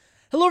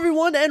Hello,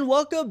 everyone, and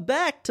welcome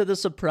back to the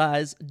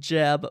Surprise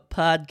Jab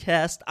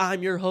Podcast.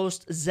 I'm your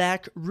host,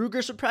 Zach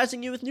Ruger,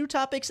 surprising you with new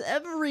topics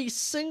every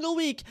single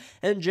week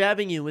and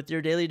jabbing you with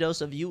your daily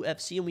dose of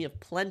UFC, and we have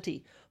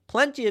plenty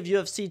of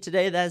UFC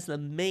today. That is the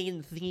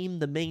main theme,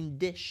 the main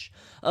dish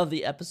of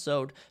the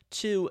episode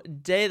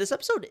today. This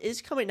episode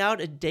is coming out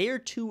a day or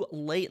two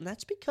late, and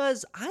that's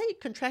because I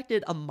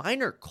contracted a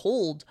minor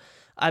cold,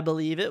 I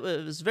believe. It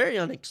was very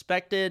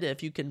unexpected.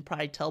 If you can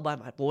probably tell by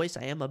my voice,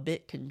 I am a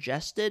bit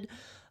congested.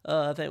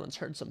 If anyone's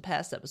heard some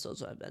past episodes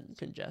where I've been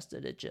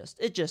congested, it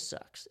just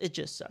sucks. It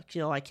just sucks.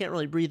 You know, I can't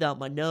really breathe out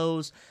my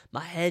nose.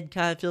 My head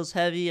kind of feels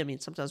heavy. I mean,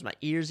 sometimes my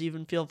ears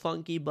even feel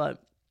funky,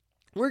 but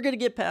we're going to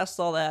get past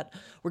all that.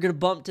 We're going to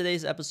bump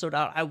today's episode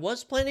out. I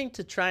was planning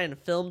to try and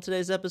film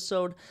today's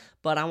episode,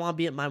 but I want to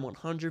be at my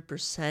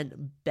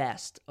 100%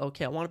 best.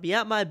 Okay, I want to be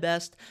at my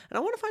best, and I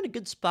want to find a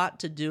good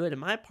spot to do it. In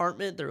my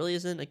apartment, there really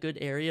isn't a good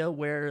area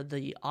where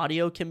the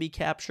audio can be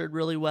captured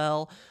really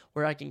well,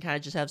 where I can kind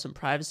of just have some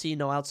privacy,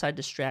 no outside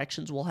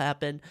distractions will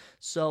happen.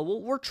 So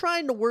we're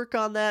trying to work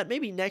on that.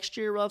 Maybe next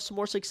year we'll have some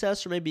more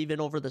success, or maybe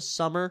even over the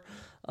summer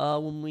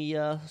when we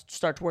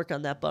start to work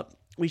on that, but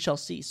we shall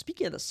see.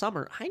 Speaking of the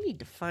summer, I need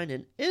to find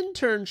an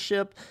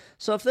internship.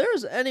 So if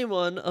there's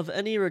anyone of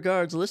any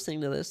regards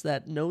listening to this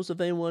that knows of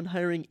anyone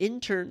hiring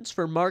interns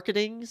for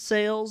marketing,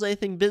 sales,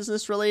 anything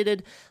business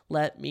related,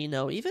 let me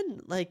know. Even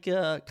like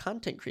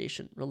content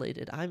creation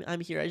related. I'm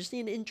here. I just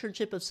need an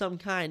internship of some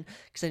kind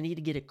because I need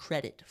to get a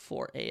credit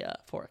for a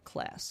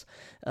class.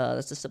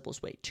 That's the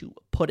simplest way to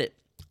put it.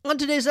 On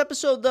today's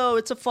episode, though,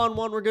 it's a fun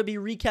one. We're going to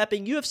be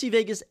recapping UFC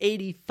Vegas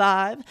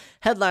 85,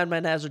 headlined by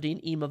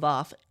Nasruddin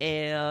Imavov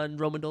and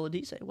Roman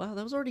Dolidze. Wow,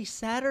 that was already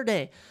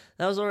Saturday.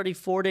 That was already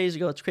 4 days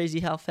ago. It's crazy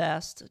how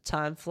fast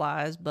time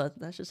flies, but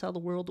that's just how the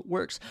world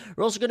works.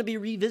 We're also going to be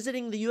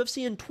revisiting the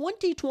UFC in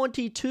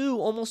 2022,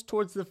 almost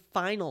towards the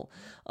final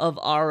of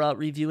our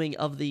reviewing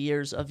of the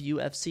years of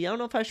UFC. I don't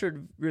know if I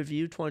should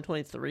review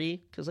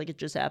 2023, because like it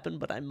just happened,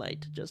 but I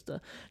might just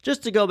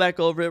to go back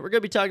over it. We're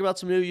going to be talking about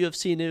some new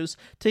UFC news,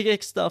 to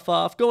kick stuff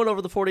off, going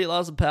over the 48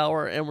 Laws of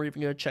Power, and we're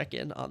even going to check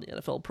in on the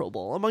NFL Pro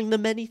Bowl, among the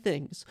many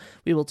things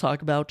we will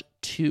talk about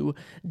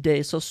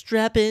today. So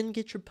strap in,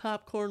 get your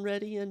popcorn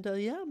ready, and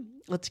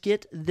let's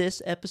get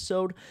this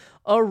episode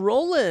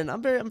rolling.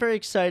 I'm very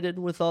excited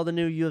with all the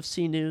new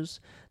UFC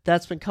news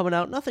that's been coming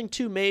out. Nothing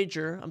too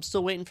major. I'm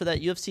still waiting for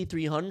that UFC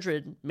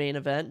 300 main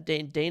event.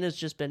 Dana's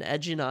just been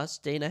edging us.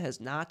 Dana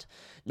has not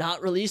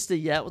released it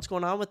yet. What's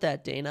going on with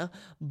that, Dana?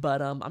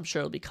 But I'm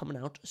sure it'll be coming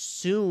out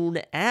soon,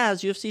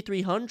 as UFC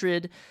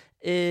 300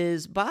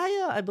 is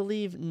by, I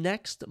believe,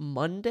 next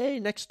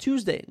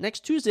Tuesday,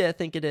 I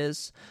think it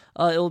is.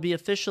 It will be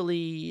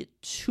officially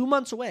 2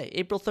 months away,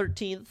 April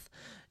 13th.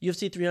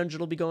 UFC 300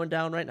 will be going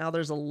down. Right now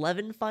there's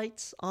 11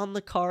 fights on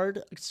the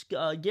card,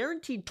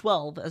 guaranteed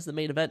 12 as the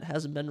main event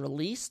hasn't been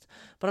released,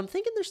 but I'm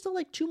thinking there's still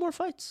like 3 more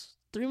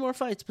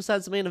fights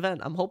besides the main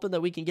event. I'm hoping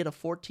that we can get a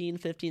 14,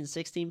 15,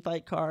 16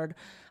 fight card.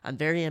 I'm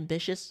very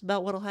ambitious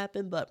about what'll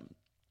happen, but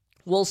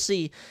we'll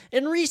see.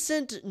 In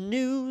recent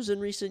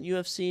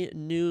UFC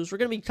news, we're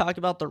going to be talking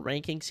about the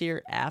rankings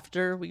here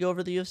after we go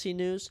over the UFC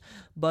news.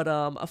 But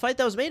a fight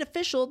that was made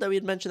official that we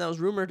had mentioned that was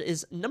rumored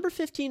is number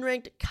 15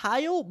 ranked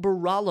Caio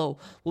Borralho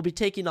will be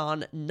taking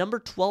on number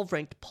 12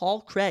 ranked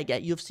Paul Craig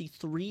at UFC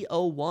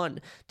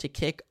 301 to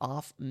kick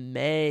off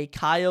May.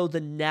 Caio,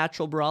 the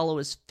natural Borralho,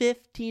 is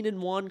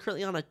 15-1,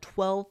 currently on a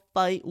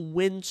 12-fight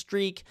win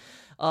streak.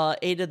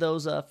 8 of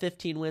those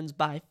 15 wins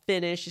by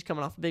finish. He's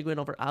coming off a big win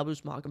over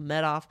Abus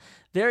Magomedov.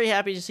 Very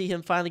happy to see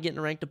him finally getting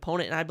a ranked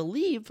opponent, and I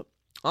believe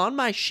on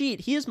my sheet,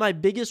 he is my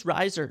biggest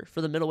riser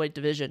for the middleweight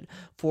division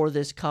for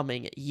this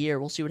coming year.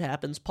 We'll see what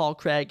happens. Paul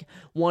Craig,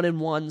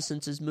 1-1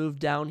 since his move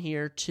down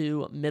here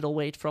to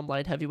middleweight from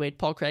light heavyweight.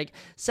 Paul Craig,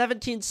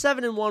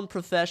 7-1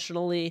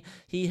 professionally.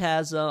 He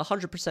has a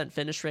 100%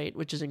 finish rate,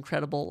 which is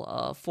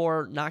incredible.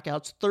 4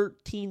 knockouts,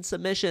 13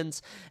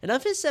 submissions. And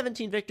of his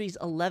 17 victories,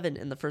 11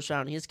 in the first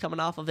round. He is coming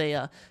off of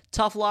a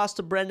tough loss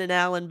to Brendan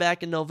Allen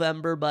back in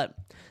November, but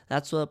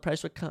that's what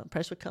price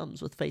what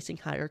comes with facing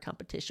higher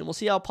competition. We'll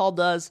see how Paul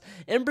does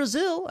in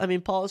Brazil. I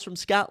mean, Paul is from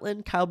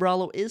Scotland. Caio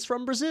Borralho is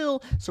from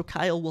Brazil, so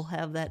Caio will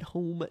have that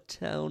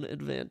hometown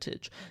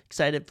advantage.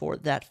 Excited for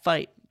that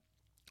fight.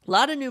 A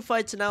lot of new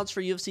fights announced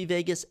for UFC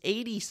Vegas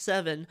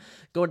 87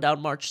 going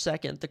down March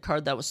 2nd, the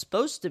card that was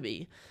supposed to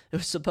be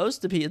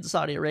in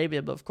Saudi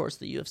Arabia, but of course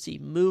the UFC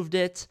moved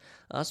it.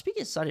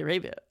 Speaking of Saudi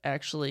Arabia,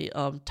 actually,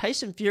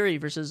 Tyson Fury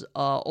versus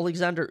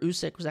Alexander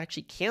Usyk was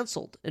actually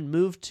canceled and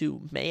moved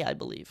to May, I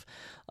believe.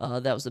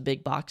 That was the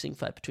big boxing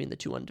fight between the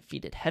two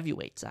undefeated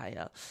heavyweights.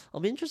 I'll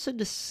be interested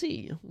to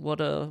see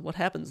what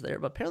happens there.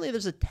 But apparently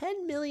there's a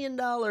 $10 million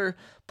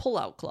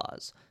pullout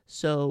clause.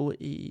 So,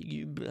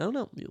 I don't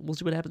know. We'll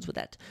see what happens with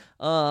that.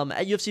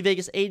 At UFC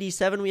Vegas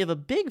 87, we have a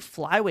big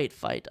flyweight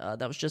fight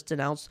that was just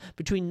announced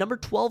between number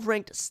 12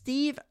 ranked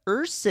Steve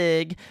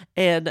Erceg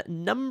and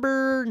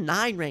number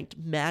 9 ranked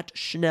Matt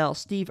Schnell.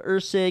 Steve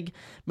Erceg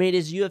made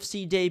his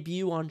UFC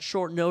debut on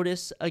short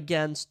notice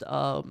against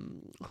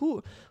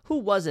who who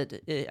was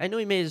it? I know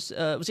he made his,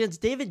 it was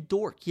against David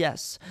Dork,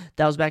 yes.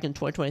 That was back in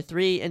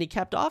 2023, and he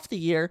capped off the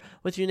year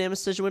with a unanimous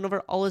decision win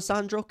over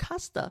Alessandro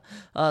Costa.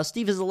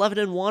 Steve is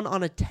 11-1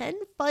 on a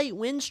 10-fight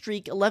win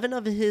streak. 7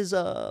 of his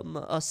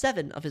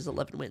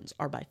 11 wins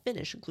are by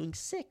finish, including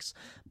 6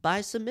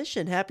 by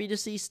submission. Happy to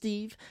see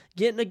Steve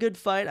getting a good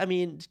fight. I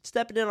mean,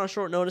 stepping in on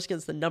short notice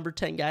against the number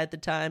 10 guy at the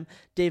time,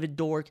 David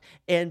Dork,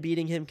 and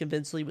beating him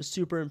convincingly was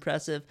super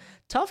impressive.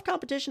 Tough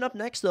competition up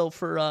next, though,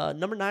 for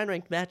number 9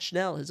 ranked Matt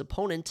Schnell, his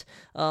opponent.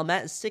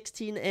 Matt is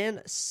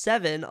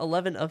 16-7,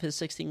 11 of his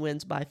 16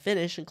 wins by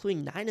finish,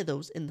 including 9 of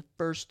those in the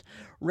first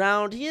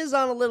round. He is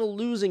on a little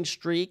losing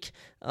streak,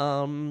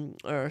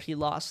 or he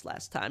lost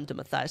last time to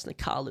Matthias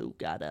Nakalu,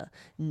 got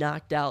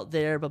knocked out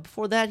there, but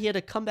before that he had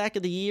a comeback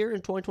of the year in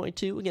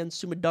 2022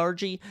 against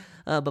Sumadarji,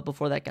 but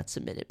before that got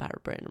submitted by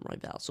Brandon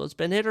Royval. So it's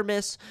been hit or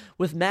miss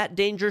with Matt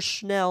Danger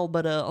Schnell,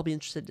 but I'll be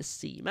interested to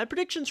see. My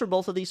predictions for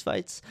both of these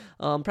fights,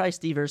 probably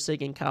Steve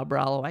Erceg and Kyle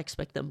Brallo. I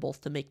expect them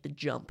both to make the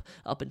jump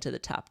up into the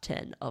top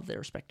 10 of their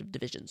respective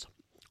divisions.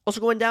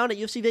 Also going down at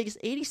UFC Vegas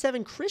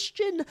 87,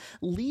 Christian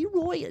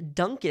Leroy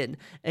Duncan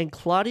and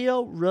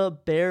Claudio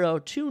Ribeiro,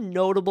 2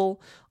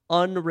 notable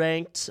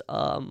unranked,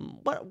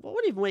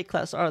 what even weight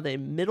class are they?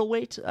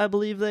 Middleweight, I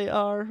believe they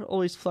are,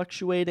 always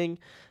fluctuating.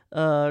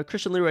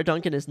 Christian Leroy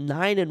Duncan is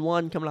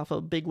 9-1, coming off a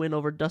big win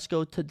over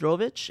Dusko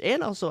Todorovic,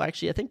 and also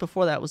actually I think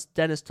before that was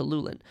Dennis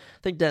Tululin.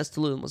 I think Dennis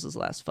Tululin was his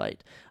last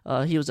fight.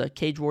 He was a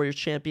Cage Warriors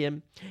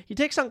champion. He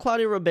takes on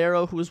Claudio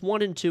Ribeiro, who was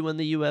 1-2 in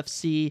the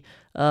UFC.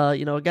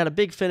 Got a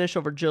big finish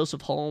over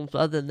Joseph Holmes. But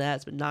other than that,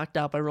 it's been knocked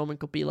out by Roman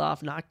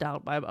Kopylov, knocked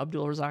out by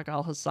Abdul Razak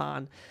Al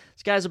Hassan.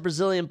 This guy's a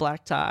Brazilian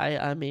black tie.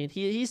 I mean,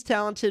 he's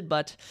talented,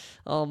 but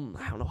I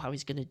don't know how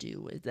he's going to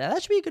do. That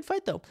should be a good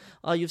fight, though.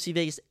 UFC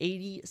Vegas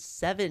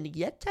 87,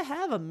 yet to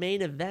have a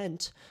main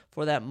event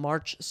for that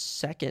March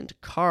 2nd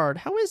card.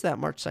 How is that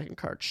March 2nd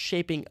card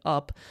shaping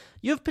up?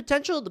 You have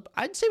potential.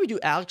 I'd say we do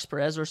Alex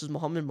Perez versus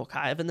Muhammad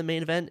Mokaev in the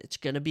main event. It's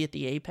going to be at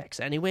the Apex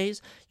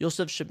anyways. You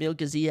also have Shamil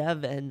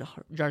Gaziev and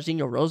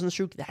Jairzinho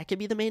Rozenstruik. That could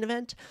be the main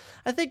event.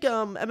 I think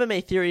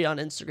MMA Theory on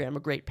Instagram, a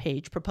great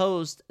page,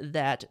 proposed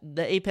that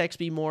the Apex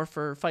be more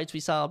for fights we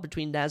saw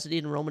between Nasruddin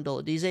and Roman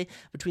Dolidze,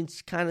 between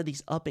kind of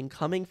these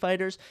up-and-coming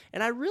fighters.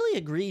 And I really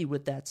agree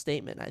with that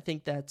statement. I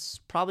think that's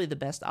probably the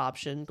best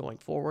option going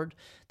forward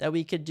that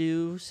we could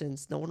do,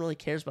 since no one really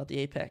cares about the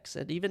Apex.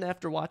 And even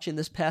after watching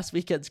this past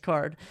weekend's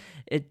card,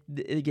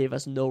 it gave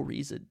us no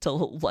reason to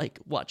like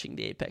watching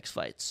the Apex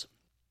fights.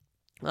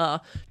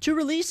 2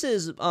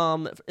 releases in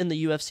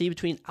the UFC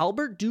between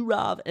Albert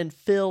Durov and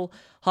Phil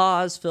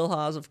Haas. Phil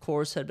Haas, of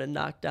course, had been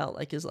knocked out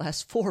like his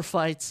last 4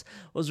 fights,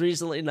 was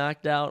recently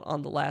knocked out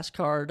on the last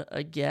card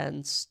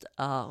against,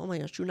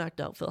 who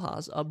knocked out Phil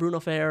Haas? Bruno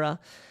Ferreira.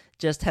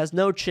 Just has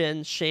no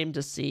chin. Shame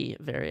to see.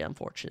 Very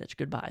unfortunate.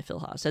 Goodbye, Phil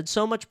Haas. Had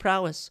so much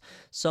prowess,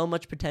 so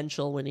much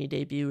potential when he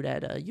debuted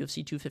at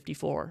UFC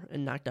 254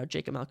 and knocked out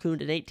Jacob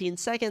Malkound in 18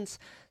 seconds.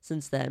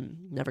 Since then,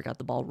 never got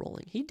the ball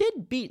rolling. He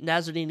did beat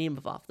Nasruddin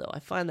Imavov, though. I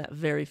find that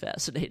very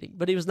fascinating.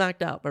 But he was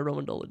knocked out by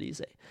Roman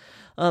Dolidze.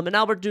 And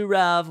Albert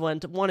Durov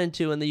went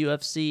 1-2 in the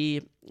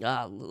UFC.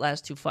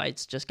 Last 2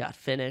 fights just got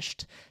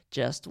finished.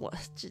 Just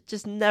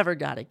never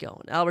got it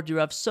going. Albert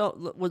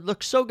Durov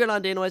looked so good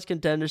on Dana White's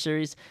Contender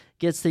Series,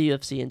 gets to the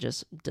UFC and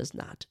just does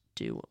not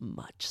do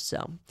much.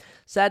 So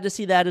sad to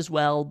see that as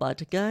well.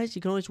 But guys,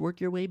 you can always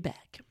work your way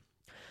back.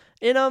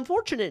 In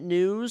unfortunate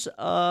news,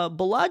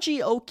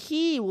 Balaji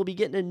Oki will be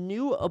getting a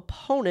new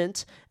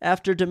opponent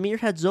after Damir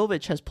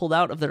Hadzovic has pulled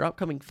out of their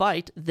upcoming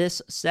fight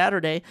this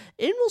Saturday.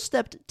 In will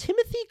step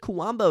Timothy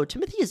Kuambo.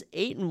 Timothy is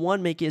 8-1,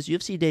 making his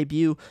UFC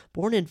debut,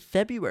 born in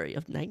February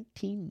of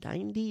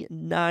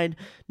 1999.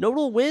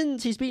 Notable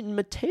wins, he's beaten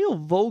Matteo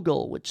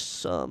Vogel, which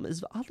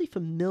is oddly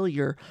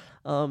familiar.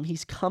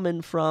 He's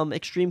coming from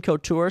Extreme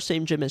Couture,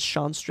 same gym as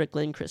Sean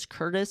Strickland, Chris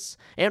Curtis,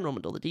 and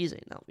Roman Dolidze,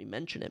 now we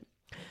mention him.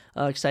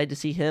 Excited to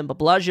see him. But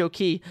Balaji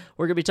Oki,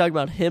 we're going to be talking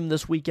about him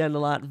this weekend a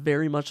lot.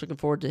 Very much looking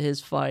forward to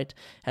his fight.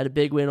 Had a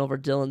big win over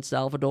Dylan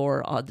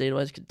Salvador on Dana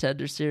White's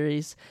Contender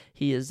Series.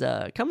 He is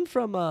coming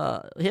from,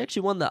 he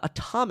actually won the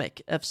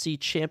Atomic FC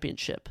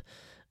Championship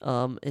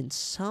in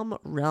some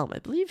realm. I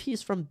believe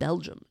he's from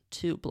Belgium,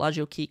 too. Balaji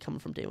Oki coming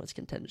from Dana White's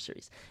Contender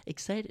Series.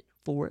 Excited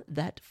for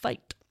that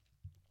fight.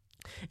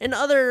 In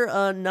other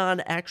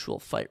non-actual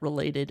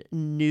fight-related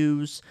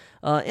news,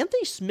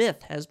 Anthony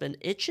Smith has been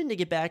itching to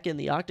get back in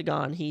the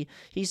octagon. He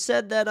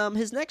said that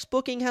his next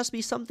booking has to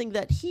be something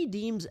that he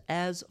deems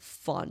as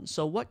fun.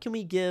 So what can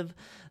we give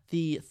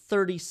the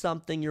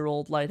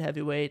 30-something-year-old light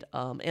heavyweight?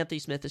 Anthony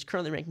Smith is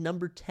currently ranked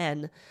number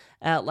 10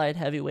 at light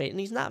heavyweight,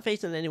 and he's not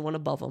facing anyone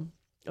above him.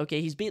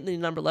 Okay, he's beaten the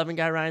number 11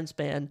 guy Ryan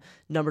Spann,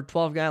 number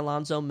 12 guy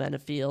Alonzo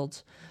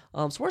Menefield.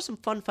 So what are some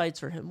fun fights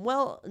for him?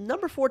 Well,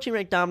 number 14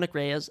 ranked Dominic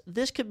Reyes.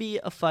 This could be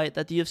a fight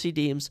that the UFC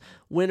deems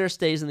winner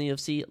stays in the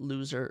UFC,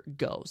 loser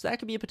goes. That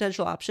could be a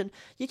potential option.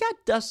 You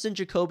got Dustin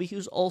Jacoby,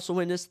 who's also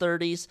in his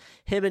 30s.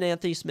 Him and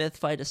Anthony Smith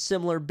fight a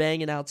similar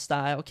banging out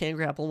style, can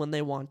grapple when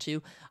they want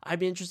to. I'd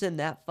be interested in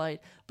that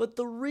fight. But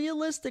the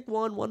realistic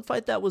one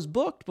fight that was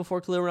booked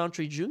before Khalil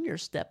Rountree Jr.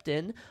 stepped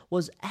in,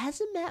 was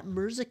Azamat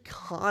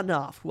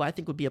Murzakanov, who I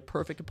think would be a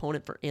perfect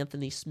opponent for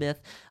Anthony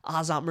Smith.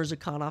 Azamat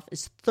Murzakanov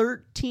is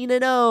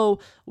 13-0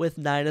 with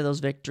 9 of those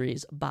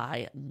victories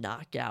by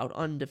knockout,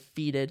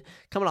 undefeated,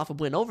 coming off a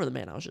win over the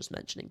man I was just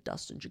mentioning,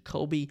 Dustin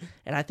Jacoby,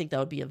 and I think that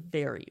would be a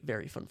very,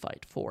 very fun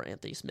fight for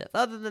Anthony Smith.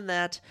 Other than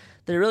that,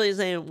 there really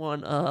isn't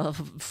anyone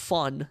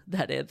fun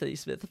that Anthony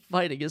Smith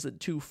fighting isn't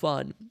too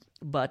fun.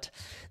 But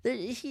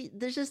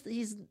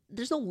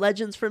there's no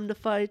legends for him to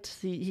fight.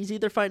 He's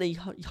either fighting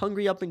a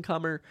hungry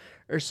up-and-comer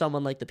or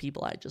someone like the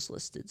people I just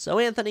listed. So,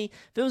 Anthony,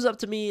 if it was up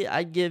to me,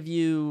 I'd give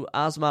you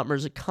Azamat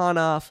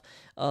Murzakanov.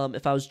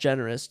 If I was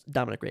generous,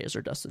 Dominic Reyes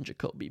or Dustin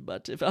Jacoby.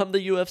 But if I'm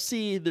the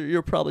UFC,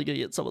 you're probably going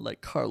to get someone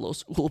like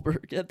Carlos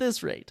Ulberg at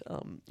this rate.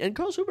 And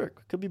Carlos Ulberg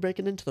could be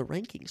breaking into the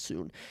rankings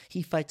soon.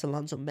 He fights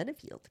Alonzo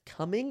Menefield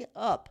coming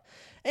up.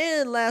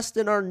 And last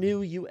in our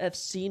new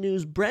UFC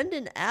news,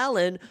 Brendan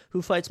Allen,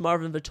 who fights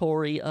Marvin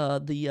Vettori,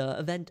 the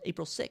event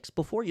April 6th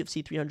before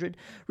UFC 300,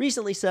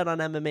 recently said on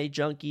MMA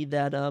Junkie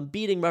that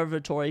beating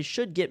Marvin Vettori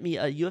should get me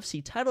a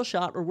UFC title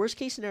shot, or worst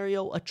case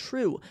scenario, a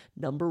true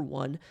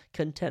 #1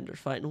 contender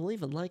fight. And we'll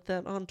even like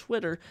that on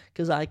Twitter,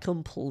 because I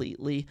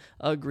completely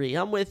agree.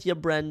 I'm with you,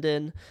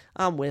 Brendan.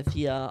 I'm with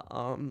you.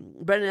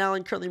 Brendan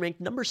Allen currently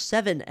ranked number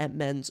 7 at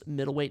men's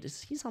middleweight.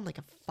 He's on like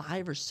a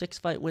 5 or 6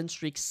 fight win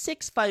streak.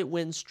 6-fight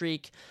win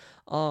streak.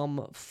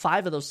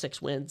 5 of those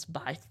 6 wins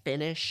by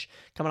finish,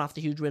 coming off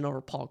the huge win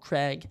over Paul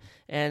Craig.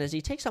 And as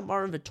he takes on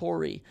Marvin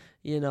Vettori,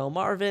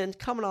 Marvin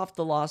coming off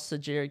the loss to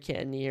Jared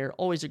Cannonier,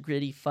 always a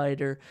gritty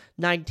fighter,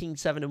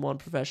 19-7-1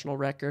 professional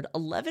record,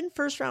 11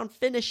 first-round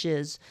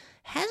finishes,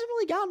 hasn't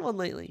really gotten one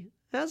lately.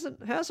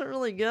 Hasn't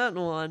really gotten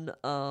one.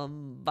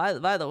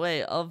 By the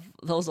way, of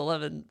those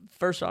 11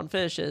 first-round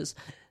finishes,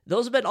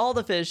 those have been all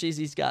the finishes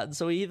he's gotten,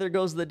 so he either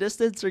goes the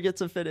distance or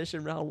gets a finish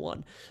in round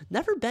 1.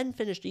 Never been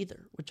finished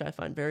either, which I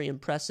find very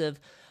impressive.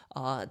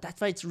 That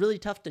fight's really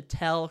tough to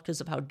tell because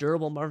of how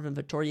durable Marvin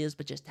Vettori is,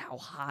 but just how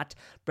hot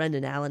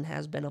Brendan Allen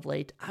has been of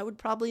late. I would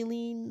probably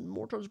lean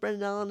more towards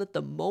Brendan Allen at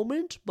the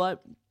moment,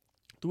 but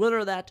the winner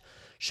of that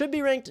should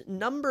be ranked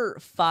number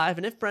 5,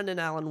 and if Brendan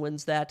Allen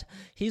wins that,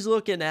 he's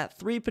looking at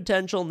 3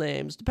 potential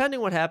names, depending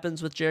what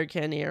happens with Jared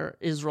Cannonier,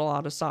 Israel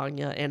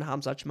Adesanya, and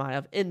Khamzat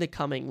Chimaev in the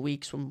coming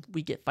weeks when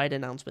we get fight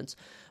announcements.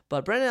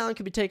 But Brendan Allen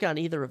could be taking on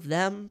either of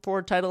them for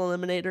a title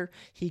eliminator.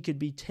 He could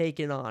be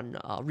taking on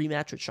a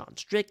rematch with Sean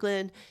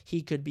Strickland.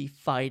 He could be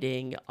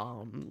fighting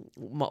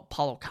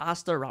Paulo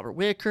Costa, Robert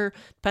Whittaker.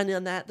 Depending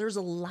on that, there's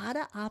a lot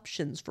of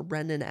options for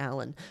Brendan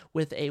Allen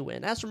with a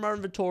win. As for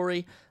Marvin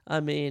Vettori, I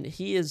mean,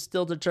 he is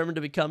still determined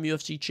to become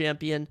UFC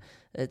champion.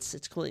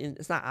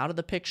 It's not out of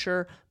the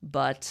picture,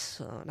 but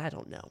I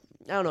don't know.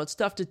 It's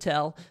tough to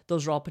tell.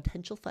 Those are all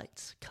potential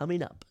fights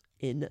coming up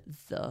in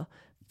the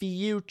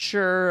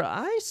future.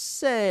 I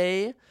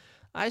say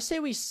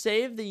we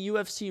save the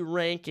UFC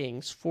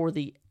rankings for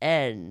the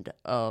end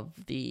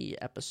of the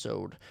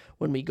episode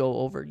when we go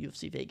over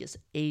UFC Vegas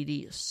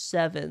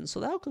 87. So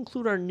that'll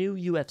conclude our new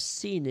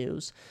UFC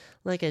news.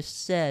 Like I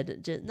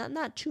said,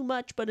 not too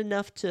much, but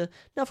enough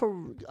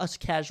for us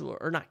casual,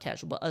 or not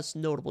casual, but us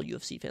notable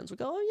UFC fans will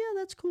go, oh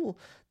yeah, that's cool.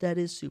 That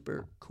is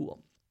super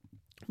cool.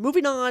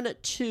 Moving on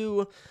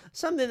to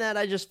something that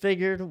I just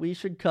figured we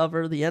should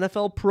cover, the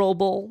NFL Pro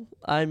Bowl.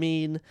 I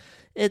mean,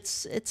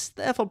 it's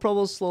the NFL Pro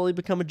Bowl slowly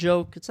become a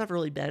joke. It's never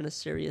really been a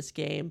serious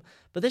game.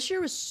 But this year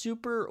was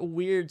super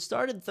weird.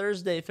 Started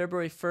Thursday,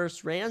 February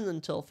 1st, ran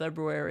until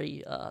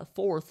February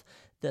 4th,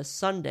 this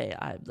Sunday.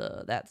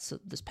 That's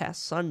this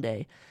past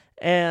Sunday.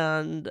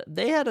 And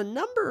they had a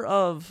number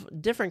of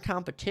different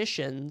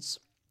competitions.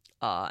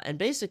 And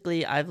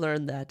basically, I've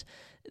learned that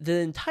the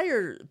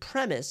entire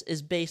premise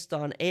is based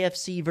on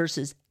AFC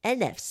versus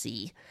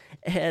NFC.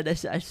 And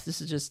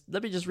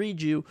let me just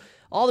read you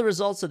all the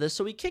results of this.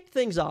 So we kicked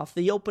things off.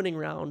 The opening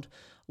round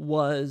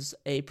was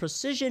a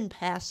precision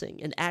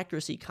passing and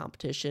accuracy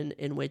competition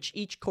in which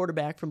each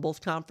quarterback from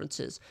both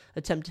conferences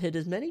attempted to hit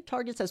as many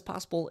targets as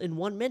possible in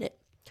 1 minute.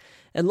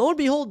 And lo and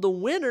behold, the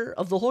winner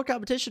of the whole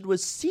competition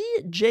was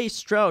C.J.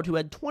 Stroud, who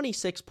had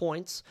 26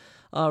 points,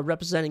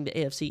 representing the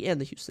AFC and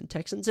the Houston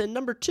Texans. And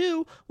number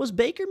 2 was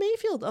Baker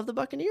Mayfield of the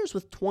Buccaneers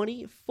with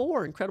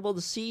 24. Incredible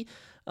to see.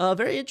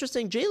 Very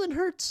interesting. Jalen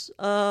Hurts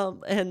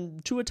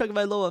and Tua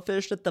Tagovailoa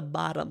finished at the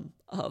bottom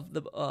of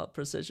the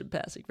precision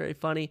passing. Very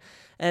funny.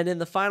 And in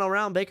the final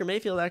round, Baker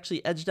Mayfield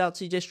actually edged out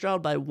C.J.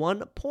 Stroud by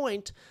 1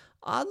 point,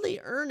 oddly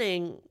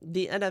earning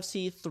the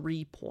NFC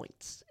 3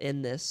 points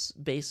in this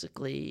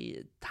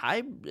basically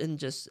tie. In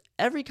just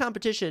every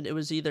competition, it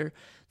was either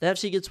the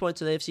NFC gets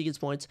points or the AFC gets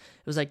points.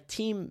 It was like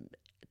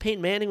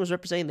Peyton Manning was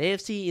representing the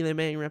AFC, Eli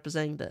Manning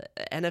representing the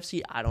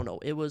NFC. I don't know.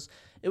 It was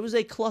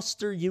a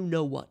cluster, you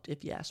know what,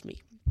 if you ask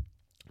me.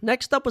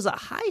 Next up was a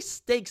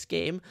high-stakes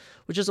game,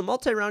 which is a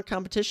multi-round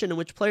competition in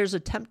which players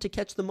attempt to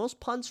catch the most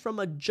punts from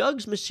a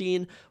jugs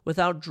machine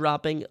without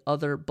dropping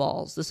other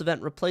balls. This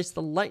event replaced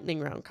the lightning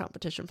round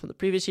competition from the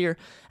previous year,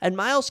 and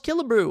Miles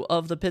Killebrew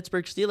of the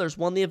Pittsburgh Steelers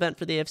won the event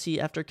for the AFC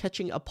after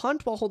catching a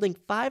punt while holding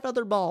 5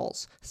 other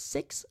balls,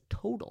 6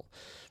 total.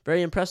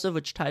 Very impressive,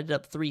 which tied it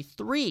up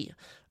 3-3.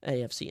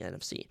 AFC,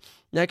 NFC.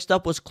 Next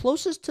up was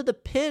closest to the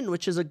pin,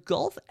 which is a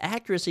golf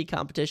accuracy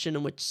competition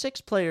in which 6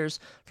 players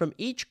from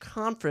each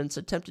conference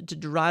attempted to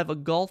drive a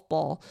golf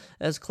ball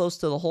as close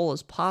to the hole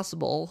as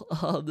possible.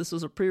 This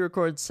was a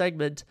pre-recorded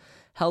segment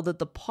held at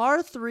the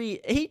par 3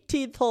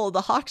 18th hole of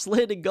the Hawks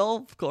Landing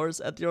Golf Course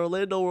at the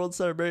Orlando World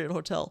Center Marriott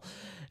Hotel.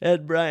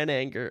 And Brian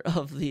Anger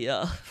of the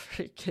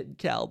freaking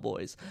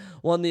Cowboys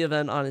won the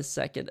event on his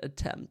second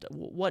attempt.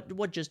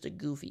 What just a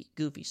goofy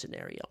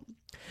scenario.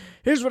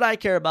 Here's what I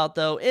care about,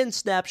 though. In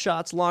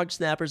snapshots, long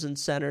snappers and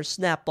centers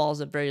snap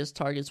balls at various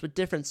targets with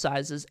different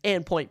sizes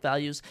and point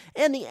values,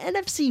 and the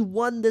NFC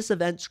won this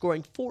event,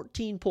 scoring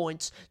 14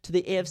 points to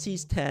the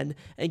AFC's 10,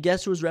 and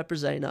guess who was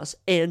representing us?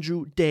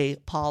 Andrew Day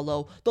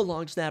Paulo, the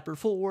long snapper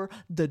for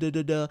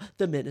the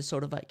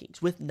Minnesota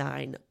Vikings, with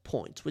 9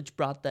 points, which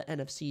brought the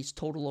NFC's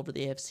total over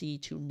the AFC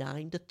to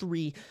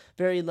 9-3.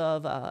 Very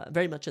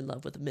much in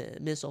love with the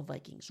Minnesota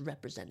Vikings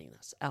representing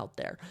us out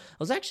there. I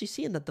was actually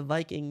seeing that the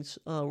Vikings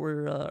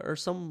or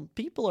some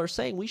people are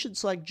saying we should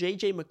select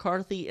J.J.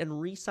 McCarthy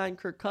and re-sign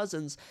Kirk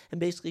Cousins and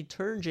basically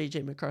turn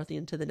J.J. McCarthy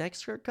into the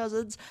next Kirk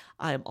Cousins.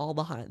 I am all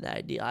behind that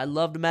idea. I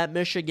loved him at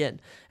Michigan,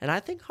 and I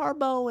think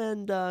Harbaugh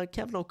and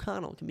Kevin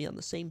O'Connell can be on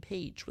the same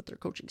page with their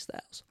coaching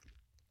styles.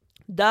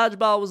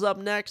 Dodgeball was up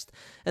next,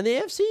 and the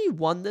AFC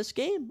won this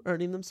game,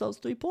 earning themselves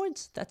 3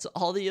 points. That's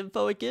all the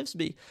info it gives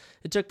me.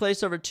 It took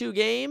place over 2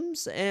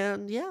 games,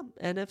 and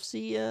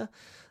NFC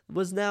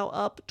was now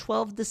up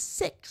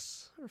 12-6.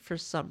 For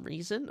some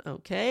reason.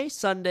 Okay,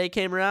 Sunday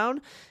came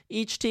around.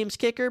 Each team's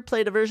kicker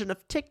played a version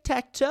of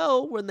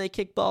tic-tac-toe when they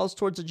kicked balls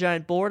towards a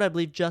giant board. I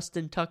believe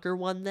Justin Tucker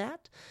won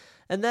that.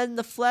 And then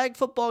the flag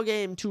football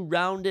game to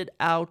round it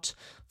out.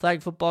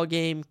 Flag football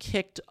game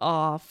kicked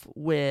off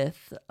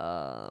with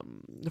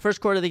the first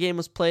quarter of the game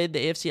was played.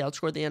 The AFC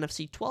outscored the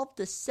NFC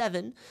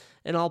 12-7,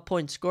 and all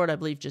points scored, I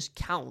believe, just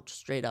count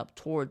straight up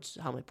towards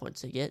how many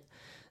points they get.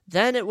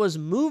 Then it was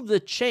Move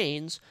the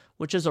Chains,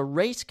 which is a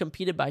race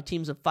competed by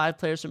teams of 5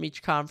 players from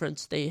each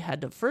conference. They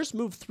had to first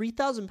move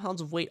 3,000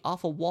 pounds of weight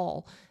off a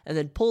wall and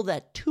then pull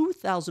that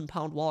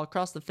 2,000-pound wall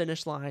across the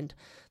finish line.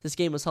 This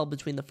game was held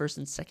between the first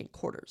and second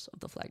quarters of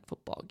the flag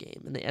football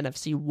game, and the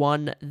NFC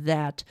won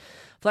that.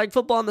 Flag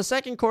football in the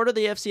second quarter,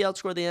 the AFC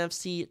outscored the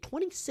NFC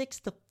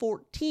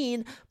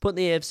 26-14, putting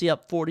the AFC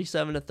up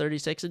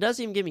 47-36. It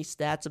doesn't even give me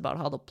stats about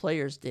how the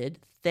players did.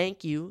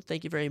 Thank you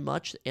very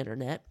much,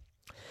 Internet.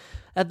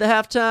 At the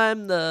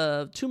halftime,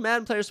 the 2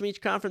 Madden players from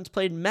each conference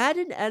played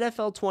Madden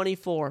NFL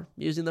 24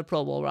 using the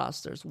Pro Bowl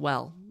rosters.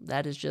 Well,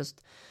 that is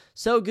just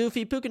so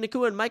goofy. Puka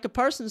Nacua and Micah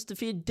Parsons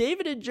defeated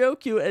David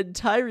Njoku and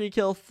Tyreek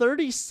Hill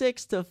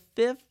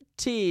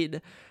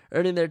 36-15,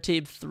 earning their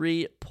team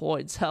 3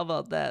 points. How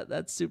about that?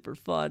 That's super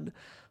fun.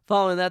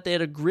 Following that, they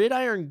had a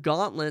gridiron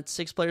gauntlet.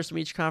 6 players from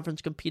each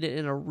conference competed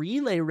in a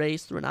relay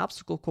race through an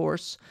obstacle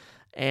course.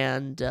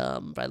 And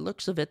by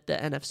looks of it, the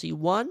NFC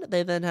won.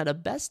 They then had a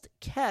best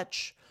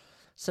catch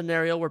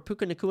scenario where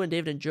Puka Nacua and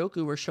David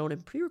Njoku were shown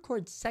in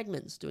pre-recorded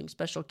segments doing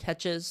special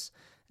catches,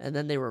 and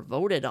then they were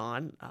voted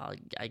on.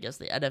 I guess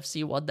the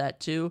NFC won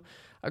that too.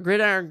 A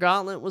gridiron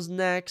gauntlet was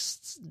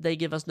next. They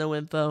give us no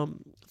info.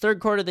 Third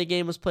quarter of the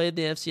game was played.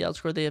 The AFC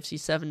outscored the AFC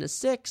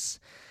 7-6,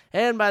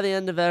 and by the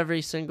end of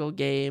every single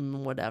game,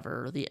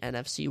 the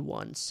NFC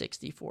won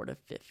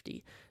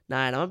 64-59.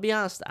 I'm gonna be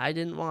honest, I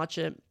didn't watch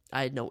it.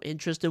 I had no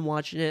interest in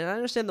watching it. I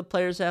understand the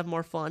players have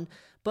more fun,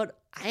 but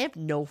I have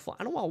no fun.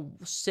 I don't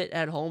want to sit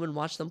at home and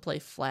watch them play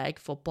flag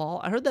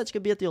football. I heard that's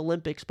going to be at the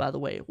Olympics, by the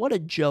way. What a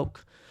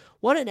joke.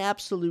 What an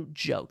absolute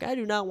joke. I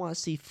do not want to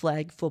see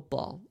flag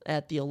football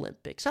at the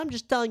Olympics. I'm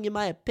just telling you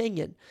my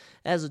opinion.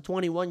 As a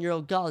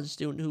 21-year-old college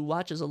student who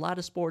watches a lot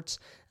of sports,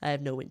 I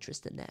have no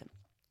interest in that.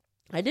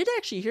 I did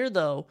actually hear,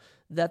 though,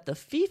 that the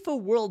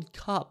FIFA World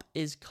Cup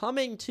is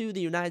coming to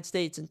the United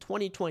States in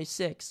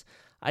 2026.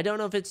 I don't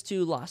know if it's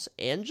to Los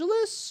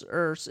Angeles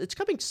or it's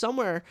coming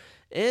somewhere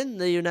in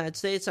the United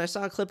States. I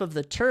saw a clip of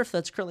the turf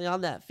that's currently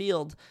on that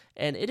field,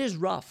 and it is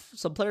rough.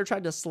 Some player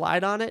tried to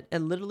slide on it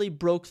and literally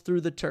broke through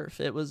the turf.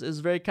 It was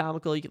very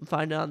comical. You can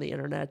find it on the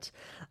internet.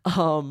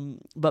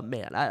 But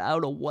man, I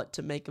don't know what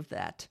to make of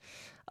that.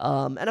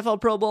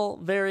 NFL Pro Bowl,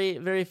 very,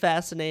 very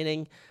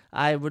fascinating.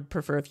 I would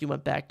prefer if you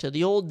went back to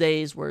the old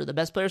days where the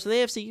best players in the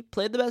AFC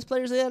played the best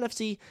players in the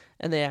NFC,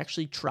 and they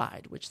actually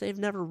tried, which they've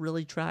never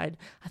really tried.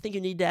 I think you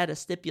need to add a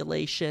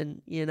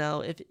stipulation,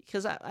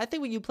 because I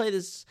think when you play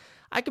this,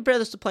 I compare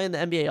this to playing the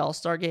NBA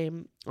All-Star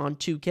game on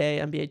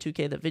 2K, NBA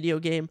 2K, the video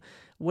game,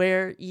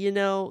 where,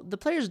 the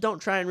players don't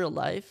try in real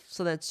life,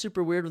 so that's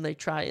super weird when they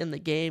try in the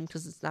game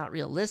because it's not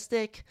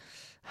realistic.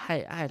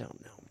 I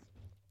don't know.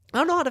 I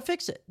don't know how to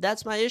fix it.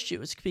 That's my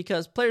issue. It's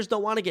because players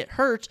don't want to get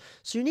hurt,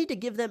 so you need to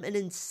give them an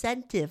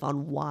incentive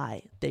on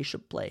why they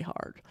should play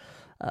hard.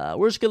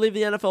 We're just going to leave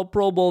the NFL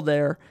Pro Bowl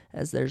there,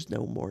 as there's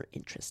no more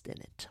interest in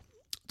it.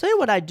 Tell you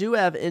what I do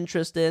have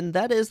interest in,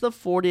 that is the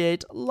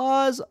 48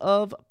 Laws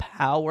of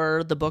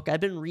Power, the book I've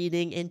been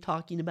reading and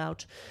talking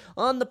about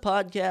on the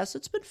podcast.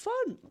 It's been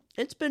fun.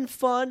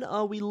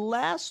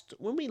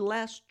 When we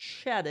last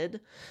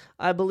chatted,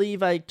 I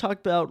believe I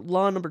talked about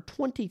law number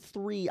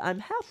 23. I'm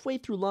halfway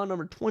through law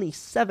number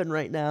 27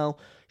 right now,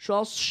 so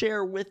I'll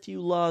share with you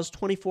laws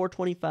 24,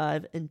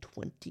 25, and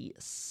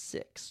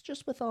 26,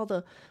 just with all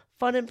the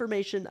fun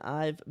information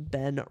I've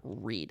been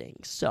reading.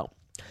 So,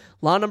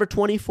 law number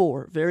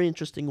 24, very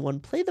interesting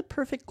one. Play the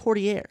perfect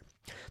courtier.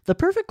 The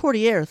perfect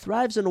courtier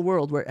thrives in a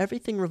world where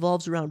everything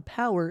revolves around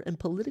power and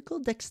political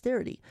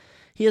dexterity.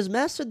 He has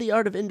mastered the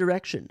art of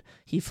indirection.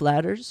 He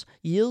flatters,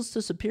 yields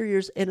to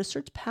superiors, and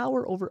asserts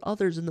power over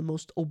others in the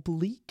most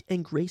oblique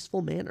and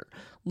graceful manner.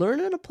 Learn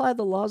and apply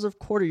the laws of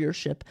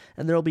courtiership,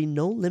 and there will be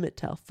no limit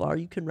to how far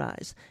you can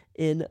rise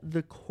in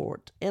the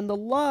court. And the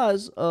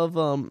laws of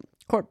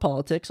court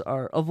politics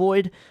are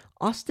avoid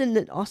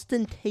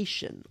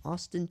ostentation,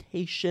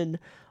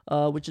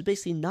 which is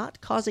basically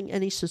not causing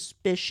any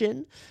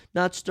suspicion,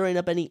 not stirring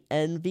up any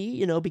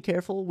envy. Be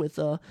careful with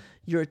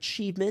your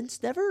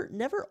achievements.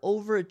 Never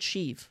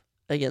overachieve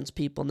against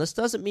people. And this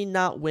doesn't mean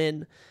not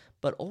win,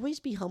 but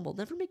always be humble.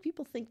 Never make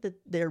people think that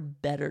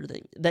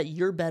that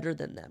you're better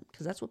than them,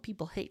 because that's what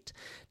people hate.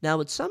 Now,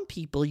 with some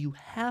people, you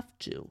have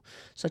to,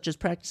 such as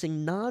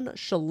practicing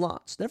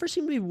nonchalance. Never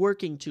seem to be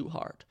working too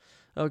hard.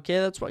 Okay,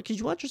 that's why, because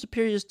you want your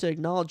superiors to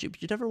acknowledge you,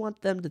 but you never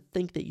want them to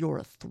think that you're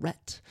a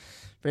threat.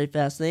 Very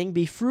fascinating.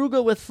 Be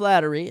frugal with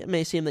flattery. It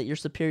may seem that your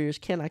superiors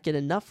cannot get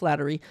enough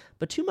flattery,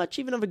 but too much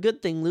even of a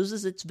good thing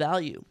loses its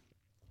value.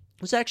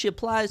 This actually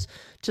applies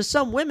to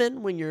some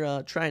women when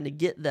you're trying to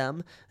get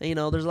them.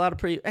 There's a lot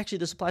of actually,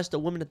 this applies to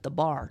women at the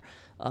bar.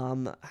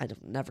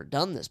 I've never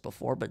done this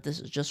before, but this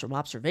is just from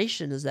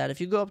observation, is that if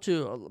you go up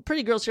to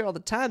pretty girls here all the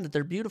time that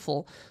they're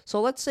beautiful.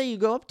 So let's say you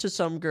go up to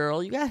some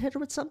girl, you got to hit her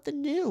with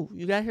something new.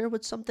 You got to hit her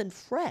with something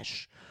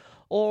fresh.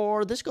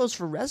 Or this goes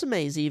for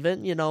resumes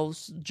even.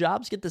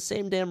 Jobs get the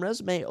same damn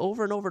resume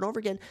over and over and over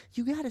again.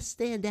 You got to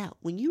stand out.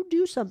 When you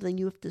do something,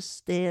 you have to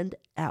stand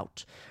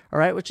out. All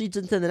right, which leads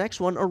into the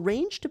next one.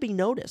 Arrange to be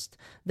noticed.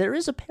 There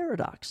is a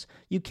paradox.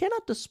 You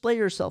cannot display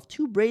yourself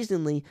too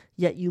brazenly,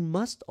 yet you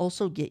must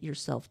also get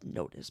yourself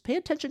noticed. Pay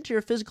attention to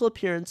your physical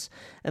appearance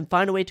and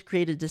find a way to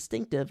create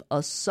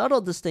a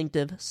subtle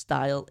distinctive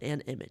style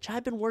and image.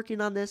 I've been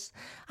working on this.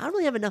 I don't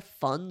really have enough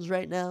funds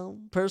right now,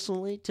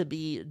 personally, to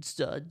be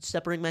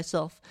separating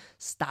myself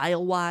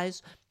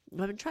style-wise.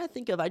 I've been trying to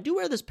think of, I do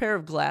wear this pair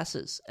of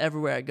glasses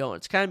everywhere I go.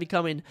 It's kind of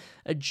becoming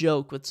a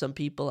joke with some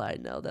people I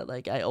know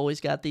that, I always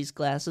got these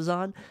glasses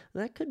on.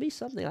 And that could be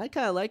something. I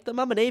kind of like them.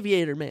 I'm an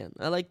aviator, man.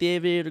 I like the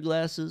aviator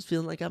glasses,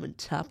 feeling like I'm in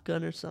Top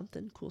Gun or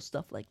something. Cool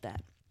stuff like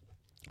that.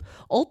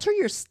 Alter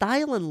your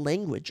style and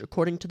language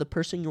according to the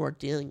person you are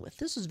dealing with.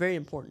 This is very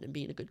important in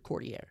being a good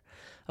courtier.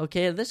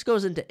 Okay, and this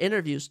goes into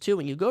interviews too.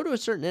 When you go to a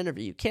certain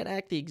interview, you can't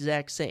act the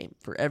exact same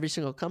for every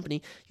single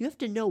company. You have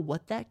to know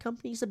what that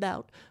company's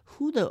about,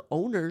 who the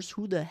owners,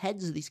 who the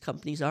heads of these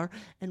companies are,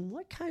 and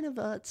what kind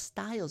of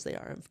styles they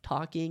are of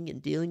talking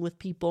and dealing with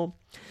people.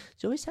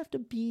 So you always have to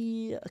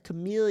be a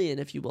chameleon,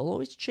 if you will,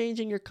 always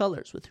changing your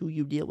colors with who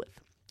you deal with.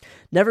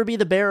 Never be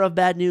the bearer of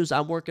bad news.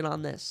 I'm working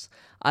on this.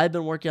 I've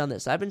been working on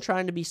this. I've been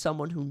trying to be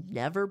someone who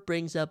never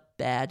brings up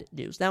bad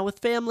news. Now, with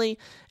family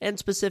and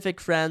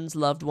specific friends,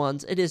 loved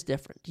ones, it is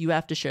different. You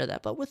have to share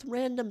that. But with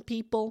random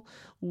people,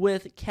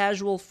 with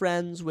casual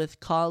friends,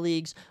 with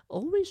colleagues,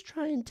 always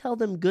try and tell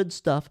them good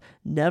stuff.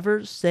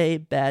 Never say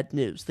bad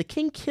news. The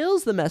king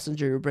kills the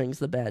messenger who brings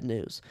the bad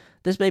news.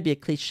 This may be a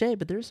cliche,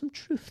 but there is some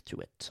truth to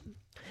it.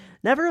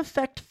 Never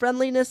affect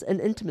friendliness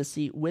and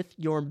intimacy with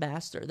your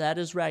master. That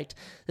is right.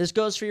 This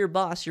goes for your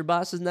boss. Your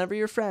boss is never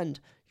your friend.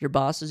 Your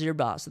boss is your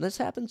boss. And this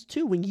happens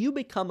too. When you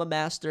become a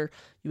master,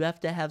 you have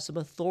to have some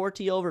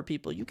authority over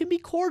people. You can be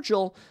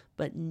cordial,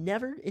 but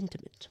never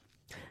intimate.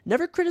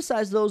 Never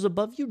criticize those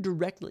above you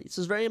directly. This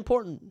is very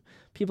important.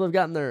 People have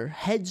gotten their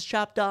heads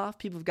chopped off.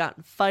 People have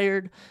gotten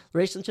fired.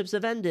 Relationships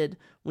have ended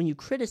when you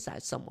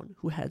criticize someone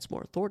who has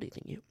more authority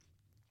than you.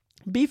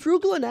 Be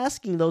frugal in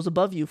asking those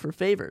above you for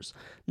favors.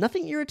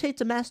 Nothing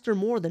irritates a master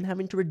more than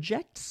having to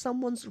reject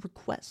someone's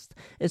request.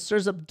 It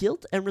stirs up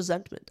guilt and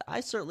resentment. I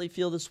certainly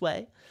feel this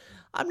way.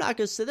 I'm not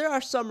going to say there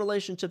are some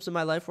relationships in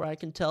my life where I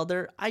can tell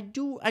I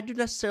do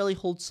necessarily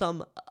hold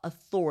some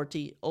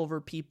authority over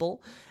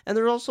people, and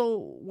there's also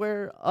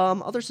where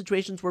other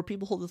situations where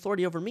people hold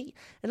authority over me.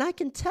 And I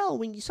can tell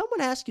when someone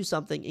asks you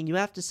something and you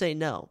have to say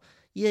no.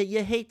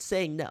 You hate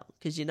saying no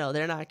because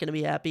they're not going to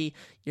be happy.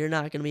 You're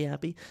not going to be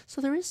happy.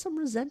 So there is some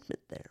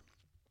resentment there.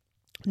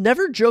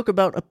 Never joke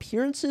about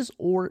appearances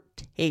or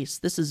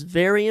taste. This is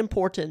very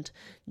important.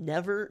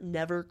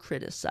 Never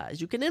criticize.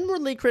 You can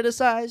inwardly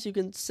criticize. You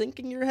can think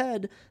in your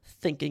head,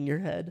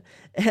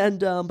 and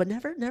but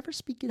never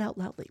speak it out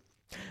loudly.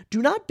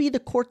 Do not be the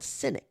court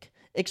cynic.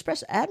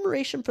 Express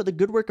admiration for the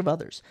good work of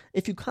others.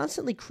 If you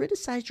constantly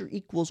criticize your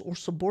equals or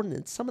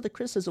subordinates, some of the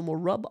criticism will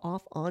rub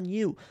off on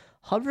you,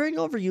 hovering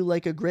over you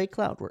like a gray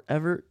cloud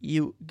wherever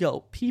you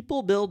go.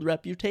 People build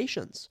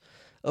reputations.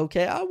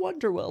 Okay, I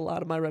wonder what a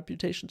lot of my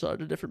reputations are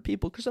to different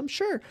people, because I'm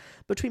sure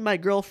between my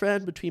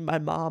girlfriend, between my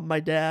mom, my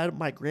dad,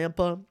 my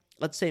grandpa,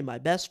 let's say my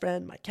best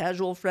friend, my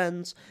casual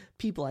friends,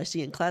 people I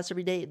see in class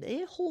every day,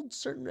 they hold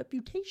certain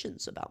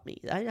reputations about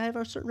me. I have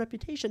a certain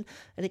reputation,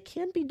 and it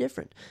can be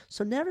different.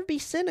 So never be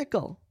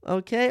cynical,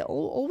 okay?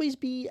 Always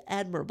be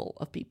admirable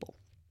of people.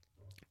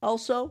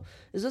 Also,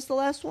 is this the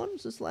last one?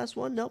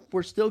 Nope,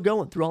 we're still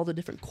going through all the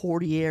different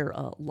Cordier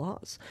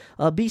laws.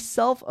 Be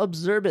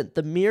self-observant.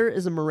 The mirror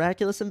is a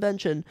miraculous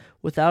invention.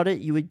 Without it,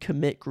 you would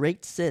commit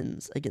great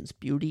sins against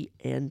beauty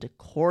and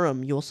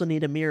decorum. You also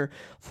need a mirror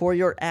for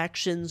your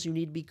actions. You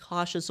need to be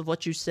cautious of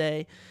what you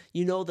say.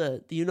 You know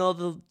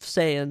the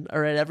saying, all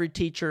right, every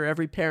teacher,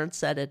 every parent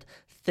said it.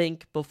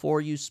 Think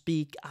before you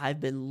speak. I've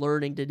been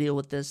learning to deal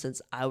with this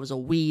since I was a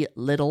wee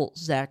little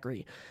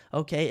Zachary.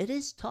 Okay, it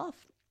is tough.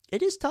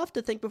 It is tough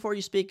to think before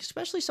you speak,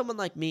 especially someone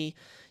like me.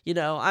 You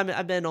know,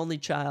 I've been only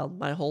child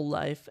my whole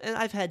life, and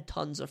I've had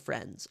tons of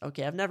friends,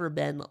 okay? I've never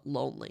been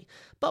lonely.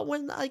 But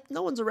when,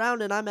 no one's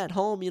around and I'm at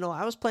home,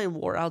 I was playing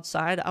war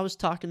outside. I was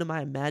talking to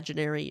my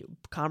imaginary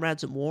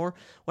comrades in war.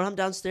 When I'm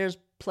downstairs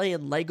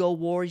playing Lego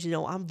Wars,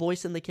 I'm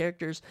voicing the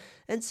characters.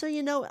 And so,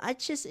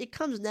 it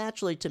comes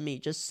naturally to me,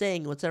 just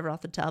saying whatever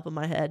off the top of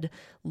my head,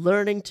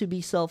 learning to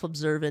be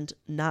self-observant,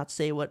 not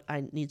say what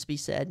needs to be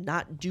said,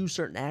 not do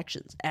certain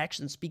actions.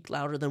 Actions speak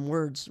louder than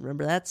words.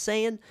 Remember that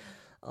saying?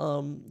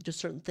 Just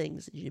certain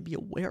things that you need to be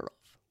aware of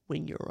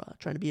when you're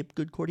trying to be a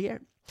good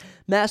courtier.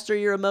 Master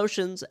your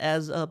emotions.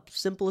 As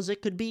simple as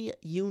it could be,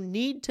 you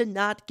need to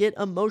not get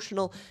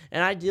emotional.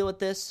 And I deal with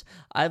this.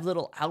 I have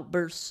little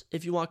outbursts,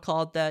 if you want to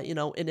call it that,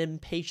 an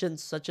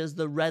impatience, such as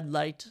the red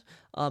light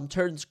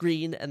turns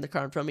green and the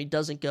car in front of me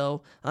doesn't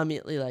go. I'm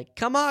immediately like,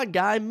 come on,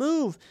 guy,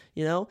 move,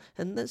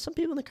 And then some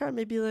people in the car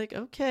may be like,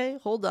 okay,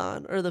 hold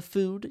on. Or the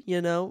food,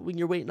 when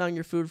you're waiting on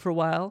your food for a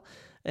while.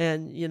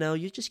 And,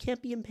 you just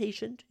can't be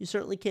impatient. You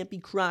certainly can't be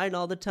crying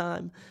all the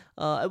time.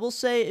 I will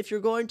say, if you're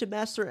going to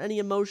master any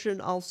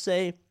emotion, I'll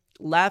say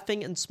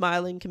laughing and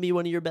smiling can be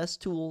one of your best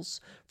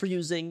tools for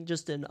using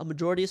just in a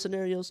majority of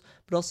scenarios,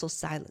 but also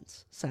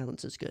silence.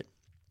 Silence is good.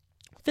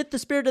 Fit the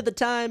spirit of the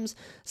times.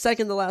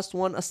 Second to last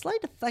one, a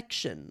slight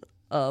affection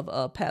of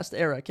a past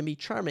era can be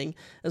charming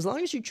as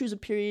long as you choose a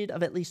period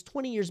of at least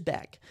 20 years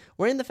back.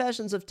 Wearing the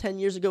fashions of 10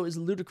 years ago is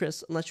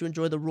ludicrous unless you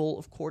enjoy the role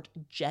of court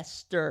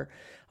jester.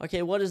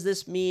 Okay, what does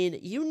this mean?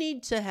 You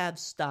need to have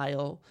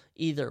style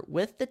either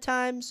with the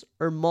times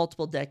or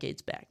multiple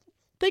decades back.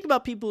 Think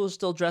about people who are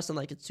still dressing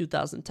like it's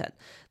 2010.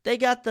 They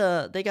got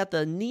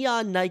the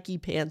neon Nike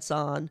pants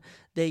on.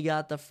 They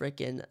got the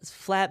freaking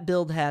flat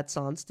build hats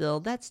on still.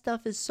 That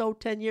stuff is so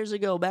 10 years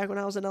ago, back when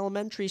I was in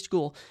elementary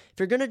school. If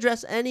you're going to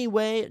dress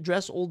anyway,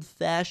 dress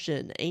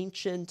old-fashioned,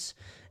 ancient.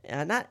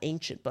 Not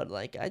ancient, but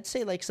I'd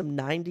say some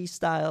 90s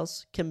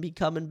styles can be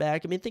coming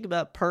back. I mean, think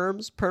about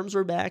perms. Perms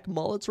were back.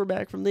 Mullets were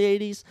back from the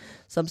 80s.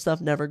 Some stuff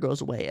never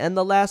goes away. And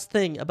the last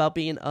thing about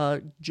being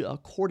a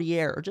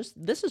courtier,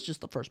 this is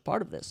just the first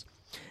part of this,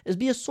 is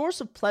be a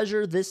source of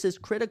pleasure. This is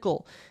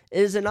critical.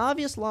 It is an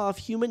obvious law of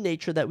human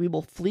nature that we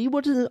will flee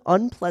what is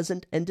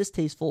unpleasant and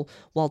distasteful,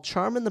 while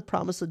charm and the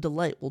promise of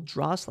delight will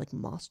draw us like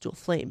moths to a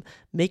flame.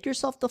 Make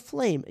yourself the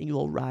flame, and you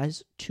will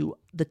rise to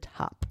the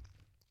top.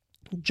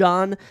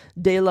 John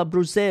de la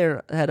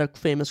Brusaire had a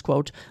famous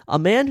quote, "A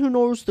man who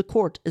knows the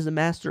court is a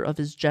master of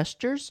his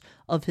gestures,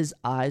 of his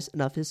eyes, and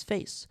of his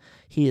face.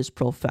 He is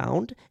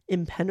profound,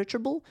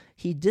 impenetrable,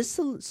 he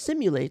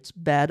dissimulates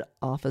bad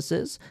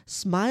offices,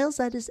 smiles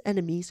at his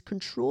enemies,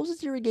 controls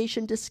his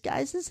irrigation,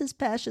 disguises his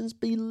passions,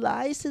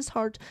 belies his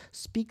heart,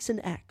 speaks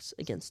and acts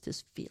against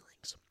his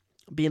feelings."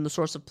 Being the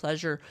source of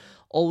pleasure,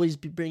 always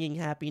be bringing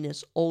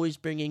happiness, always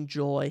bringing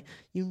joy.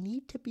 You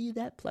need to be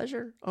that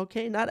pleasure,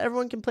 okay? Not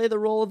everyone can play the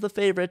role of the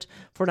favorite,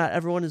 for not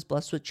everyone is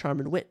blessed with charm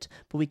and wit,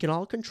 but we can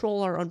all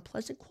control our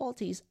unpleasant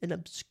qualities and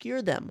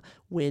obscure them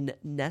when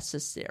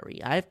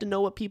necessary. I have to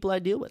know what people I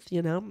deal with,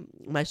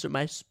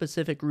 my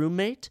specific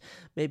roommate,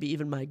 maybe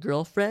even my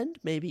girlfriend,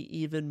 maybe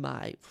even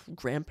my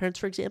grandparents,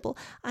 for example.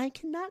 I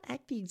cannot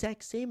act the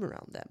exact same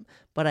around them,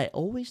 but I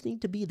always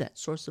need to be that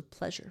source of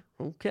pleasure,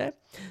 okay?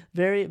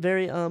 Very,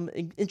 very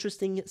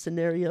interesting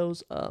scenarios.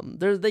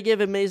 They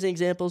give amazing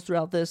examples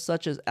throughout this,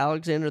 such as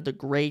Alexander the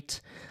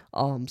Great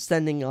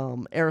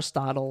sending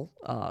Aristotle.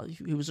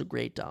 He was a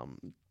great.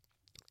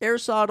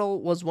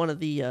 Aristotle was one of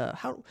the.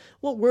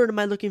 What word am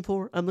I looking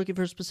for? I'm looking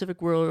for a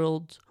specific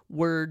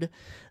word.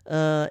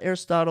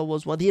 Aristotle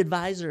was one of the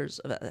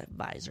advisors.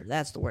 Advisor,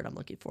 that's the word I'm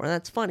looking for. And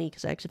that's funny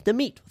because I actually have to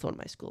meet with one of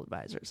my school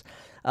advisors.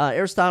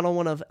 Aristotle,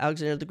 one of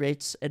Alexander the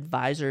Great's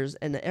advisors,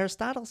 and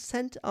Aristotle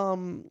sent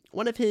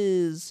one of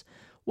his.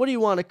 What do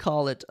you want to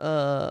call it?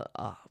 Oh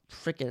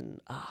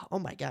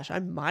my gosh,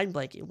 I'm mind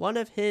blanking. One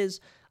of his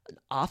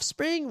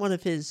offspring, one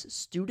of his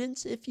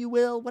students, if you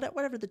will,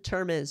 whatever the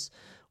term is,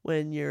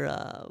 when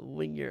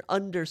you're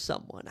under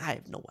someone. I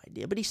have no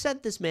idea. But he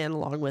sent this man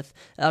along with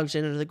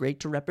Alexander the Great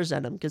to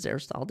represent him because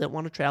Aristotle didn't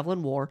want to travel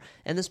in war.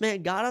 And this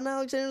man got on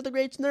Alexander the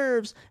Great's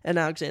nerves, and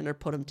Alexander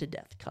put him to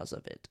death because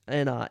of it.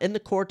 And in the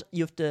court,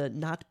 you have to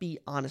not be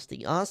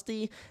honesty.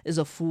 Honesty is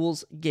a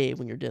fool's game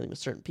when you're dealing with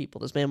certain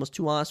people. This man was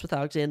too honest with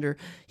Alexander.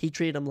 He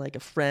treated him like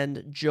a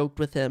friend, joked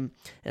with him,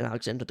 and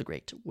Alexander the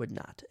Great would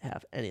not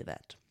have any of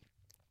that.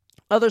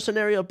 Other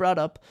scenario brought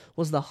up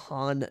was the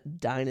Han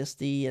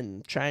Dynasty,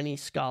 and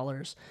Chinese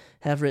scholars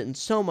have written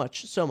so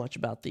much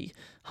about the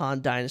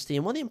Han Dynasty.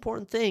 And one of the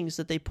important things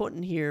that they put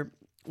in here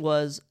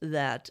was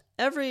that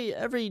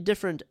every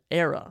different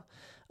era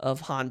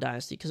of Han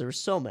Dynasty, because there were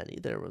so many.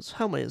 There was,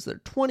 how many is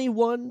there?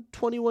 21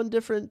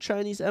 different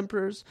Chinese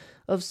emperors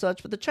of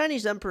such. But the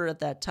Chinese emperor at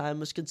that time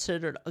was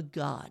considered a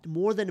god,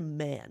 more than a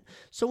man.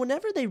 So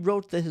whenever they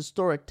wrote the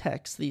historic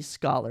texts, these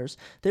scholars,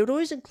 they would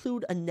always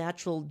include a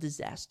natural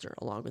disaster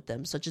along with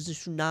them, such as a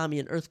tsunami,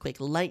 an earthquake,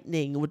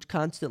 lightning would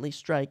constantly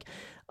strike.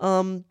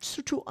 So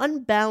to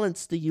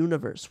unbalance the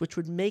universe, which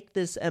would make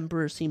this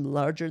emperor seem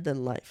larger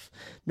than life.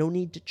 No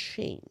need to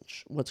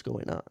change what's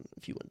going on,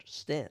 if you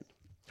understand.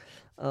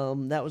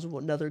 That was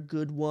another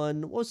good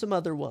one. What were some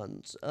other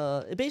ones?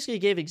 It basically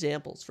gave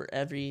examples for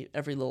every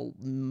little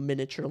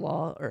miniature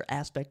law or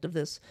aspect of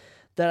this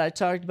that I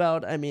talked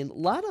about. I mean, a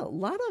lot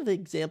of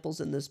examples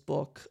in this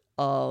book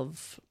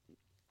of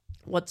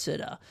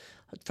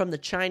from the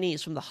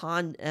Chinese, from the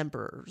Han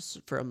emperors,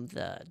 from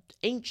the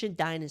ancient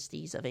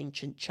dynasties of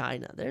ancient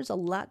China. There's a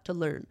lot to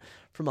learn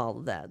from all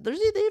of that. They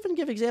even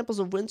give examples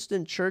of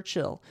Winston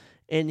Churchill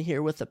in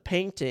here with a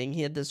painting.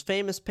 He had this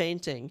famous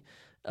painting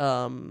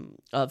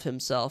of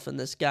himself and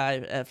this guy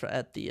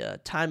at the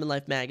Time and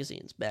Life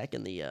magazines back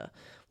in the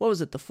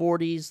the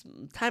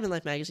 40s. Time and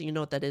Life magazine, you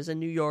know what that is, in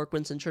New York.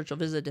 Winston Churchill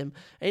visited him,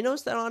 and he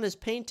noticed that on his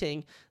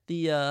painting,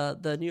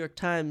 the New York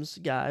Times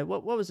guy,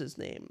 what was his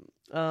name?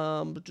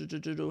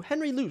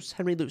 Henry Luce.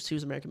 He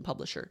was an American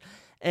publisher.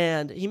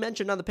 And he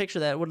mentioned on the picture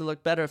that it would have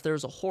looked better if there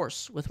was a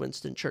horse with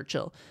Winston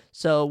Churchill.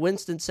 So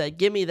Winston said,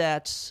 give me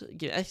that.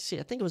 I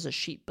think it was a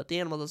sheep, but the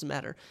animal doesn't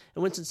matter.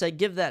 And Winston said,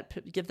 give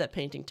that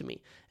painting to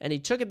me. And he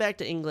took it back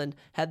to England,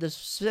 had the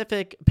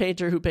specific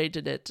painter who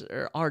painted it,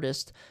 or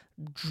artist,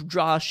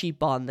 draw a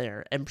sheep on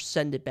there and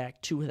send it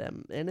back to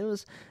them. And it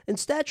was, in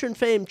stature and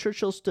fame,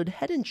 Churchill stood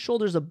head and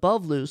shoulders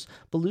above Luce,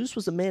 but Luce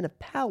was a man of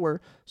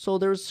power, so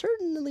there was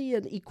certainly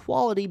an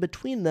equality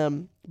between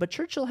them. But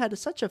Churchill had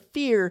such a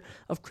fear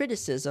of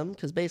criticism,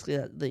 because basically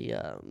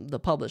the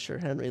publisher,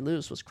 Henry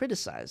Luce, was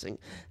criticizing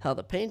how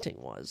the painting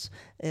was,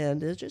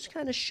 and it just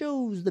kind of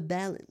shows the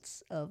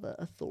balance of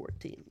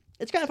authority.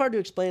 It's kind of hard to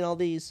explain all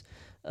these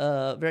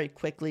very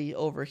quickly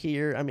over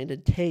here. I mean,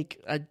 I'd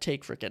take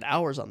freaking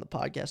hours on the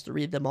podcast to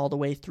read them all the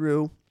way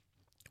through.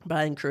 But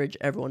I encourage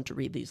everyone to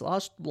read these.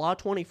 Law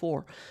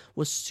 24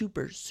 was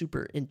super,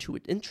 super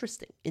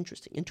interesting,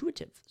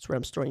 intuitive. That's where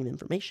I'm storing the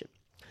information.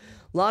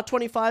 Law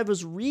 25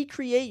 was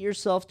recreate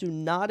yourself. Do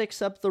not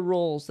accept the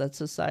roles that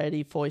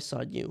society foists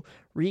on you.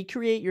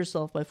 Recreate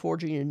yourself by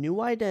forging a new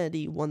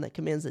identity, one that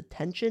commands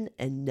attention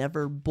and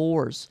never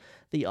bores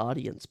the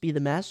audience. Be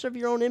the master of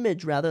your own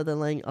image rather than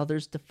letting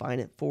others define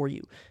it for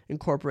you.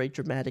 Incorporate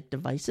dramatic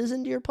devices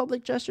into your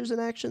public gestures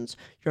and actions.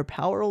 Your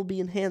power will be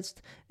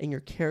enhanced and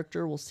your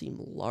character will seem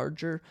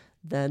larger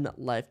than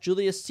life.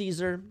 Julius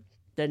Caesar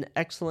did an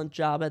excellent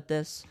job at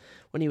this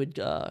when he would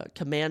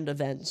command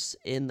events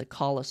in the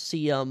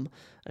Colosseum.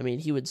 I mean,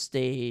 he would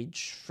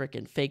stage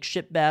freaking fake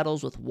ship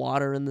battles with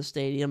water in the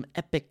stadium,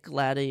 epic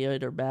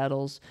gladiator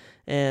battles,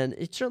 and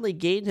it certainly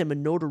gained him a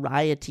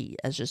notoriety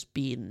as just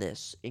being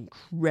this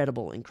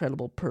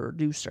incredible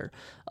producer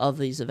of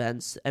these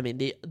events. I mean,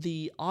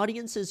 the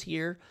audiences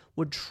here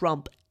would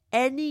trump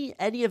any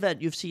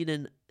event you've seen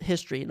in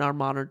history in our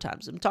modern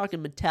times. I'm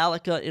talking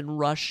Metallica in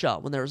Russia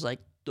when there was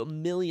like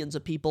millions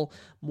of people.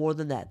 More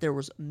than that, there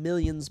was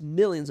millions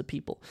of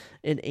people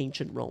in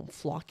ancient Rome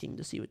flocking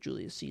to see what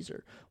Julius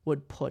Caesar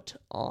would put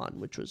on,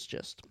 which was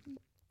just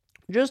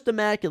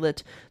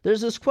immaculate. There's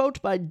this quote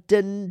by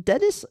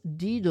Denis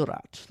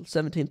Diderot,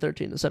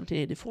 1713 to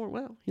 1784.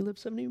 Wow, he lived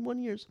 71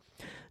 years.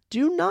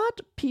 Do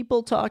not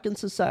people talk in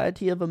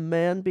society of a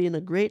man being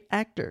a great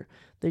actor?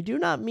 They do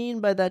not mean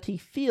by that he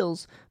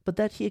feels, but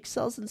that he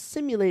excels in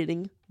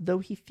simulating, though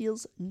he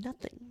feels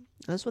nothing.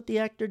 That's what the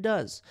actor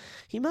does.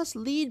 He must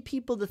lead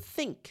people to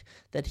think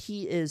that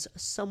he is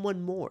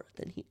someone more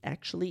than he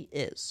actually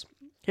is.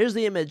 Here's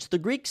the image. The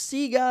Greek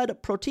sea god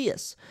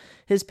Proteus.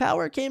 His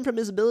power came from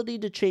his ability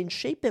to change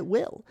shape at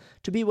will,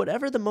 to be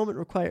whatever the moment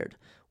required.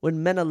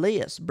 When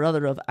Menelaus,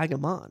 brother of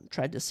Agamemnon,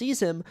 tried to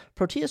seize him,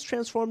 Proteus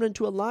transformed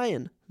into a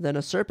lion, then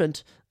a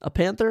serpent, a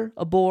panther,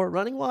 a boar,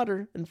 running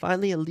water, and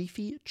finally a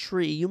leafy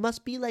tree. You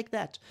must be like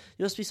that.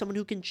 You must be someone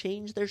who can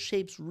change their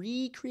shapes,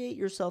 recreate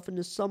yourself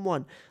into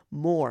someone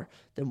more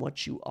than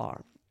what you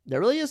are.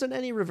 There really isn't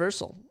any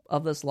reversal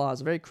of this law.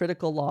 It's a very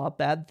critical law.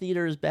 Bad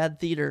theater is bad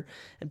theater,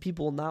 and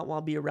people will not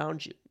want to be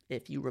around you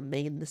if you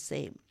remain the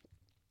same.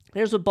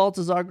 Here's what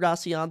Baltazar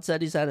Gracian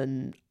said. He's had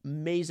an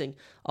amazing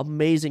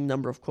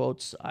number of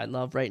quotes. I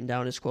love writing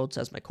down his quotes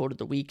as my quote of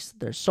the weeks.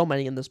 There's so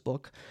many in this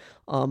book.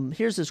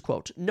 Here's his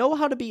quote. Know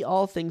how to be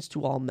all things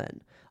to all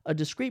men. A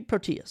discreet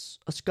Proteus,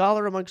 a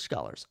scholar among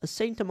scholars, a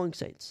saint among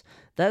saints.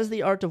 That is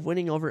the art of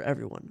winning over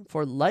everyone,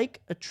 for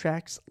like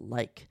attracts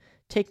like.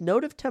 Take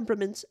note of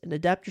temperaments and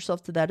adapt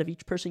yourself to that of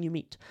each person you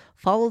meet.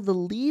 Follow the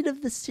lead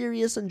of the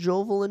serious and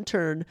jovial in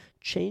turn,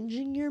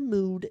 changing your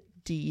mood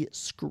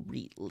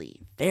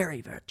discreetly.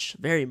 Very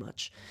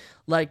much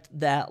like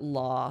that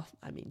law.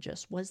 I mean,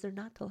 just was there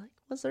not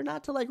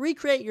to like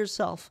recreate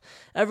yourself?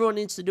 Everyone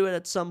needs to do it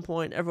at some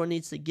point. Everyone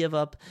needs to give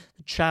up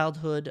the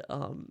childhood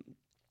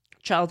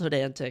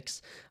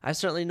antics. I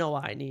certainly know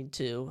I need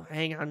to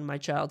hang on to my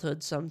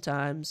childhood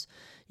sometimes.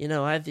 You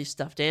know, I have these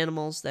stuffed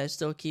animals that I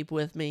still keep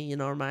with me, you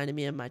know, reminding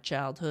me of my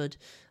childhood.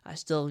 I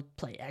still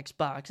play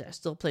Xbox. I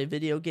still play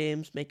video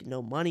games, making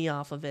no money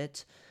off of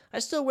it. I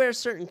still wear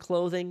certain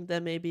clothing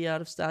that may be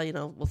out of style, you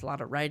know, with a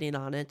lot of writing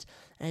on it.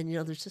 And, you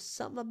know, there's just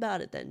something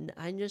about it that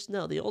I just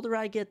know. The older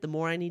I get, the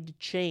more I need to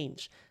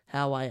change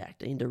how I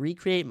act. I need to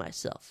recreate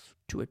myself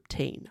to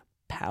obtain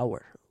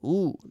power.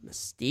 Ooh,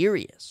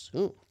 mysterious.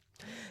 Ooh.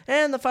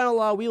 And the final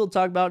law we will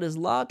talk about is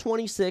Law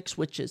 26,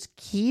 which is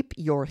keep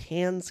your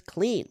hands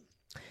clean.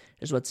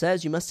 Here's what it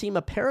says. You must seem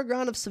a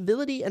paragon of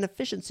civility and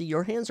efficiency.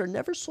 Your hands are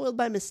never soiled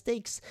by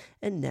mistakes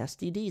and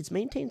nasty deeds.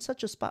 Maintain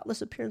such a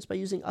spotless appearance by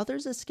using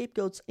others as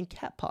scapegoats and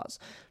cat paws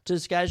to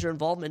disguise your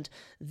involvement.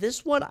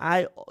 This one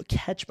I've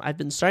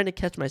been starting to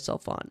catch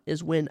myself on,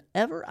 is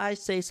whenever I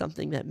say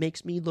something that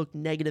makes me look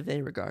negative in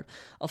any regard.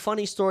 A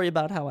funny story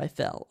about how I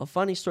fell. A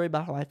funny story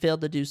about how I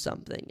failed to do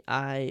something.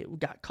 I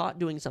got caught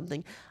doing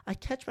something. I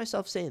catch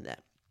myself saying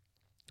that.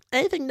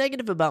 Anything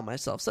negative about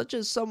myself, such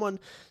as someone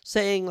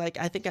saying, like,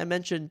 I think I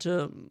mentioned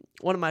to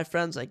one of my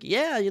friends, like,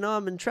 yeah, you know,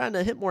 I've been trying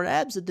to hit more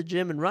abs at the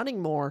gym and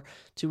running more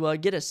to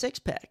get a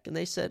six-pack. And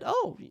they said,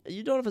 oh,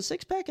 you don't have a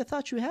six-pack? I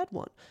thought you had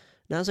one.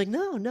 And I was like,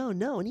 no.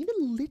 And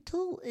even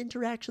little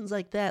interactions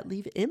like that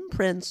leave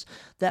imprints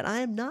that I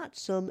am not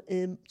some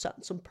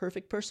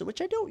perfect person,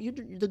 which I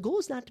don't. The goal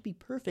is not to be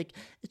perfect.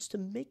 It's to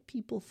make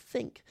people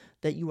think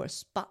that you are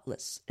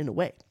spotless in a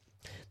way.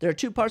 There are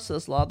two parts to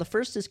this law. The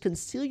first is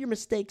conceal your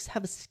mistakes,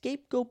 have a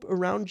scapegoat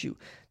around you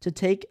to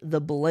take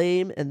the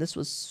blame. And this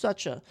was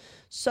such a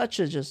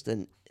just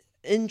an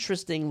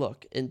interesting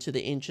look into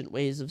the ancient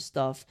ways of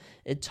stuff.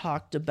 It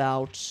talked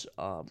about,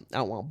 I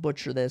don't want to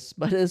butcher this,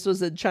 but this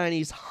was in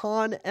Chinese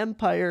Han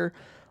Empire.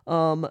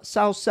 Cao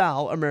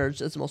Cao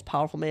emerged as the most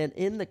powerful man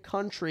in the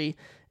country,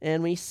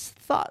 and we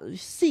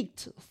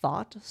seek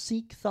thought.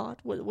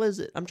 What was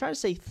it? I'm trying to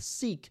say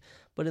seek,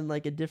 but in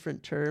like a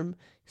different term.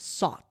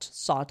 Sought,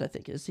 I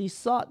think is. He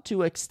sought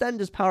to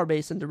extend his power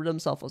base and to rid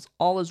himself of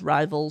all his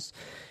rivals.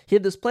 He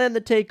had this plan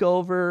to take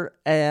over,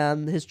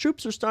 and his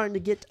troops are starting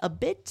to get a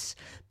bit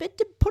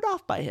put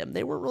off by him.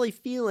 They weren't really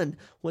feeling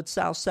what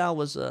Cao Cao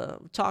was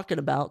talking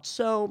about.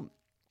 So,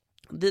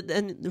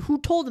 and who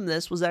told him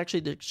this was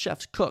actually the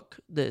chef's cook,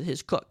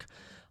 his cook,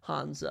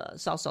 Hans,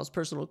 Cao Cao's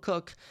personal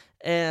cook.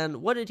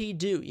 And what did he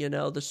do? You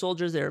know, the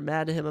soldiers, they were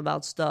mad at him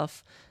about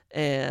stuff,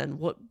 and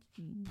what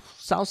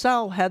Cao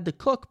Cao had the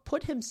cook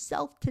put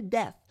himself to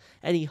death,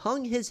 and he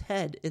hung his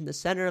head in the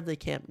center of the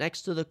camp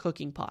next to the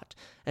cooking pot.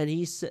 And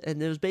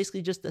it was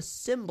basically just a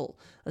symbol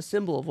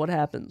of what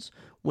happens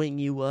when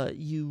you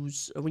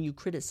when you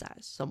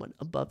criticize someone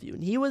above you.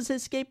 And he was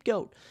his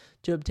scapegoat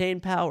to obtain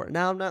power.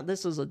 Now,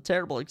 this is a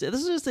terrible example.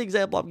 This is just the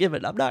example I'm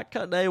giving. I'm not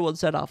cutting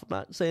anyone's head off. I'm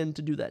not saying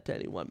to do that to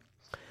anyone.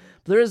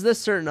 There is this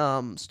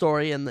certain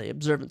story in the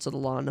observance of the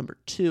law, number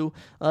 2.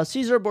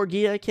 Caesar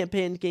Borgia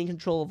campaigned to gain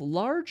control of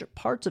large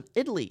parts of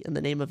Italy in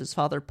the name of his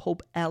father,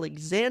 Pope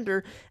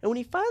Alexander. And when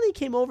he finally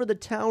came over the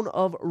town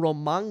of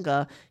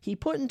Romagna, he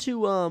put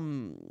into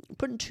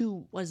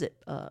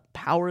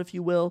power, if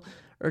you will,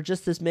 or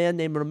just this man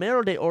named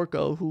Romero de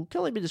Orco, who can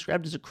only be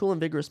described as a cruel and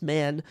vigorous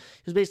man.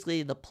 He was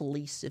basically the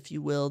police, if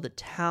you will, the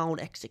town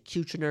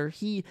executioner.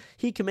 He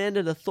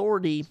commanded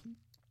authority.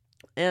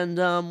 And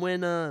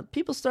when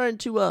people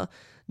started to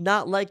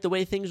not like the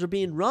way things were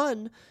being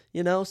run,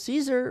 you know,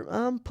 Caesar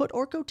put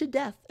Orco to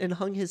death and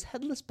hung his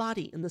headless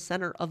body in the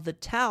center of the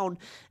town.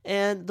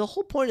 And the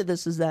whole point of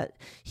this is that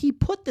he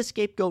put the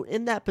scapegoat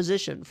in that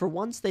position for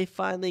once they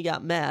finally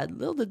got mad.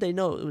 Little did they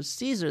know it was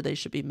Caesar they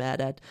should be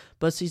mad at.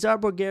 But Caesar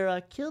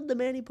Borgia killed the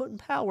man he put in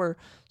power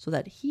so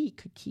that he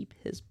could keep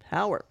his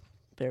power.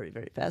 Very,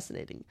 very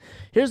fascinating.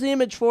 Here's the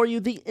image for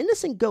you. The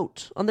innocent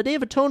goat. On the Day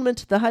of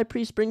Atonement, the high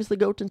priest brings the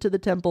goat into the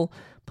temple,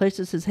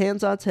 places his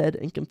hands on its head,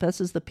 and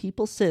confesses the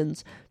people's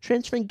sins,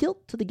 transferring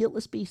guilt to the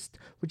guiltless beast,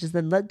 which is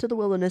then led to the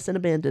wilderness and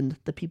abandoned,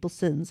 the people's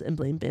sins and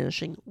blame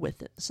vanishing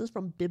with it. This is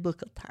from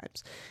biblical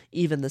times.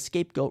 Even the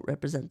scapegoat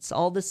represents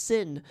all the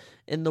sin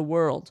in the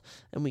world,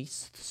 and we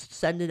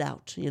send it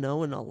out, you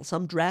know, in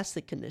some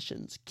drastic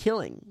conditions,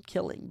 killing,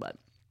 but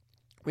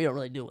we don't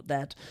really deal with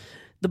that.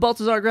 The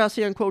Baltazar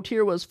Gracian quote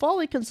here was,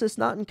 folly consists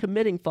not in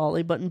committing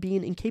folly, but in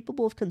being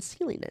incapable of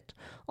concealing it.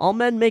 All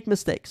men make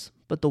mistakes,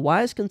 but the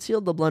wise conceal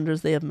the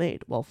blunders they have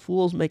made, while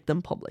fools make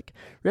them public.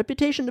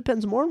 Reputation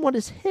depends more on what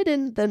is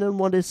hidden than on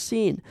what is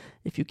seen.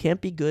 If you can't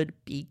be good,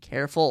 be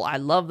careful. I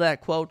love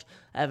that quote.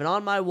 I have it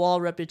on my wall.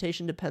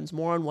 Reputation depends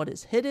more on what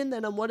is hidden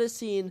than on what is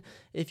seen.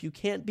 If you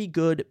can't be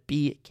good,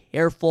 be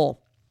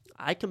careful.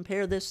 I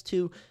compare this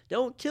to,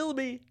 don't kill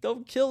me,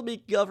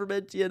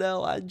 government,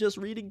 I'm just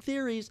reading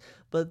theories,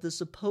 but the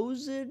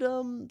supposed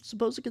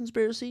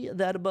conspiracy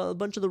that a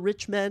bunch of the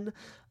rich men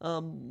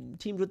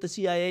teamed with the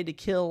CIA to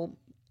kill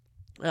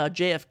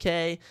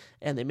JFK,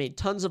 and they made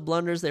tons of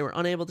blunders. They were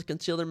unable to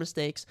conceal their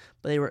mistakes,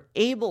 but they were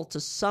able to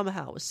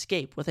somehow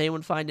escape with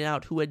anyone finding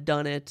out who had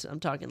done it.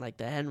 I'm talking like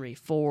the Henry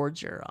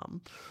Fords or,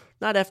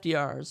 not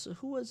FDR's,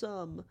 who was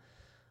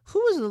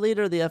the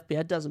leader of the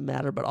FBI? It doesn't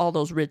matter, but all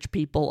those rich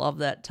people of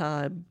that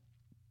time,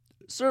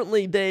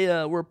 certainly they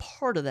were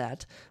part of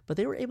that, but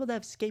they were able to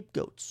have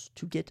scapegoats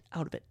to get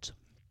out of it.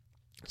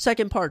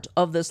 Second part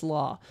of this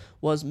law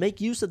was make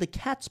use of the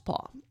cat's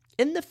paw.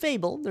 In the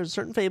fable, there's a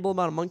certain fable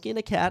about a monkey and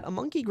a cat. A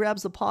monkey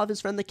grabs the paw of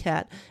his friend the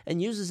cat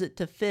and uses it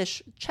to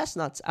fish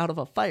chestnuts out of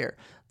a fire,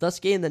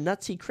 thus gaining the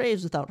nuts he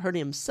craves without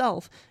hurting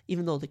himself,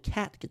 even though the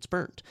cat gets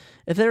burnt.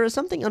 If there is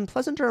something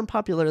unpleasant or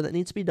unpopular that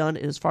needs to be done,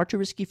 it is far too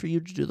risky for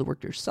you to do the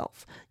work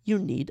yourself. You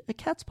need a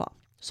cat's paw.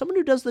 Someone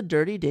who does the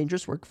dirty,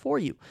 dangerous work for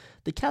you.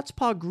 The cat's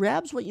paw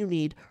grabs what you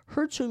need,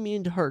 hurts whom you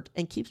mean to hurt,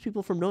 and keeps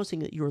people from noticing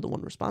that you are the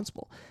one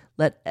responsible.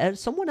 Let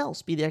someone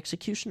else be the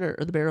executioner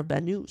or the bearer of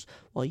bad news,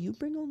 while you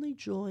bring only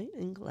joy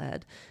and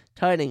glad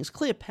tidings.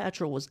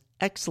 Cleopatra was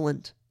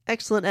excellent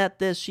at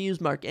this. She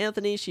used Mark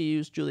Antony, she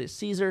used Julius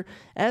Caesar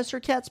as her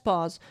cat's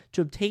paws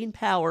to obtain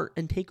power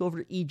and take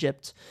over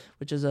Egypt,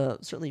 which is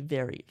certainly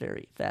very,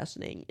 very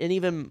fascinating. And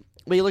even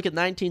when you look at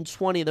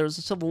 1920, there was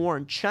a civil war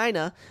in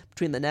China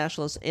between the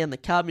nationalists and the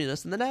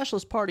communists, and the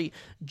Nationalist Party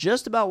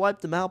just about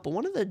wiped them out, but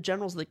one of the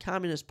generals of the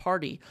Communist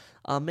Party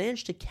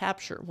managed to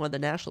capture one of the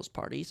nationalist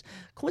parties.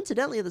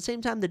 Coincidentally, at the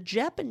same time, the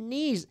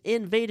Japanese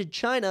invaded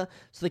China,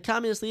 so the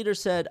communist leader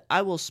said,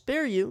 I will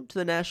spare you to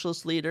the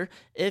nationalist leader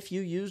if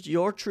you used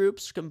your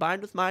troops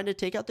combined with mine to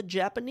take out the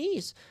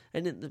Japanese.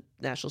 And the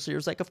nationalist leader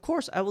was like, of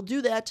course, I will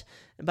do that.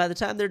 And by the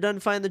time they're done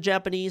fighting the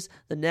Japanese,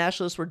 the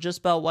nationalists were just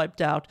about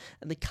wiped out,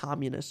 and the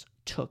communists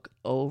took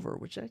over,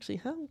 which actually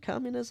how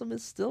communism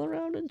is still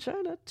around in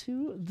China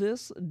to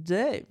this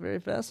day. Very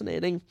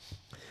fascinating.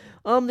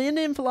 The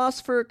Indian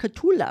philosopher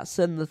Catulla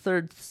said in the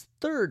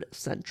third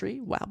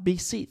century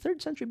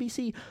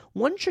BC,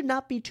 one should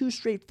not be too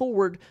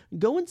straightforward.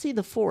 Go and see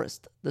the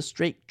forest. The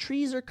straight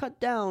trees are cut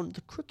down.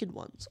 The crooked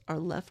ones are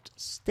left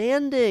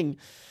standing.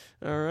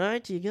 All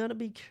right, you got to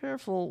be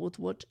careful with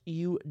what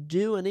you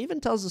do. And it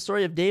even tells the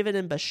story of David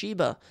and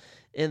Bathsheba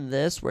in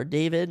this, where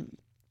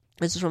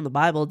this is from the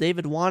Bible.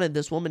 David wanted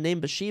this woman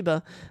named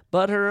Bathsheba,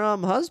 but her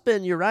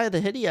husband, Uriah the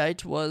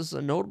Hittite, was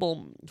a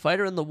notable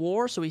fighter in the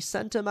war, so he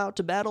sent him out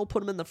to battle,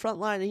 put him in the front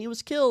line, and he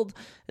was killed.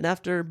 And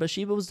after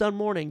Bathsheba was done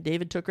mourning,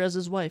 David took her as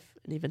his wife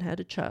and even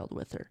had a child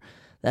with her.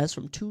 That's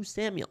from 2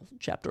 Samuel,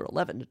 chapter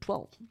 11 to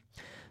 12.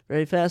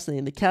 Very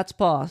fascinating. The cat's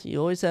paw. You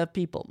always have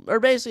people. Or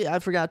basically, I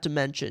forgot to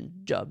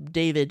mention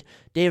David.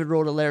 David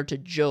wrote a letter to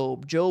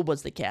Job. Job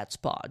was the cat's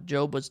paw.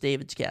 Job was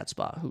David's cat's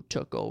paw who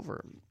took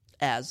over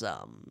as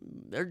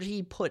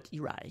he put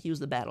Uriah. He was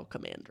the battle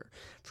commander.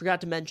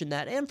 Forgot to mention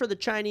that. And for the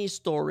Chinese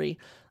story,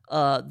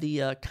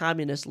 the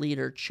communist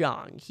leader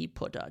Chiang, he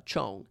put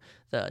Chong,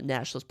 the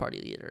Nationalist Party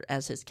leader,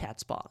 as his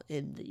cat's paw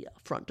in the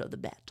front of the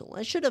battle.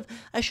 I should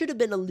have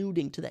been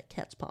alluding to that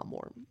cat's paw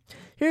more.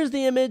 Here's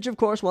the image, of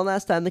course. One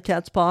last time, the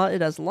cat's paw.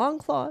 It has long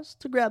claws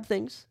to grab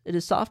things. It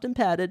is soft and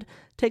padded.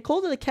 Take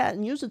hold of the cat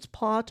and use its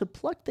paw to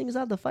pluck things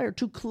out of the fire,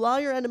 to claw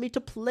your enemy, to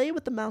play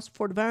with the mouse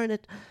before devouring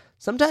it.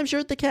 Sometimes you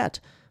hurt the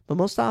cat, but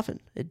most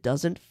often, it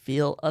doesn't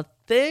feel a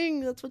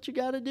thing. That's what you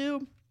got to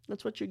do.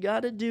 That's what you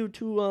got to do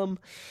to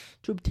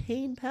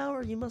obtain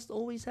power. You must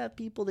always have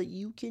people that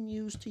you can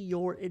use to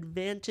your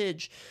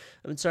advantage.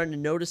 I've been starting to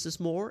notice this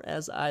more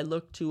as I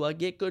look to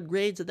get good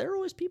grades, that there are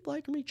always people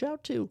I can reach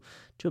out to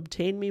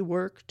obtain me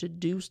work, to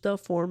do stuff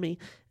for me.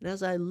 And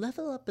as I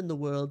level up in the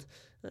world,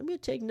 I'm going to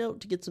take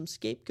note to get some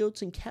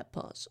scapegoats and cat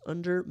paws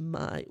under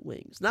my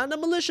wings. Not in a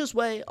malicious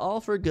way, all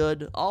for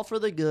good, all for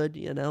the good,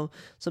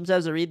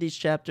 Sometimes I read these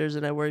chapters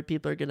and I worry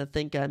people are going to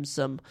think I'm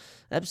some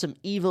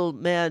evil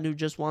man who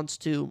just wants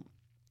to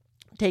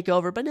take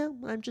over. But no,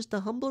 I'm just a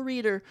humble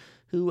reader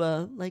who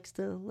likes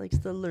to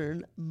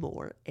learn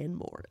more and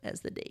more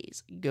as the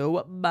days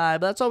go by.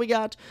 But that's all we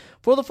got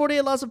for the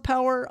 48 Laws of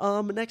Power.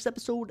 Next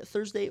episode,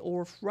 Thursday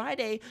or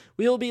Friday,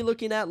 we'll be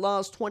looking at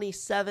Laws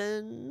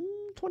 27...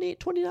 28,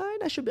 29,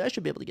 I should be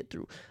able to get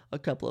through a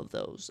couple of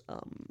those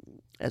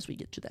as we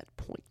get to that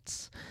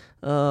point.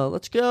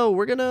 Let's go.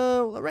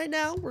 Right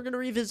now, we're going to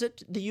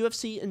revisit the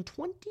UFC in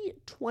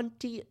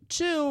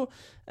 2022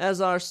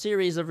 as our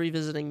series of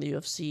revisiting the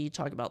UFC,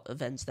 talk about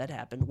events that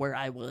happened, where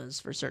I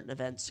was for certain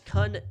events,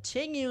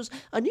 continues.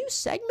 A new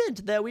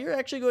segment that we are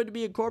actually going to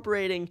be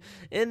incorporating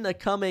in the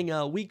coming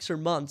weeks or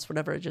months,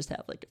 whenever I just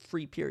have like a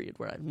free period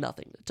where I have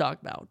nothing to talk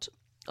about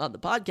on the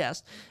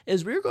podcast,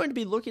 is we're going to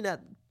be looking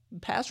at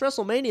past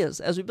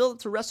WrestleManias as we build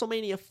to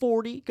WrestleMania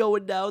 40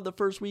 going down the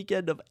first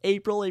weekend of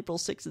April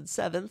 6th and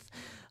 7th.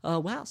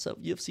 Wow, so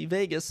UFC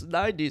Vegas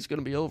 90 is going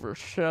to be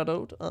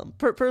overshadowed.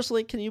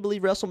 Personally, can you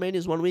believe WrestleMania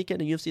is one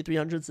weekend and UFC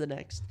 300 is the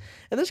next?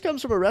 And this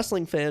comes from a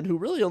wrestling fan who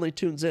really only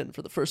tunes in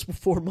for the first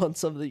 4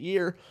 months of the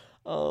year.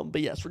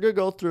 But yes, we're going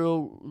to go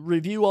through,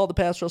 review all the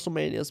past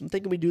WrestleManias. I'm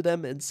thinking we do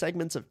them in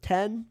segments of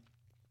 10.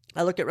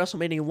 I look at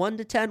WrestleMania 1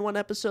 to 10 one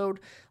episode,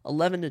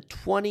 11 to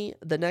 20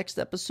 the next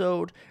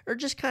episode, or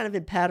just kind of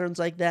in patterns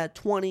like that,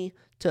 20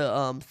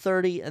 to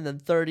 30, and then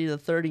 30 to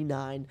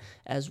 39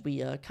 as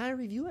we kind of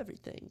review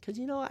everything. Because,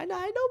 I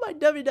know my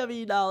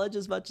WWE knowledge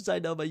as much as I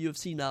know my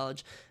UFC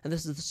knowledge, and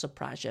this is the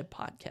Surprise Jet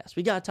podcast.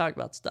 We got to talk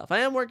about stuff.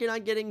 I am working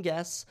on getting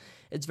guests.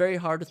 It's very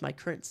hard with my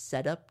current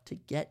setup to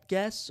get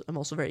guests. I've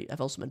also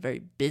been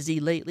very busy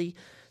lately.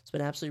 It's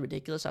been absolutely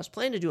ridiculous. I was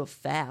planning to do a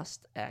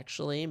fast,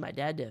 actually. My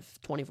dad did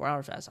a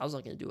 24-hour fast. I was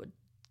looking to do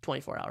a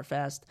 24-hour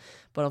fast,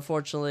 but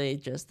unfortunately,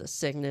 just the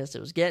sickness,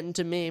 it was getting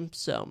to me.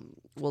 So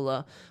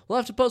we'll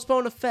have to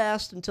postpone a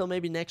fast until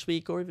maybe next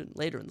week or even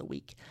later in the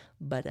week.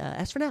 But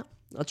as for now,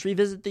 let's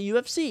revisit the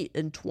UFC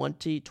in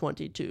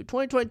 2022.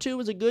 2022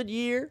 was a good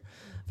year.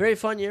 Very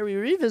fun year. We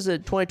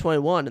revisited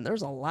 2021, and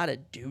there's a lot of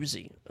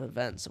doozy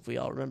events, if we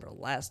all remember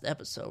last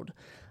episode.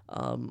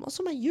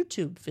 Also, my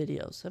YouTube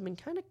videos have been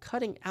kind of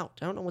cutting out.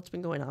 I don't know what's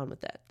been going on with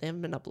that. They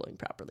haven't been uploading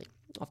properly.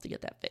 I'll have to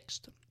get that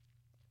fixed.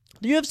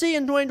 The UFC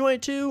in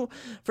 2022,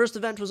 first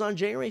event was on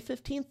January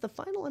 15th, the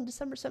final on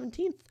December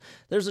 17th.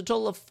 There's a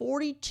total of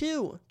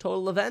 42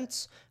 total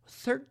events,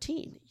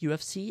 13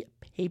 UFC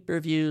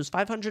pay-per-views,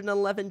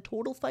 511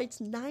 total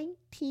fights,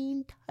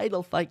 19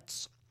 title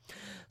fights.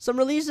 Some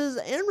releases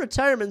and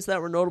retirements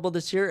that were notable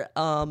this year.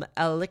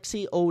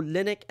 Alexei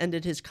Oleinik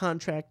ended his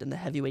contract in the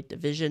heavyweight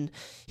division.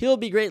 He will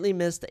be greatly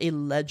missed, a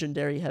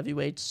legendary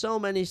heavyweight. So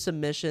many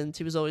submissions.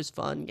 He was always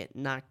fun,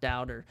 getting knocked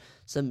out or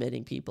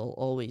submitting people,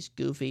 always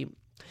goofy.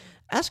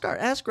 Askar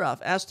Askarov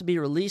asked to be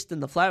released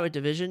in the flyweight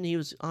division. He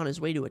was on his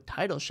way to a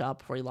title shot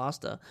before he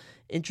lost a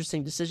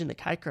interesting decision to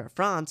Kai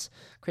France.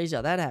 Crazy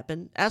how that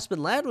happened.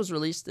 Aspen Ladd was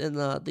released in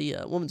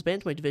the women's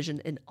bantamweight division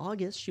in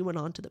August. She went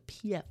on to the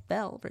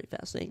PFL. Very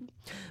fascinating.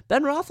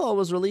 Ben Rothwell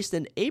was released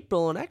in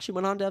April and actually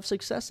went on to have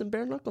success in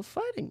bare knuckle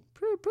fighting.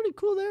 Pretty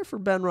cool there for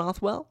Ben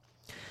Rothwell.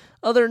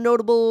 Other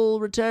notable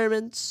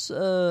retirements,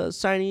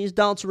 signees.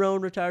 Donald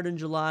Cerrone retired in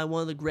July,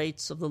 one of the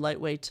greats of the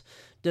lightweight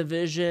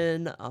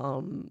division.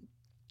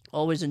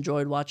 Always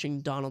enjoyed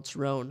watching Donald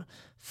Cerrone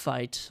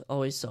fight.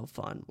 Always so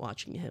fun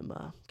watching him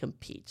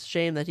compete.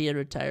 Shame that he had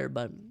retired,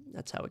 but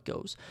that's how it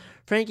goes.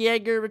 Frankie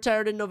Edgar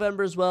retired in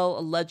November as well, a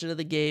legend of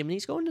the game, and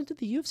he's going into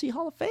the UFC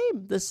Hall of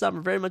Fame this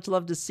summer. Very much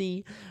love to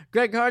see.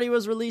 Greg Hardy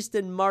was released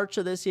in March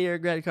of this year.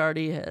 Greg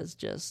Hardy has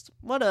just,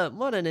 what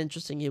an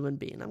interesting human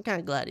being. I'm kind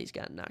of glad he's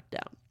gotten knocked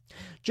down.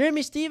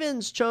 Jeremy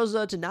Stevens chose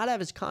to not have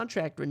his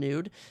contract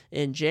renewed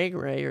in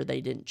January, or they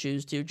didn't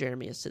choose to.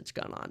 Jeremy has since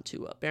gone on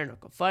to bare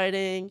knuckle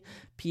fighting,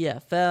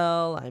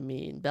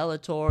 PFL,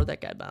 Bellator.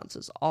 That guy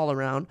bounces all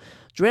around.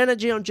 Joanna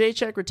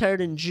Jędrzejczyk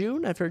retired in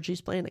June. I've heard she's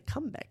playing a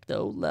comeback,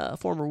 though.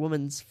 Former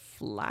women's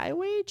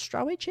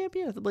strawweight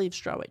champion? I believe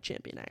strawweight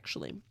champion,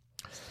 actually.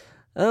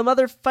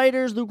 Other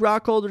fighters, Luke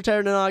Rockhold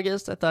retired in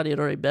August. I thought he had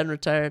already been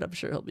retired. I'm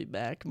sure he'll be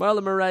back.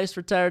 Marlon Moraes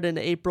retired in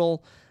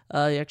April.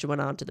 He actually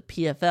went on to the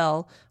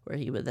PFL, where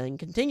he would then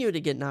continue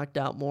to get knocked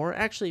out more.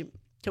 Actually,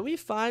 can we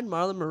find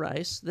Marlon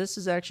Moraes? This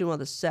is actually one of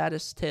the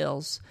saddest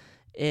tales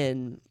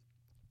in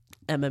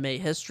MMA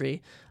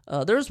history.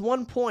 There's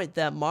one point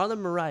that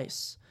Marlon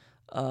Moraes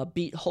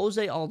beat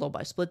Jose Aldo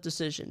by split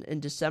decision in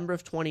December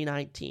of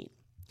 2019.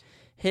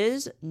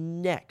 His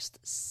next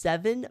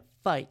 7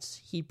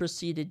 fights, he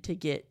proceeded to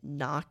get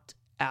knocked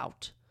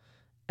out.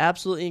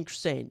 Absolutely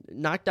insane.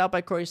 Knocked out by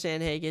Corey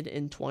Sandhagen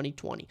in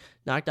 2020.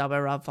 Knocked out by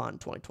Rob Font in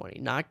 2020.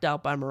 Knocked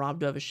out by Merab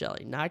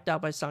Dvalishvili. Knocked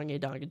out by Song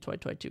Yadong in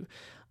 2022.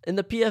 In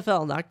the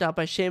PFL, knocked out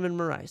by Shaman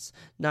Moraes.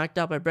 Knocked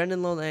out by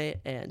Brendan Lone.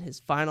 And his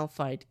final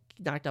fight,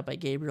 knocked out by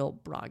Gabriel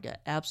Braga.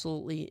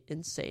 Absolutely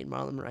insane.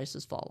 Marlon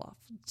Moraes' fall off.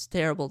 It's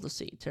terrible to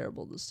see.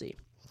 Terrible to see.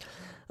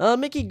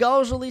 Mickey Gall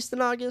was released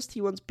in August. He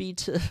once beat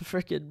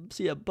frickin'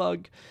 CM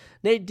Punk.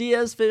 Nate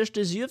Diaz finished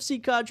his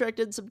UFC contract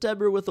in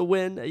September with a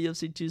win at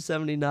UFC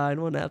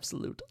 279. One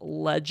absolute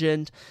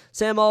legend.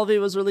 Sam Alvey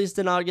was released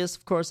in August.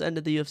 Of course,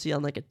 ended the UFC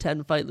on like a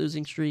 10-fight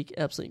losing streak.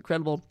 Absolutely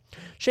incredible.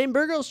 Shane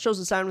Burgos chose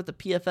to sign with the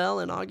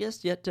PFL in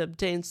August, yet to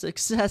obtain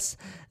success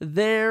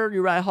there.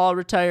 Uriah Hall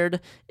retired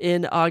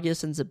in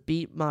August, and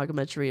Zabit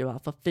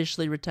Magomedsharipov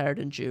officially retired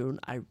in June.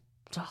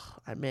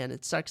 Man,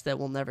 it sucks that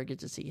we'll never get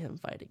to see him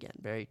fight again.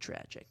 Very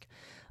tragic.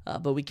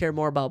 But we care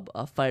more about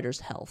fighters'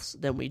 health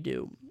than we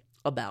do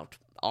about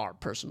our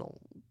personal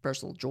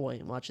joy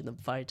in watching them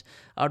fight.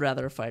 I'd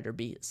rather a fighter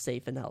be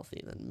safe and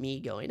healthy than me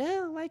going,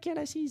 why can't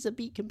I see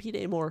Zabit compete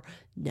anymore?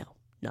 No,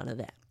 none of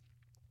that.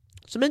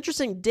 Some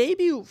interesting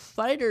debut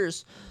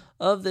fighters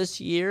of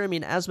this year.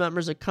 Asmat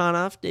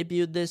Mirzakhanov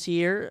debuted this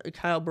year.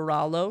 Kyle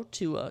Barallo,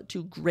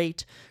 two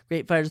great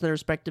fighters in their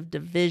respective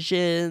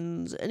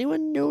divisions.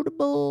 Anyone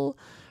notable?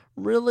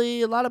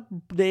 Really, a lot of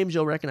names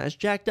you'll recognize.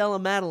 Jack Della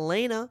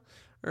Maddalena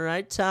All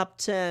right, top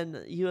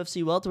 10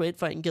 UFC welterweight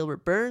fighting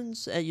Gilbert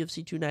Burns at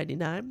UFC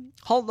 299.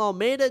 Halton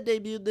Almeida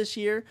debuted this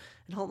year,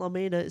 and Halton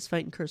Almeida is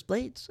fighting Curse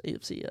Blades,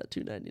 UFC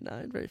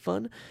 299. Very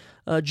fun.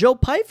 Joe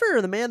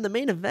Pyfer, the man, the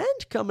main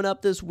event coming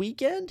up this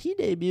weekend. He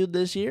debuted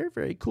this year.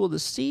 Very cool to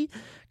see.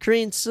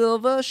 Karine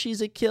Silva, she's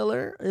a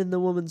killer in the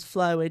women's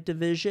flyweight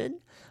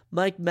division.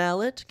 Mike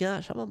Mallet,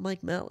 gosh, how about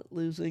Mike Mallet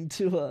losing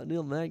to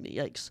Neil Magny?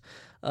 Yikes.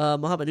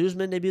 Muhammad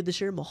Usman debuted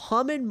this year.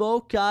 Mohamed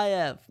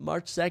Mokaev,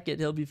 March 2nd,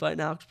 he'll be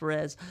fighting Alex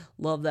Perez.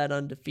 Love that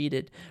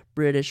undefeated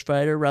British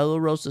fighter. Raul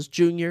Rosas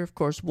Jr., of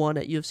course, won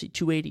at UFC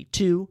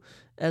 282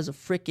 as a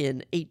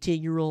frickin'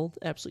 18-year-old.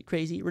 Absolutely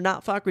crazy.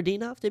 Renat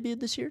Fakhretdinov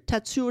debuted this year.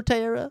 Tatsuo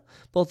Taira,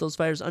 both those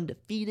fighters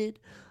undefeated.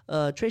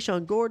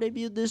 Trayshawn Gore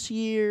debuted this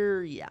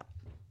year. Yeah.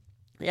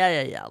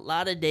 A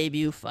lot of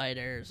debut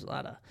fighters.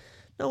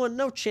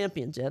 No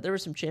champions yet. There were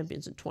some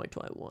champions in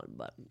 2021,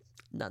 but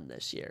none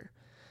this year.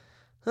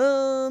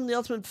 The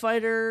Ultimate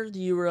Fighter,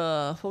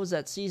 what was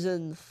that,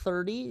 season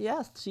 30?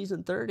 Yeah,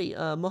 season 30.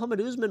 Muhammad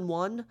Usman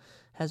won.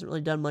 Hasn't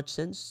really done much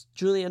since.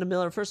 Juliana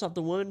Miller, first off,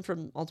 the women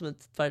from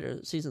Ultimate Fighter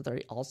season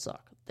 30 all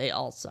suck. They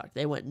all suck.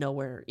 They went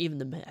nowhere. Even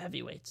the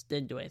heavyweights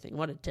didn't do anything.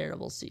 What a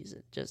terrible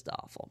season. Just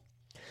awful.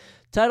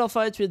 Title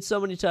fights, we had so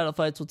many title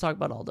fights. We'll talk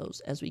about all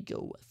those as we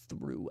go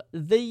through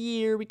the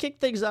year. We kicked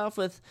things off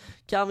with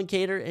Calvin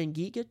Kattar and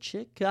Giga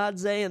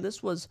Chikadze, and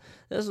this was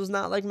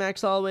not like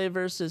Max Holloway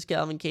versus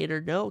Calvin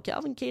Kattar. No,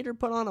 Calvin Kattar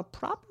put on a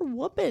proper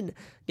whooping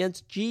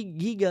against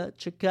Giga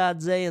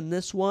Chikadze in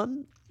this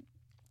one.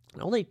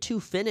 Only 2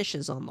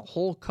 finishes on the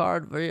whole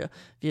card via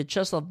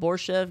Vyacheslav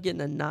Borshev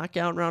getting a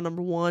knockout in round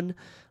number 1.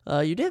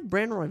 You did have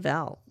Brandon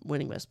Royval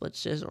winning by split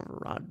decision over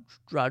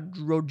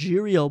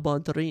Rogerio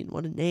Bontorin.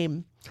 What a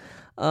name.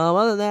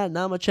 Other than that,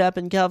 not much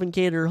happened. Calvin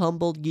Kattar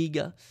humbled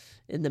Giga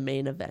in the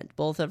main event.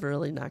 Both have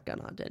really not gone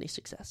on to any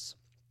success.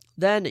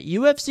 Then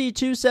UFC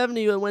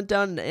 270 went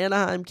down in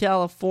Anaheim,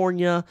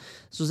 California.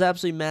 This was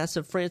absolutely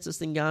massive. Francis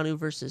Ngannou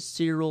versus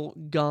Cyril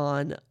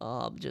Gane.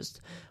 I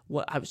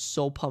was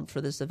so pumped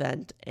for this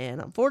event, and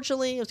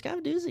unfortunately, it was kind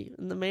of a doozy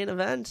in the main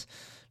event.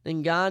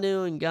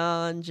 Ngannou and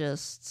Gane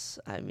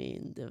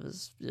it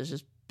was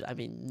just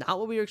not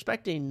what we were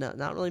expecting.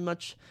 Not really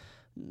much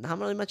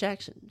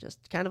action.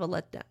 Just kind of a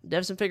letdown.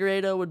 Devson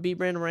Figueiredo would beat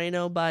Brandon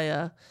Moreno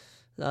by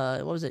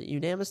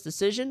unanimous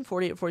decision,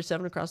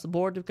 48-47 across the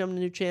board to become the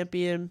new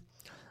champion.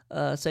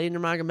 Said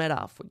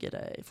Nurmagomedov would get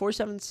a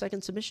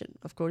 47-second submission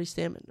of Cody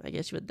Stamann. I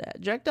guess you would that.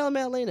 Jack Della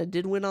Maddalena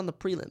did win on the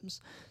prelims.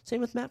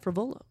 Same with Matt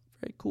Frevola.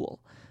 Very cool.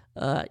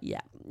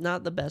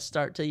 Not the best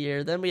start to the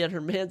year. Then we had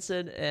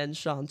Hermanson and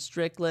Sean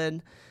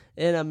Strickland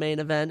in a main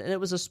event, and it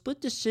was a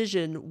split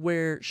decision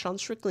where Sean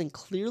Strickland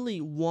clearly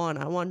won.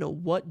 I want to know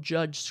what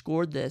judge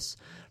scored this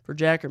for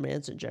Jack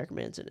Hermanson. Jack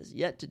Hermanson has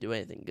yet to do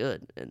anything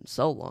good in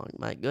so long.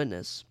 My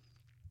goodness.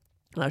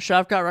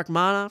 Shavkat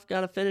Rakhmonov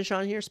got a finish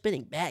on here.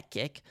 Spinning back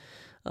kick.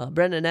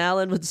 Brendan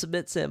Allen would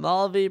submit Sam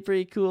Alvey.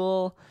 Pretty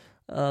cool.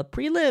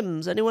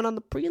 Prelims. Anyone on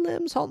the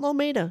prelims? Halton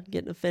Almeida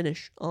getting a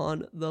finish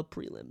on the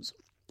prelims.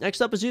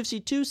 Next up is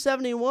UFC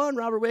 271.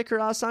 Robert Whittaker,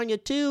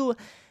 Adesanya 2.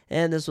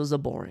 And this was a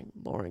boring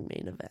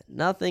main event.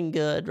 Nothing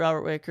good.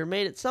 Robert Whittaker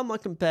made it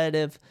somewhat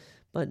competitive,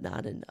 but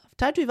not enough.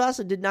 Tai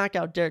Tuivasa did knock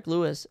out Derek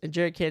Lewis, and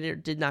Jared Cannonier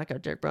did knock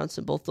out Derek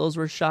Brunson. Both those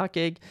were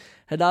shocking.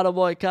 Renato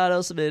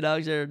Moicano submitted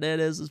Alexander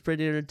Hernandez. Was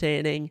pretty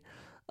entertaining.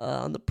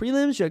 On the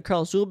prelims, you had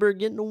Carl Zulberg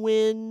getting a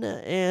win,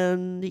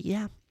 and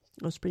yeah,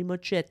 that was pretty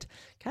much it.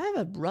 Kind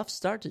of a rough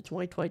start to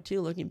 2022,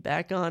 looking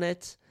back on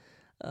it.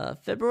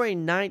 February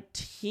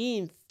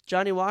 19th,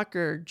 Johnny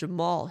Walker,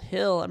 Jamal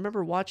Hill. I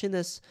remember watching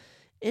this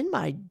in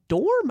my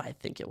dorm, I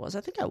think it was.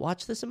 I think I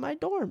watched this in my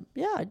dorm.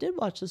 Yeah, I did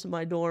watch this in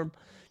my dorm.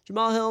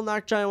 Jamal Hill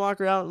knocked Johnny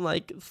Walker out in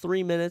like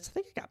 3 minutes. I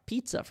think I got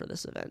pizza for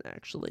this event,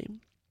 actually.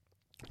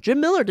 Jim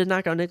Miller did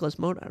knock out Nicholas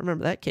Mota. I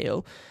remember that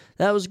KO.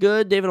 That was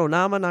good. David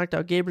Onama knocked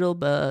out Gabriel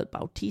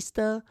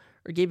Benitez.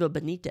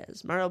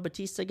 Mario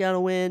Batista got a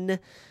win.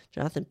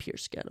 Jonathan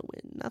Pierce got a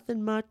win.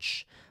 Nothing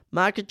much.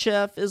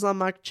 Islam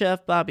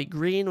Makhachev, Bobby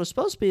Green. Was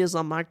supposed to be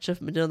Islam Makhachev,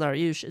 Medina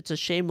Dariush. It's a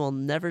shame we'll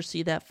never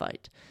see that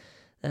fight.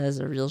 That is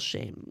a real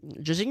shame.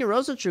 Jairzinho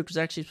Rozenstruik was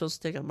actually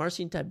supposed to take on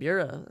Marcin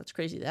Tybura. That's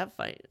crazy. That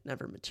fight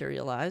never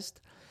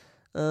materialized.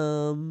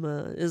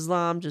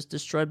 Islam just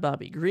destroyed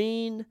Bobby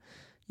Green.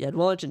 You had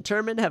Wellington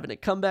Turman having a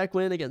comeback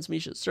win against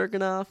Misha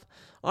Serkinov.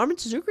 Arman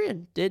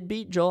Tsarukyan did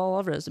beat Joel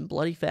Alvarez in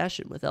bloody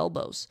fashion with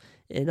elbows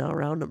in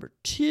round number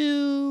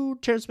 2.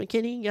 Terrence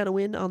McKinney got a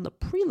win on the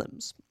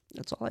prelims.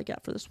 That's all I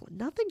got for this one.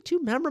 Nothing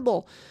too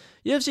memorable.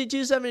 UFC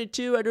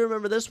 272, I do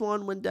remember this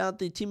one. Went down at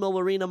the T-Mobile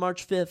Arena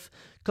March 5th.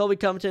 Colby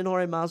Covington,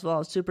 Jorge Masvidal. I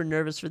was super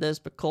nervous for this,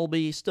 but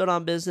Colby stood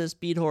on business,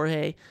 beat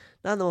Jorge.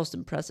 Not in the most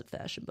impressive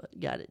fashion, but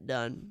got it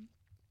done.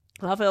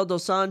 Rafael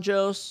Dos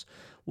Anjos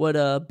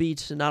would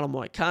beat Renato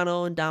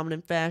Moicano in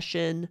dominant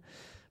fashion.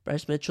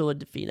 Bryce Mitchell would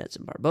defeat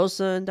Edson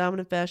Barbosa in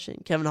dominant fashion.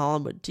 Kevin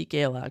Holland would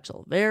TKO Alex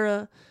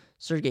Oliveira.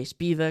 Sergey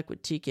Spivak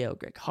would TKO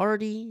Greg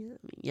Hardy.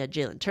 You had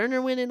Jalen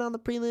Turner winning on the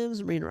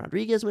prelims. Marina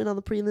Rodriguez win on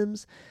the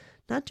prelims.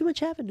 Not too much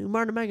happened.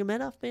 Umar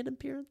Nurmagomedov made an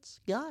appearance.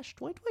 Gosh,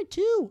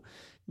 2022.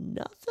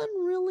 nothing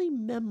really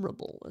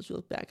memorable as we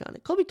look back on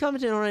it. Colby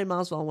Covington and Jorge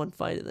Masvidal won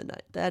fight of the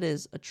night. That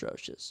is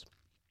atrocious.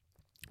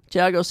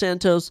 Thiago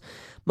Santos,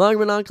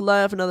 Magomedov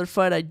Ankalaev, another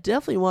fight I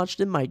definitely watched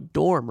in my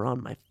dorm or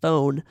on my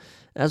phone.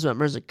 Asmat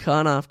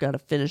Mirzakhanov got a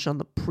finish on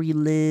the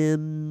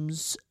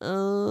prelims.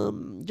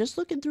 Just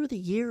looking through the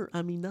year,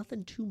 I mean,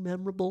 nothing too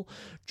memorable.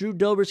 Drew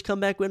Dober's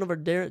comeback win over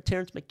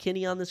Terrence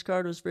McKinney on this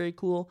card was very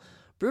cool.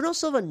 Bruno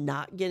Silva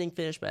not getting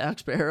finished by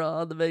Alex Pereira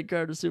on the main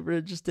card was super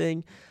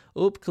interesting.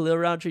 Khalil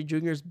Roundtree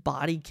Jr.'s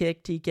body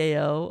kick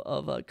TKO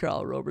of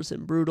Karl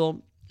Roberson,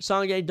 brutal.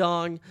 Song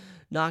Dong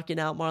knocking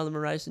out Marlon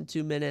Moraes in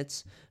 2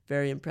 minutes.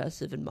 Very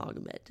impressive. And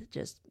Magomed,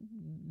 just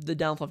the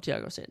downfall of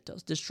Thiago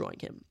Santos, destroying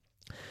him.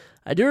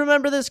 I do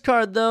remember this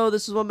card, though.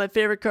 This is one of my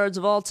favorite cards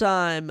of all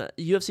time.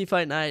 UFC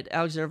Fight Night,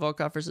 Alexander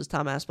Volkov versus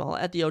Tom Aspinall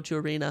at the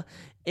O2 Arena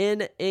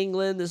in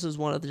England. This is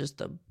one of just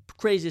the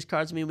craziest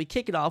cards. I mean, we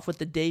kick it off with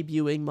the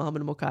debuting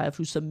Muhammad Mokaev,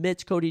 who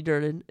submits Cody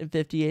Durden in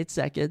 58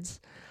 seconds.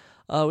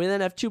 We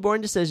then have 2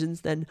 boring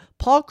decisions. Then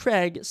Paul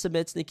Craig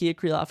submits Nikita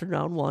Krylov in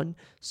round 1.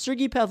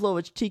 Sergey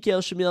Pavlovich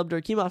TKOs Shamil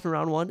Abdurakhimov in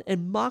round 1.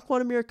 And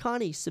Makwan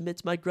Amirkhani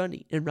submits Mike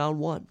Grundy in round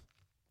 1.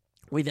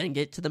 We then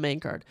get to the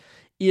main card.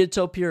 Ian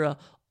Topira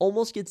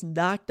almost gets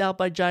knocked out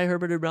by Jai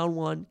Herbert in round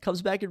 1.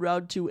 Comes back in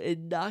round 2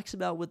 and knocks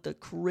him out with the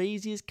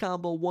craziest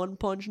combo.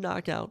 1-punch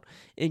knockout.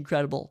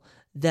 Incredible.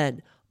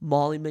 Then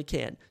Molly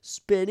McCann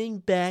spinning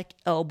back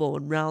elbow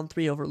in round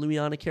 3 over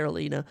Luiana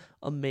Carolina.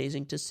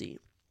 Amazing to see.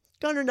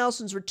 Gunnar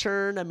Nelson's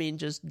return, I mean,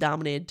 just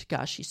dominated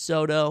Takashi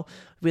Soto.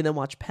 We then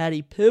watched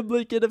Patty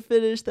Pimblett get a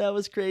finish. That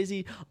was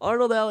crazy.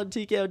 Arnold Allen,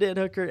 TKO Dan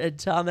Hooker, and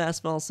Tom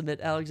Aspinall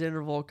submit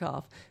Alexander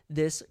Volkov.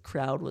 This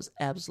crowd was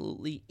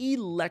absolutely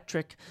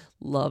electric.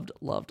 Loved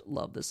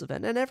this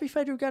event. And every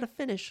fighter who got a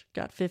finish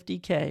got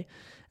 $50K.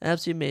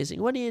 Absolutely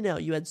amazing. What do you know?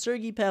 You had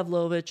Sergey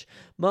Pavlovich,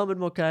 Muhammad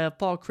Mokaev,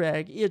 Paul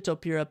Craig, Ian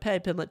Topira,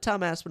 Patty Pimblett,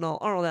 Tom Aspinall,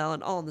 Arnold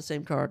Allen, all on the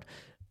same card.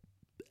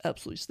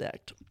 Absolutely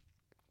stacked.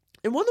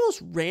 In one of the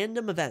most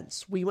random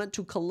events, we went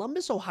to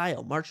Columbus,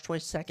 Ohio, March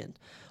 22nd,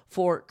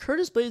 for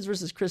Curtis Blades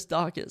versus Chris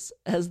Daukaus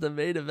as the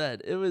main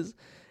event. It was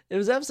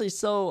absolutely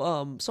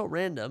so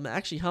random.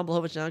 Actually,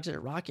 Humblhovich and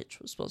Alexander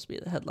Rakic was supposed to be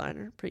the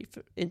headliner. Pretty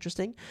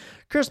interesting.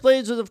 Chris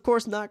Blades would, of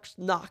course,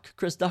 knock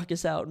Chris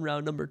Daukaus out in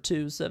round number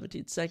 2,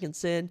 17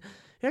 seconds in.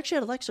 He actually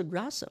had Alexa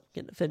Grasso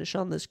getting a finish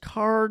on this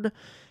card.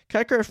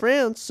 Kaikar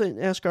France and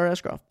Askar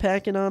Askarov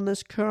packing on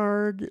this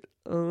card.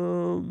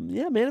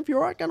 Yeah, man, if you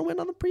are going to win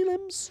on the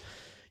prelims,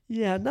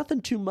 yeah,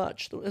 nothing too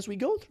much. As we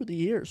go through the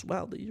years,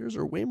 wow, the years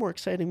are way more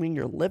exciting when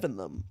you're living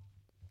them.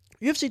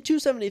 UFC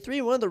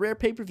 273, one of the rare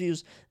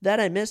pay-per-views that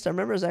I missed. I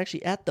remember I was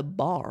actually at the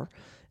bar,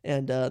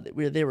 and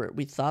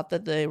we thought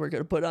that they were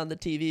going to put it on the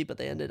TV, but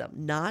they ended up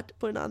not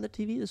putting it on the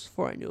TV. This is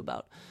before I knew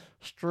about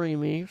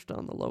streaming, just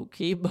on the low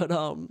key. But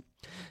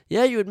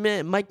yeah, you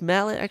admit Mike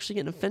Mallet actually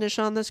getting a finish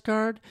on this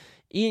card.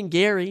 Ian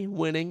Gary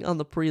winning on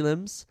the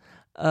prelims.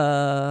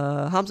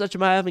 Hamza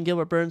Chimaev and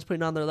Gilbert Burns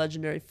putting on their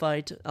legendary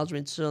fight.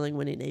 Aljamain Sterling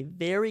winning a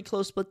very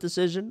close split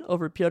decision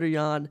over Piotr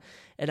Jan,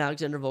 and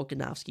Alexander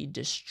Volkanovski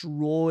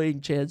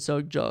destroying Chan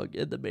Sung Jung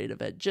in the main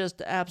event.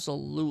 Just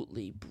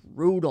absolutely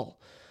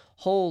brutal.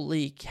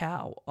 Holy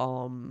cow.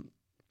 A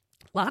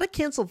lot of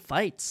canceled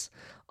fights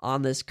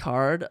on this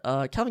card.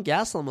 Kelvin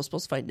Gastelum was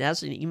supposed to fight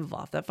Nasruddin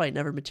Imavov. That fight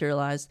never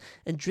materialized.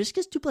 And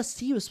Dricus du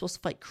Plessis was supposed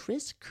to fight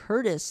Chris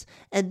Curtis,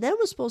 and then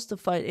was supposed to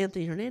fight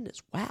Anthony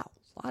Hernandez. Wow.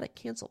 A lot of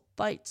canceled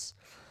fights.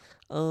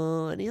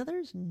 Any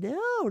others?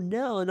 No.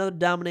 Another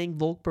dominating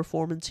Volk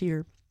performance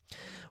here.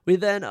 We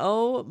then,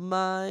 oh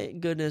my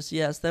goodness,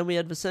 yes. Then we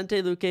had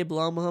Vicente Luque,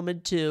 Bilal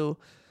Muhammad 2.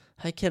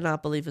 I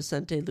cannot believe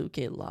Vicente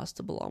Luque lost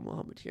to Bilal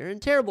Muhammad here. In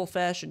terrible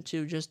fashion,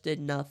 too. Just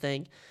did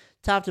nothing.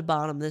 Top to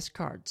bottom, this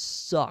card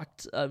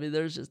sucked. I mean,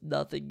 there's just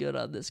nothing good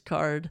on this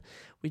card.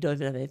 We don't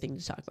even have anything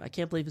to talk about. I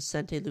can't believe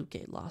Vicente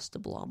Luque lost to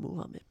Bilal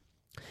Muhammad.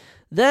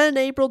 Then,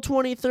 April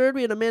 23rd,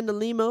 we had Amanda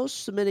Lemos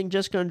submitting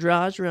Jessica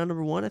Andrade round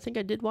number 1. I think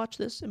I did watch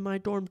this in my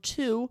dorm,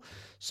 too.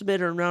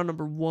 Submitted her in round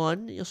number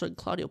 1. You also had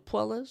Claudio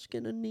Puelles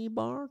getting a knee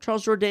bar.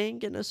 Charles Jourdain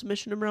getting a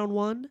submission in round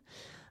 1.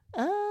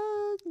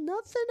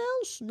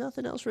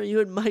 Nothing else for you.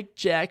 And Mike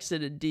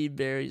Jackson and Dean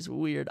Barry's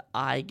weird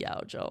eye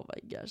gouge. Oh,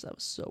 my gosh, that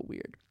was so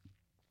weird.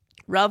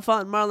 Rob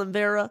Font and Marlon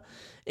Vera,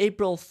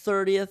 April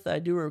 30th. I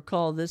do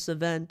recall this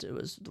event. It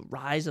was the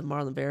rise of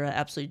Marlon Vera.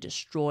 Absolutely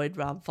destroyed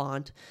Rob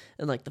Font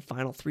in like the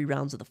final 3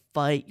 rounds of the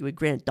fight. You had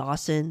Grant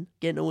Dawson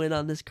getting a win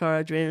on this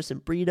card. Dre Anderson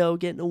Brito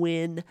getting a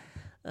win.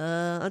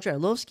 Andrei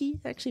Arlovsky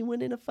actually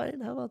winning a fight.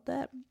 How about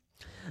that?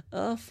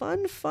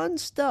 Fun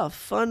stuff.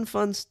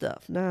 Fun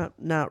stuff.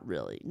 Not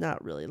really.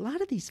 A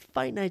lot of these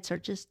fight nights are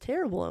just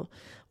terrible. I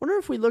wonder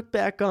if we look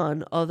back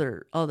on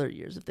other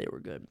years if they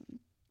were good.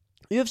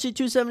 UFC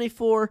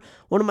 274,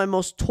 one of my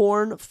most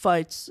torn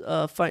fight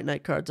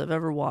night cards I've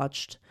ever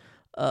watched.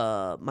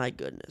 My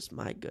goodness.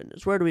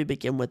 Where do we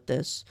begin with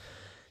this?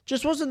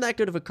 Just wasn't that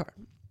good of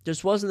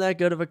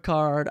a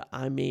card.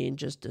 I mean,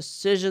 just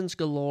decisions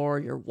galore.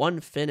 Your one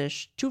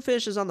finish. 2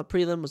 finishes on the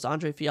prelim was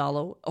Andre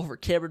Fiallo over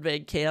Cameron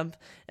Van Camp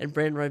and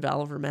Brandon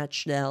Royval over Matt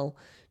Schnell.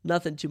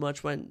 Nothing too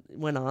much went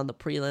on the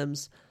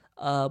prelims.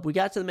 We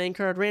got to the main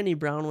card. Randy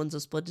Brown wins a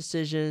split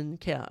decision.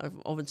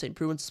 Owen St.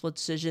 Preux wins a split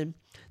decision.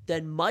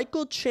 Then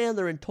Michael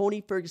Chandler and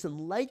Tony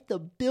Ferguson light the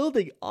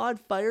building on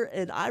fire,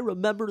 and I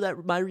remember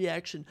that my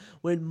reaction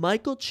when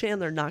Michael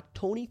Chandler knocked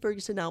Tony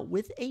Ferguson out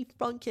with a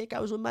front kick. I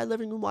was in my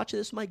living room watching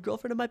this with my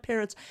girlfriend and my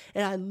parents,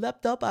 and I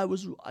leapt up. I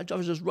was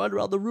just running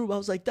around the room. I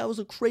was like, that was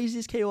the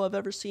craziest KO I've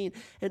ever seen.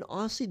 And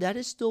honestly, that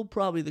is still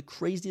probably the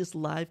craziest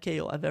live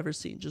KO I've ever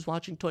seen. Just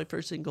watching Tony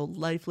Ferguson go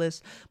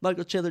lifeless,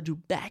 Michael Chandler do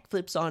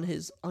backflips on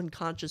his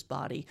unconscious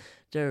body.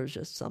 There was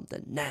just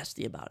something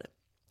nasty about it.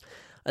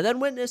 I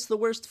then witnessed the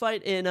worst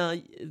fight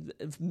in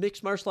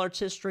mixed martial arts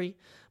history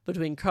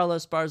between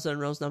Carlos Esparza and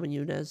Rose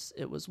Namajunas.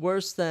 It was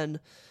worse than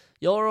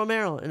Yoel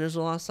Romero and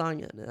Israel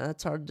Adesanya.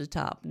 That's hard to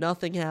top.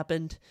 Nothing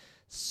happened.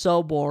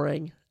 So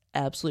boring.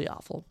 Absolutely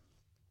awful.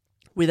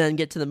 We then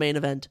get to the main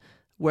event,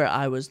 where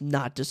I was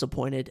not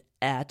disappointed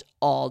at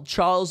all.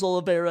 Charles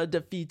Oliveira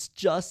defeats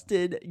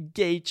Justin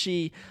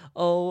Gaethje.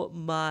 Oh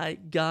my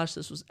gosh,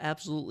 this was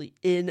absolutely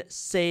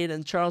insane.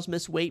 And Charles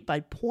missed weight by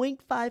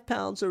 0.5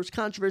 pounds. There was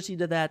controversy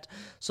to that,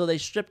 so they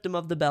stripped him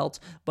of the belt,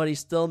 but he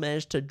still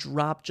managed to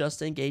drop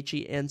Justin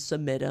Gaethje and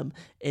submit him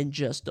in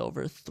just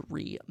over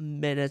 3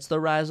 minutes. The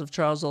rise of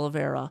Charles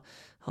Oliveira.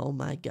 Oh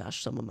my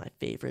gosh, some of my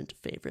favorite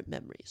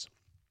memories.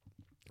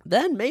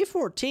 Then, May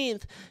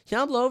 14th,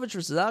 Jan Blachowicz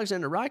versus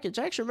Alexander Rakic.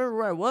 I actually remember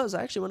where I was.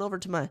 I actually went over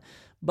to my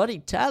buddy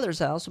Tyler's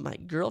house with my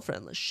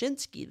girlfriend,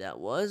 Lashinsky, that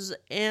was.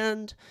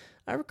 And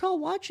I recall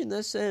watching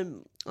this,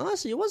 and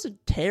honestly, it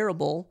wasn't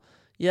terrible.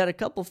 You had a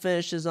couple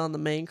finishes on the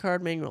main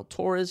card. Manuel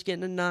Torres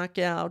getting a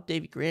knockout.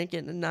 Davey Grant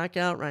getting a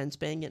knockout. Ryan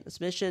Spann getting a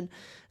submission.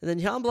 And then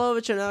Jan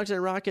Blachowicz and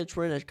Alexander Rakic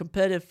were in a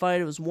competitive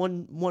fight. It was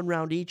one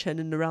round each,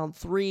 heading into round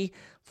 3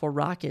 before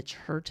Rakic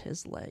hurt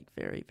his leg.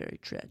 Very, very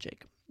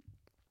tragic.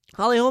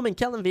 Holly Holm and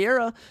Kelvin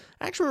Vieira.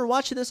 Actually, we were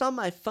watching this on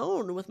my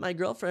phone with my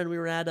girlfriend. We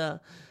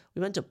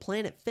went to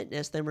Planet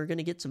Fitness. Then we were going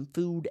to get some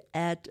food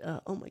at,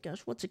 oh my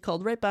gosh, what's it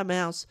called? Right by my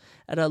house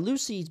at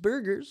Lucy's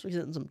Burgers. We're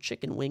getting some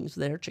chicken wings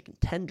there, chicken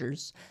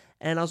tenders.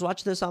 And I was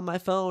watching this on my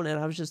phone, and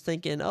I was just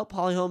thinking, oh,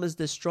 Holly Holm is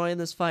destroying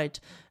this fight.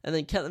 And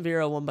then Kelvin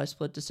Vieira won by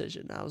split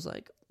decision. I was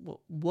like,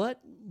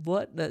 what?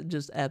 That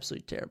just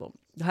absolutely terrible.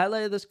 The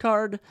highlight of this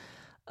card,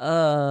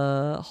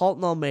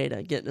 Halton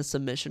Almeida getting a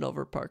submission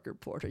over Parker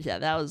Porter. Yeah,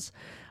 that was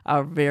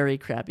a very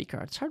crappy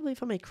card. It's hard to believe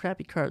how many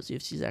crappy cards the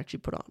UFC's actually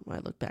put on when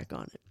I look back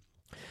on it.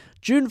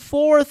 June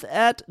 4th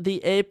at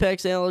the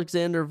Apex,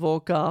 Alexander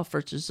Volkov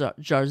versus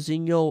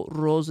Jairzinho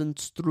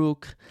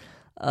Rozenstruik.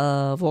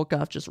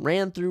 Volkov just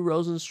ran through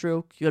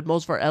Rozenstruik. You had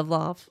Movsar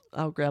Evloev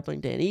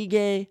out-grappling Dan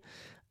Ige.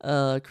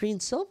 Karine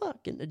Silva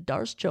getting a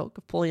Darce choke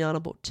of Poliana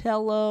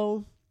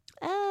Botello.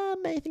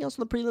 Anything else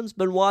on the prelims?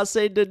 Benoit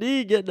Saint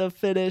Denis getting a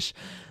finish.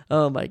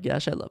 Oh my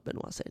gosh, I love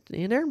Benoit Saint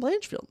Denis. And Aaron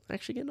Blanchfield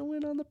actually getting a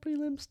win on the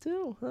prelims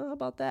too. How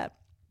about that?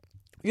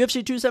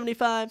 UFC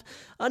 275,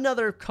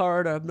 another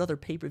card, another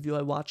pay-per-view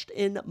I watched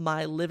in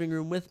my living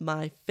room with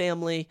my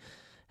family.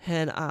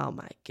 And oh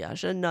my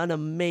gosh, an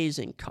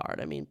amazing card.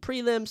 I mean,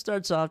 prelim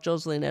starts off,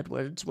 Jocelyn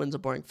Edwards wins a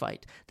boring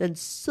fight. Then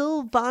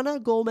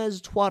Silvana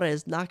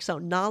Gomez-Juarez knocks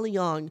out Na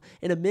Liang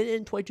in 1 minute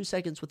and 22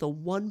 seconds with a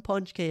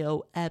one-punch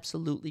KO,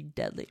 absolutely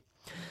deadly.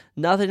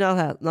 Nothing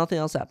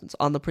else happens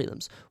on the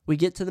prelims. We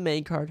get to the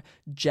main card.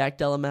 Jack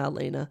Della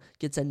Maddalena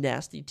gets a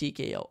nasty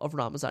TKO of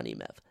Ramazan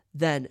Imavov.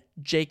 Then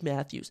Jake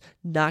Matthews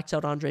knocks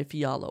out Andre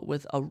Fiallo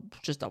with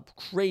just a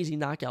crazy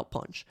knockout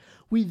punch.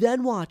 We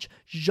then watch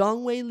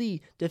Zhang Wei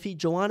Li defeat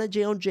Joanna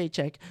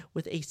Jędrzejczyk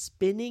with a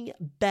spinning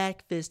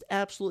back fist.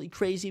 Absolutely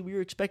crazy. We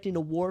were expecting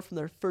a war from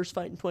their first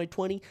fight in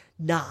 2020.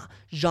 Nah,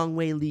 Zhang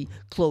Wei Li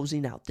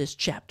closing out this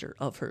chapter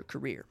of her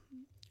career.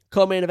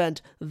 Co-main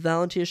event,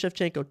 Valentina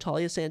Shevchenko,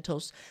 Talia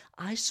Santos.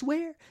 I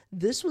swear,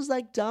 this was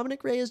like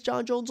Dominic Reyes,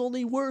 John Jones,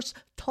 only worse.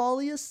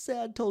 Talia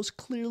Santos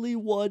clearly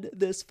won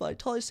this fight.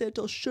 Talia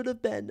Santos should have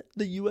been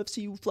the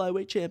UFC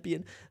flyweight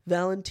champion.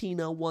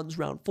 Valentina won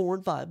round 4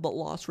 and 5, but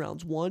lost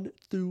rounds 1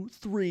 through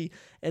 3,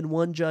 and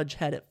one judge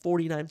had it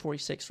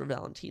 49-46 for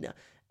Valentina.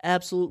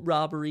 Absolute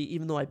robbery.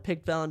 Even though I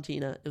picked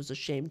Valentina, it was a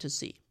shame to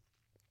see.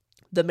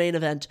 The main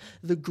event,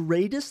 the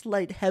greatest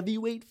light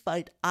heavyweight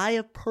fight I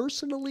have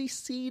personally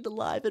seen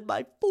live in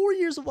my 4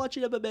 years of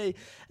watching MMA,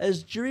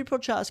 as Jiri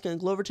Prochazka and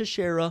Glover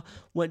Teixeira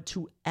went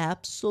to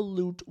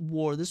absolute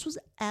war. This was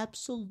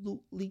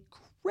absolutely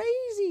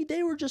crazy.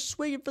 They were just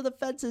swinging for the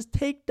fences,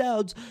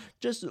 takedowns,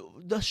 just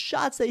the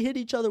shots they hit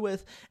each other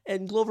with,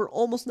 and Glover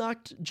almost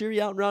knocked Jiri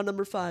out in round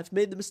number 5,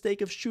 made the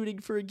mistake of shooting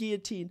for a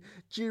guillotine.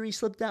 Jiri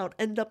slipped out,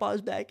 ended up on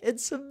his back,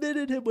 and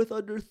submitted him with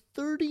under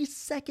 30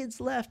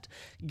 seconds left.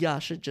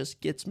 Gosh, it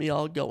just gets me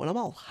all going. I'm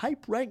all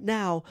hype right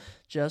now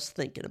just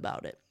thinking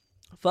about it.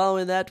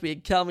 Following that, we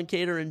had Calvin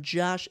Kattar and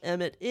Josh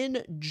Emmett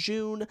in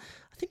June.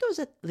 I think I was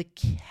at the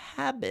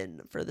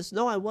Cabin for this.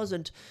 No, I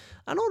wasn't.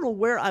 I don't know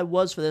where I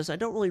was for this. I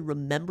don't really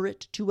remember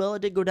it too well. I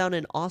did go down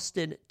in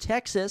Austin,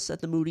 Texas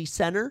at the Moody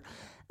Center.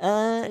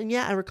 And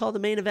yeah, I recall the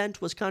main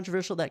event was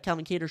controversial that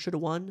Calvin Kattar should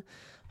have won.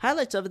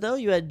 Highlights of it, though,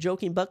 you had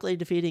Joaquin Buckley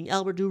defeating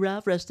Albert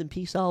Durov, rest in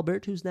peace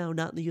Albert, who's now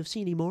not in the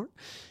UFC anymore.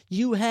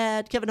 You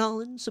had Kevin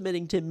Holland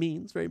submitting Tim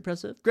Means, very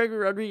impressive. Gregory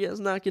Rodriguez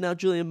knocking out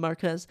Julian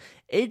Marquez.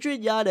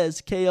 Adrian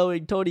Yanez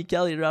KOing Tony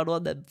Kelly in round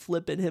 1, then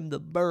flipping him the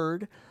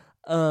bird.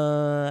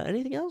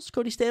 Anything else?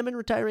 Cody Stamann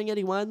retiring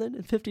Eddie Wineland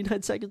in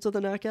 59 seconds with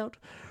a knockout.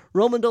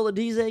 Roman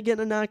Dolidze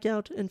getting a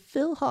knockout. And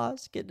Phil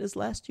Haas getting his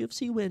last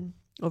UFC win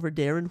over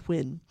Darren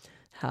Quinn.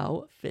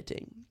 How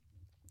fitting.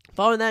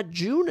 Following that,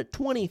 June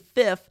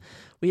 25th,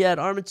 we had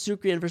Arman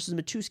Tsukrian versus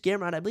Mateusz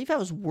Gamrot. I believe I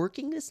was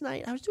working this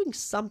night. I was doing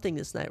something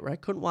this night where I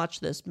couldn't watch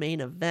this main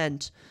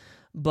event.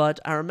 But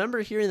I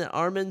remember hearing that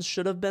Arman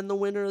should have been the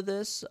winner of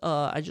this.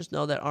 I just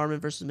know that Arman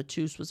versus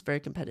Mateusz was a very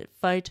competitive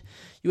fight.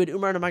 You had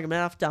Umar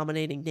Nurmagomedov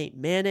dominating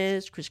Nate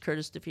Maness. Chris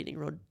Curtis defeating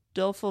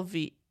Rodolfo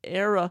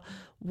Vieira.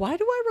 Why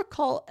do I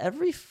recall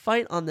every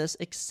fight on this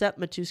except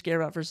Mateusz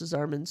Gamrot versus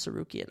Arman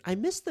Tsukrian? I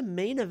missed the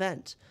main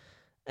event.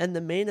 And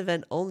the main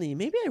event only.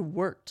 Maybe I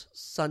worked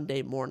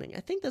Sunday morning. I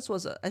think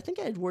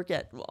I'd work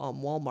at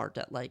Walmart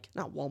at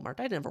not Walmart.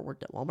 I never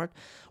worked at Walmart.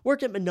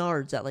 Worked at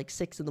Menards at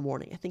 6 in the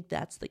morning. I think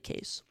that's the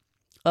case.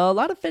 A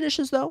lot of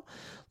finishes though.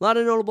 A lot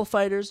of notable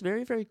fighters.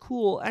 Very, very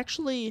cool.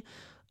 Actually,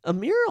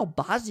 Amir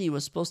Albazi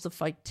was supposed to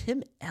fight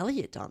Tim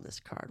Elliott on this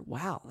card.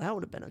 Wow, that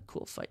would have been a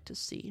cool fight to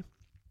see.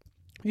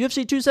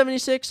 UFC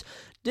 276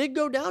 did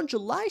go down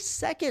July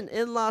 2nd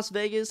in Las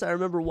Vegas. I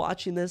remember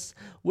watching this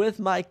with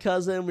my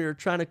cousin. We were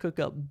trying to cook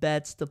up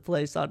bets to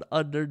place on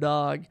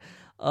Underdog.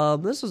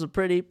 This was a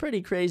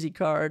pretty crazy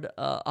card.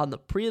 On the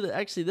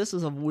actually, this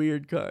is a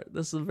weird card.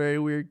 This is a very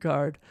weird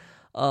card.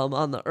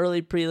 On the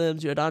early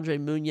prelims, you had Andre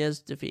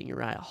Muniz defeating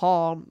Uriah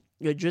Hall.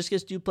 You had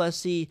Dricus Du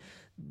Plessis.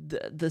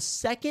 The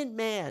second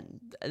man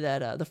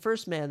that the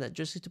first man that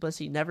Dricus Du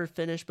Plessis never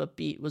finished but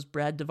beat was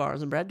Brad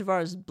Tavares, and Brad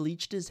Tavares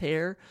bleached his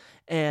hair,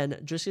 and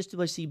Dricus Du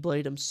Plessis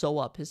bladed him so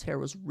up his hair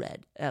was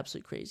red,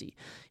 absolutely crazy.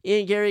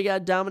 Ian Gary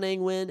got a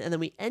dominating win, and then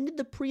we ended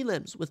the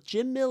prelims with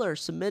Jim Miller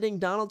submitting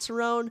Donald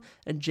Cerrone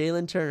and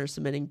Jalen Turner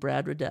submitting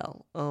Brad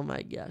Riddell. Oh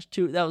my gosh,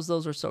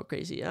 those were so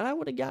crazy, and I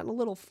would have gotten a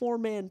little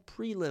 4-man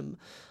prelim,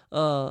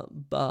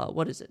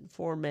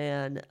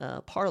 4-man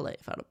parlay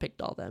if I'd have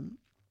picked all them.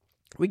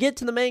 We get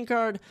to the main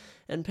card,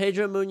 and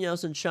Pedro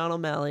Munoz and Sean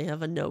O'Malley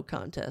have a no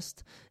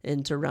contest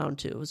into round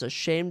 2. It was a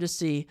shame to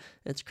see.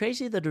 It's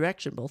crazy the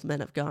direction both men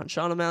have gone.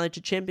 Sean O'Malley to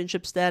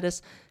championship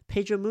status.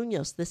 Pedro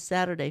Munoz this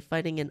Saturday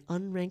fighting an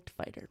unranked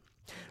fighter.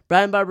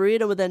 Brian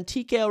Barberita would then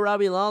TKO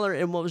Robbie Lawler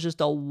in what was just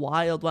a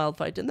wild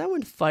fight. Didn't that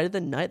win fight of the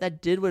night? That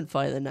did win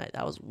fight of the night.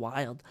 That was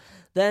wild.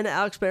 Then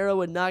Alex Barrow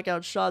would knock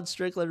out Sean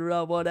Strickland in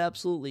round 1.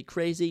 Absolutely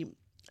crazy.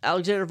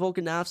 Alexander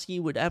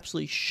Volkanovski would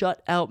absolutely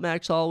shut out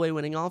Max Holloway,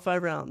 winning all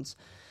 5 rounds.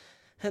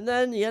 And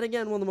then, yet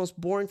again, one of the most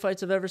boring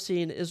fights I've ever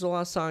seen, Israel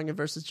Adesanya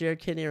versus Jared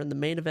Kinnear in the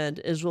main event.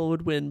 Israel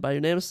would win by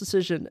unanimous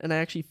decision, and I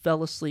actually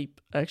fell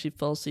asleep. My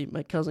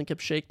cousin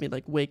kept shaking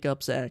me wake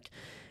up, Zach.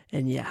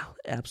 And yeah,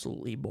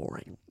 absolutely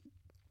boring.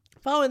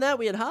 Following that,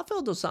 we had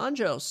Rafael Dos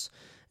Anjos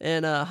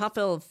and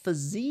Rafael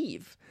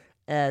Fiziev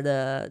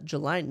at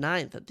July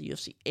 9th at the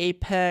UFC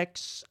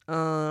Apex.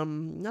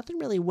 Nothing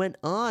really went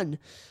on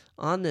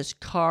this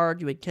card.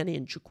 You had Kenny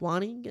and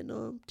Chukwani getting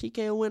a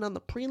TKO win on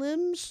the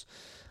prelims.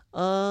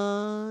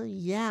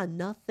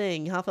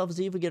 Nothing. Rafael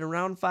Fiziev would get a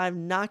round 5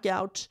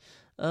 knockout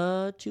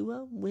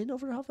to win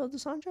over Rafael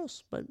Dos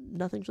Anjos, but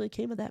nothing really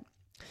came of that.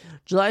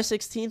 July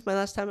 16th, my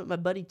last time at my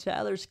buddy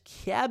Tyler's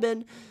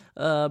cabin.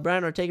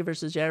 Brian Ortega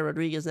versus Jair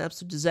Rodriguez, an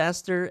absolute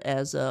disaster.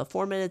 As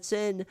 4 minutes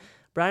in,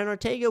 Brian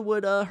Ortega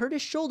would hurt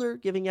his shoulder,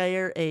 giving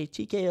Jair a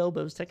TKO,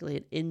 but it was technically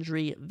an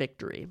injury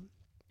victory.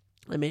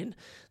 I mean,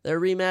 they're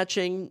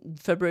rematching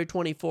February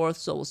 24th,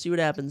 so we'll see what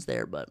happens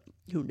there, but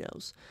who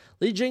knows.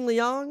 Li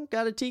Jingliang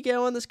got a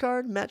TKO on this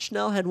card. Matt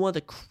Schnell had one of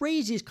the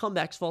craziest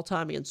comebacks of all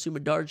time against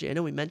Sumadarji. I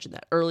know we mentioned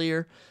that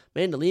earlier.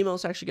 Amanda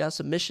Lemos actually got a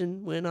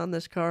submission win on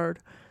this card.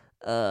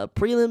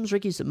 Prelims,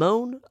 Ricky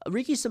Simone.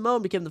 Ricky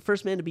Simone became the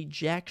first man to beat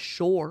Jack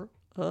Shore.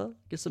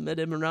 Guess I met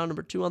him in round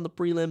number 2 on the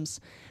prelims.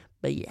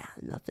 But yeah,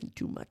 nothing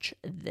too much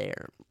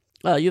there.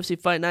 UFC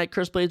Fight Night,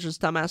 Curse Blades versus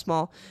Tom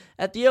Aspinall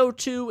at the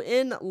O2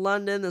 in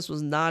London. This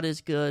was not as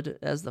good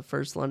as the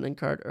first London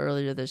card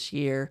earlier this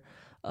year.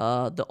 There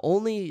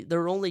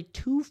were only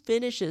 2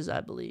 finishes,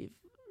 I believe.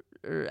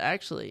 Or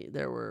actually,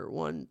 there were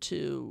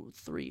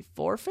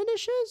 4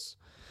 finishes?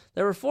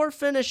 There were 4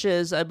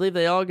 finishes. I believe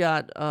they all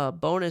got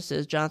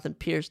bonuses. Jonathan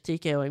Pierce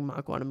TKOing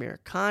Makwan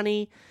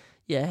Amirkhani.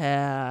 You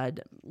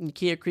had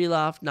Nakia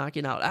Krylov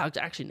knocking out...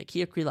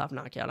 Nakia Krylov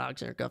knocking out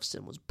Alexander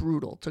Gustafsson was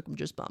brutal. Took him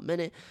just about a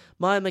minute.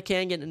 Maya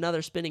McCann getting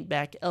another spinning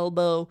back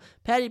elbow.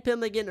 Patty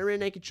Pimblett getting a rear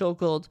naked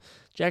chokehold.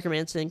 Jack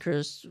Hermanson,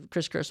 Chris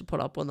Curse would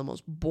put up one of the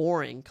most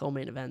boring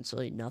co-main events, so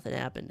nothing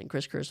happened. And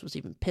Chris Curse was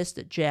even pissed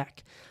at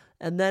Jack.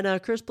 And then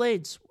Curse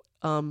Blades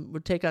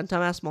would take on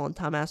Tom Aspinall, and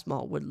Tom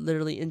Aspinall would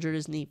literally injure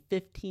his knee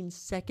 15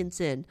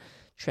 seconds in.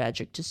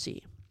 Tragic to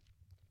see.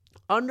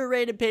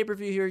 Underrated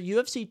pay-per-view here,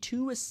 UFC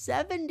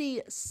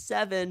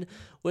 277,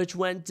 which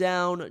went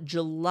down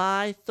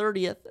July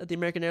 30th at the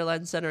American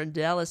Airlines Center in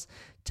Dallas,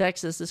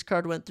 Texas. This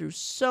card went through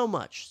so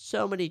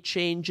many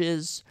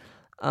changes.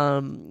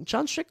 Sean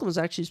Strickland was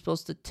actually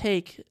supposed to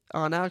take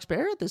on Alex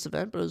Barrett at this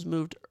event, but it was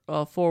moved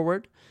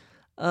forward.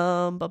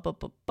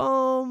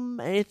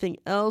 Anything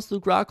else?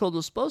 Luke Rockhold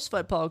was supposed to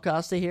fight Paulo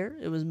Costa here.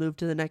 It was moved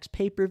to the next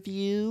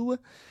pay-per-view.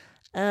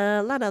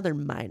 A lot of other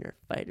minor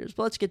fighters.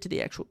 But let's get to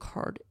the actual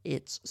card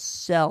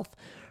itself.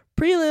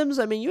 Prelims,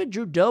 I mean, you had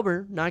Drew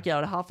Dober knock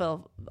out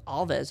Rafael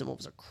Alves in what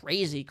was a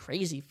crazy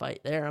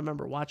fight there. I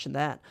remember watching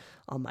that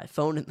on my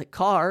phone in the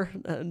car.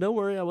 Don't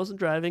worry, I wasn't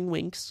driving.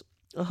 Winks.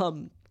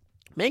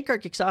 Main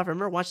card kicks off. I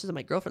remember watching this at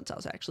my girlfriend's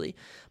house, actually.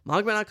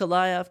 Magomed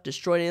Ankalaev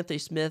destroyed Anthony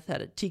Smith,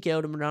 had a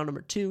TKO'd him in round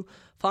number 2.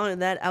 Following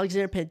that,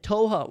 Alexander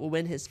Pantoja will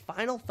win his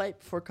final fight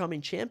before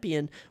becoming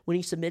champion when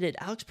he submitted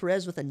Alex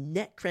Perez with a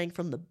neck crank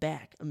from the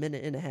back a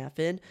minute and a half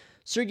in.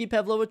 Sergey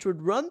Pavlovich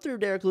would run through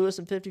Derek Lewis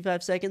in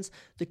 55 seconds.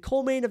 The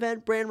co-main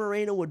event, Brandon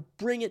Moreno would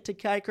bring it to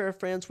Kai Kara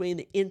France weighing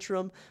the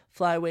interim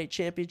flyweight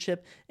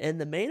championship. And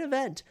the main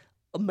event,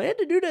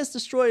 Amanda Nunes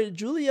destroyed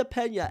Julia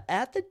Pena.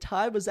 At the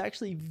time, was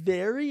actually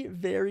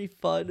very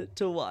fun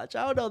to watch.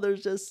 I don't know,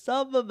 there's just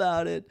something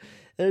about it.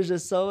 There's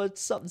just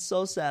something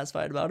so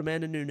satisfying about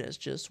Amanda Nunes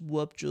just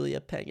whooped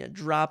Julia Pena,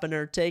 dropping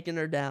her, taking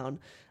her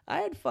down. I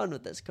had fun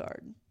with this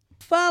card.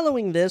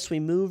 Following this, we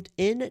moved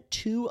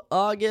into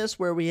August,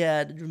 where we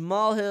had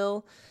Jamal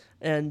Hill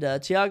and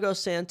Thiago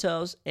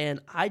Santos, and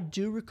I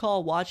do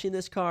recall watching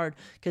this card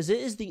because it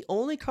is the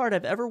only card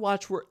I've ever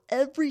watched where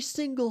every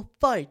single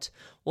fight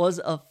was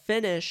a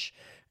finish,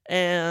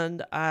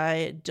 and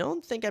I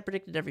don't think I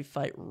predicted every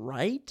fight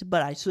right,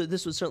 but so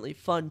this was certainly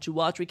fun to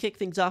watch. We kick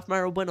things off.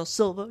 Mayra Bueno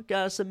Silva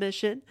got a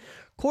submission.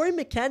 Corey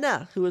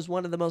McKenna, who is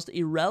one of the most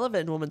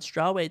irrelevant women's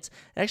strawweights,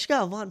 actually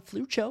got a Von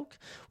Flue choke.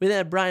 We then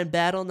had Brian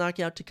Battle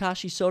knocking out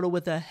Takashi Soto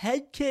with a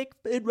head kick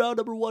in round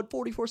number 1,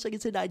 44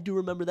 seconds in. I do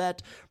remember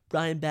that.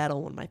 Brian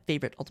Battle, one of my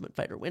favorite Ultimate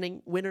Fighter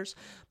winners.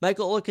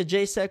 Michael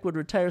Olakajacek would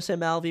retire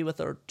Sam Alvey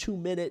with a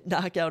 2-minute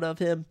knockout of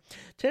him.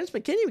 Terrence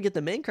McKinney would get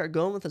the main card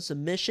going with a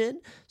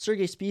submission.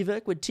 Sergey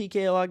Spivak would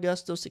TKO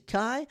Augusto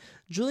Sakai.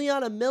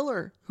 Juliana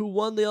Miller, who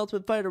won the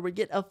Ultimate Fighter, would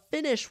get a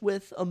finish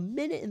with a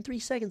minute and 3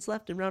 seconds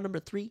left in round number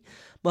 3.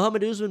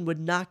 Muhammad Usman would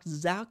knock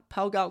Zach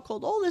Pauga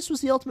cold. Oh, this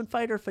was the Ultimate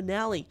Fighter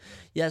finale.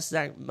 Yes,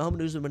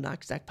 Muhammad Usman would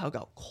knock Zach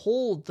Pauga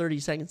cold 30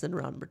 seconds in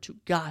round number 2.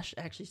 Gosh,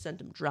 actually sent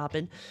him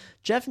dropping.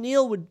 Jeff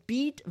Neal would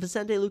beat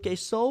Vicente Luque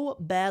so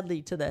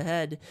badly to the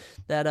head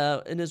that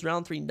in his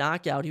round 3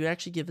 knockout, he would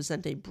actually give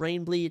Vicente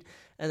brain bleed.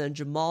 And then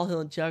Jamal Hill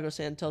and Thiago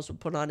Santos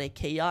would put on a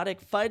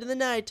chaotic fight of the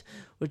night,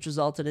 which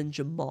resulted in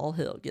Jamal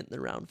Hill getting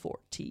the round 4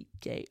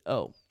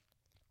 TKO.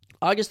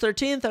 August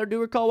 13th, I do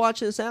recall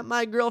watching this at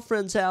my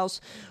girlfriend's house.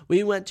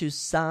 We went to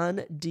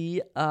San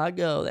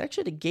Diego. They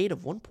actually had a gate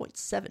of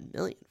 1.7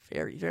 million.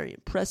 Very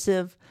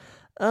impressive.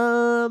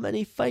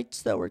 Any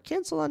fights that were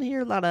canceled on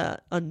here? A lot of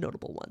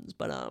unnotable ones.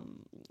 But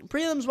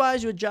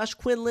prelims-wise, you had Josh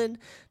Quinlan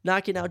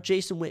knocking out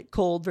Jason Witt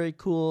cold. Very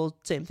cool.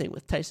 Same thing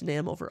with Tyson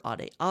Nam over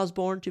Ade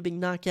Osborne. 2 big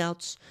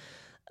knockouts.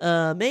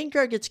 Main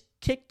card gets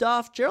kicked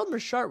off. Gerald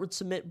Mershart would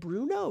submit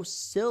Bruno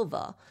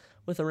Silva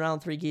with a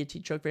round 3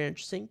 guillotine choke. Very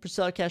interesting.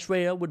 Priscilla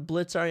Cachoeira would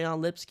blitz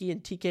Ariane Lipsky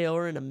and TKO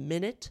her in a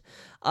minute.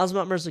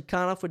 Osmat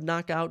Mirzakhanov would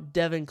knock out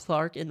Devin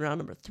Clark in round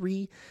number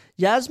 3.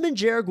 Yasmin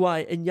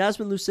Jaraguay and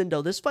Yasmin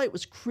Lucindo. This fight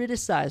was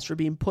criticized for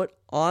being put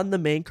on the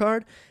main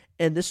card,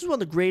 and this is one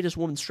of the greatest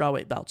women's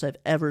strawweight bouts I've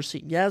ever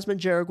seen. Yasmin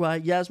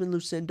Jaraguay, Yasmin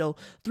Lucindo,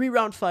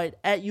 3-round fight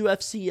at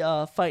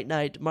UFC Fight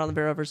Night. Marlon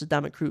Vera versus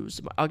Dominic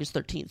Cruz, August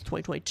 13th,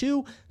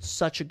 2022.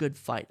 Such a good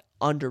fight.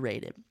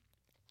 Underrated.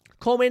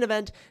 Co-main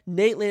event,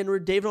 Nate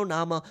Landwehr, David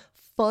Onama,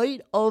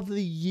 Fight of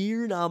the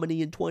Year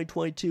nominee in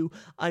 2022.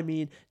 I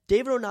mean,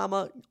 David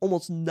Onama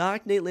almost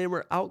knocked Nate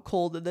Landwehr out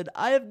cold, and then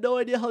I have no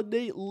idea how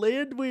Nate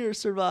Landwehr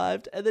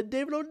survived, and then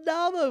David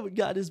Onama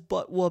got his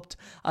butt whooped.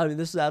 I mean,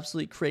 this is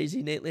absolutely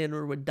crazy. Nate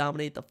Landwehr would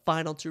dominate the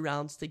final 2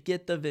 rounds to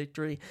get the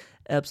victory.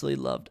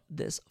 Absolutely loved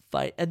this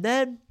fight. And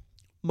then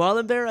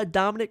Marlon Vera,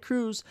 Dominic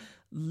Cruz,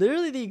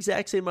 literally the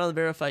exact same Marlon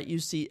Vera fight you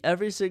see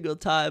every single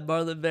time.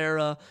 Marlon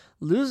Vera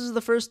loses the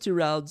first 2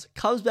 rounds,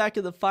 comes back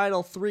in the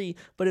final 3,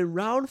 but in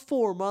round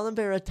 4, Marlon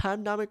Vera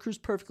timed Dominic Cruz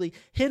perfectly,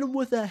 hit him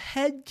with a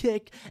head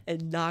kick,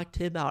 and knocked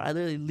him out. I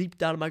literally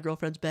leaped out of my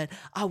girlfriend's bed.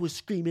 I was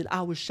screaming,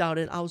 I was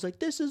shouting, I was like,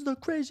 this is the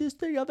craziest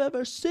thing I've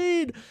ever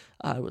seen.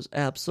 I was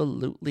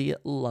absolutely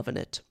loving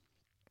it.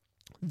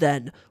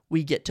 Then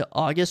we get to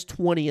August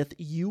 20th,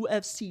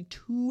 UFC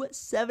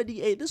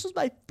 278. This was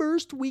my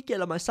first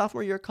weekend of my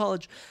sophomore year of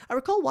college. I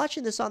recall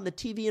watching this on the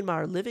TV in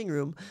my living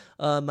room.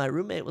 My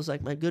roommate was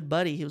like my good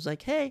buddy. He was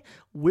like, hey,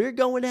 we're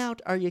going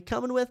out. Are you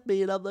coming with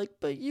me? And I'm like,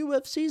 but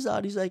UFC's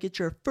on. He's like, it's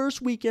your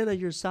first weekend of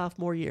your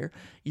sophomore year.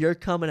 You're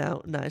coming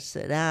out. And I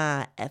said,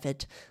 F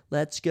it.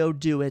 Let's go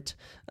do it.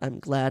 I'm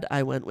glad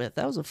I went with.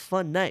 That was a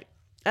fun night.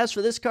 As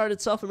for this card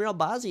itself, Amir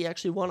Albazi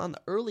actually won on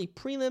the early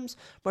prelims.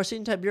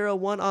 Marcin Tybura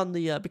won on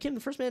the became the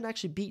first man to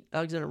actually beat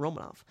Alexander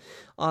Romanov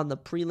on the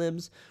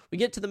prelims. We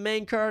get to the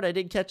main card. I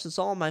did catch this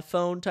all on my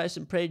phone.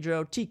 Tyson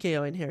Pedro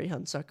TKOing Harry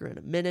Hunsucker in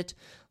a minute.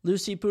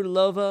 Lucy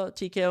Pudilova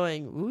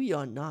TKOing Wu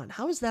Yannan.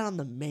 How is that on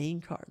the main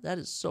card? That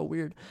is so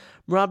weird.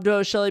 Merab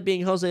Dvalishvili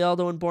being Jose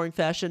Aldo in boring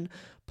fashion.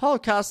 Paulo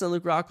Costa and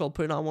Luke Rockhold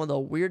putting on one of the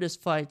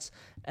weirdest fights.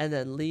 And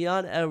then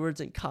Leon Edwards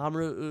and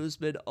Kamaru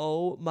Usman.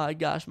 Oh my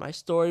gosh, my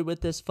story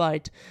with this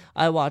fight.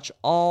 I watched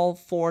all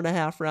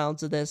 4.5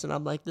 rounds of this, and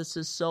I'm like, this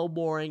is so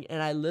boring.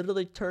 And I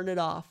literally turn it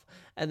off.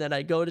 And then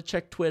I go to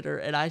check Twitter,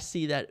 and I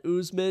see that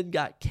Usman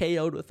got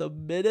KO'd with a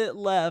minute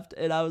left.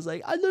 And I was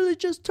like, I literally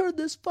just turned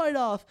this fight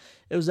off.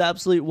 It was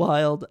absolutely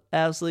wild,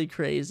 absolutely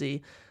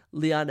crazy.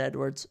 Leon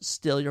Edwards,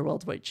 still your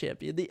welterweight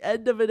champion. The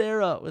end of an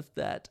era with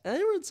that. And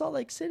they were in Salt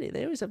Lake City.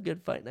 They always have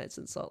good fight nights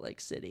in Salt Lake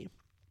City.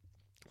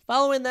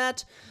 Following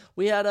that,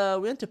 we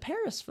went to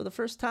Paris for the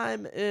first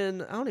time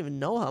in I don't even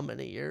know how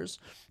many years,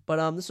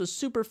 but this was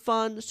super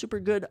fun,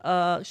 super good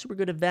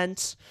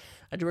event.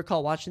 I do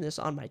recall watching this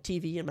on my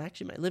TV in my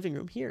living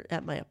room here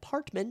at my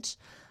apartment.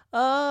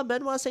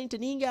 Benoit Saint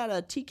Denis got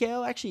a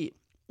TKO. Actually,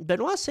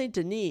 Benoit Saint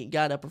Denis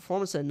got a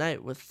performance of the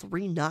night with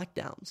 3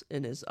 knockdowns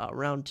in his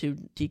round 2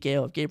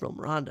 TKO of Gabriel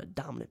Miranda,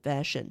 dominant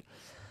fashion.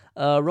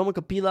 Roman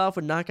Kopylov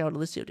would knock out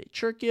Alessio De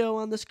Chirchio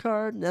on this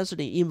card.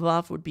 Nasruddin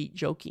Imavov would beat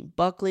Joaquin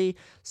Buckley.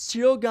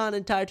 Cyril Gane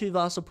and Tai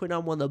Tuivasa putting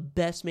on one of the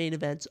best main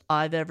events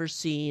I've ever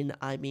seen.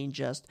 I mean,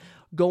 just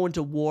going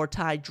to war.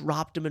 Tai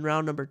dropped him in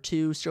round number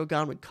 2. Cyril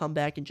Gane would come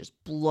back and just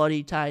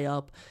bloody Tai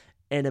up.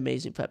 An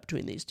amazing fight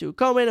between these two.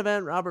 Co-main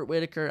event, Robert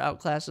Whittaker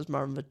outclasses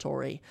Marvin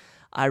Vettori.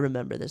 I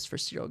remember this for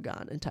Cyril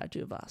Gane and Tai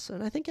Tuivasa.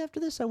 And I think after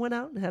this, I went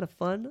out and had a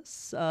fun,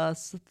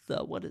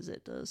 September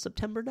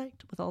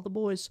night with all the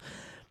boys.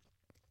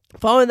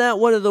 Following that,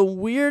 one of the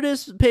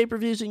weirdest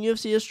pay-per-views in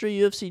UFC history,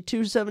 UFC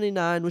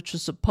 279, which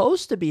was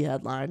supposed to be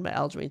headlined by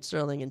Aljamain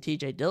Sterling and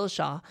TJ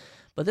Dillashaw,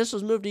 but this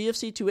was moved to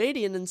UFC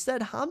 280, and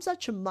instead Khamzat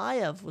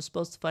Chimaev was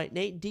supposed to fight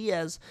Nate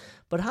Diaz,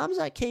 but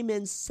Khamzat came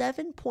in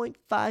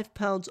 7.5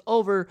 pounds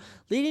over,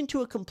 leading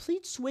to a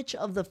complete switch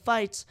of the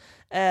fights,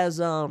 as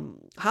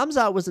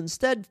Khamzat was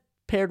instead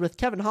paired with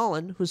Kevin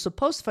Holland, who's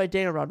supposed to fight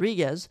Daniel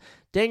Rodriguez.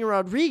 Daniel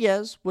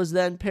Rodriguez was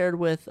then paired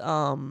with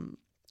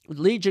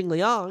Li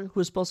Jingliang, who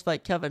was supposed to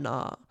fight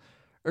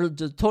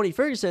Tony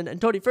Ferguson, and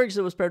Tony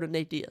Ferguson was paired with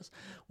Nate Diaz,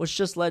 which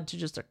just led to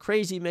just a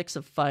crazy mix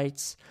of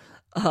fights.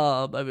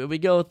 When we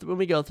go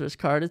through this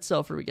card, it's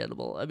so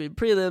forgettable. I mean,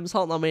 prelims,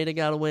 Halton Almeida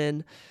got a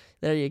win.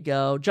 There you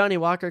go. Johnny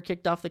Walker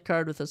kicked off the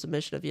card with a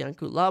submission of Ian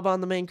Kutlaba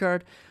on the main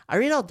card.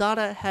 Irene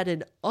Aldana had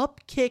an up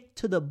kick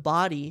to the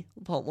body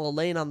while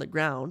laying on the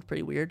ground.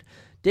 Pretty weird.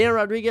 Daniel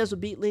Rodriguez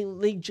would beat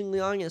Li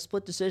Jingliang in a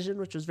split decision,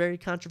 which was very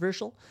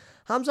controversial.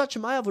 Khamzat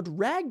Chimaev would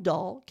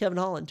ragdoll Kevin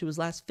Holland to his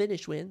last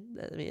finish win.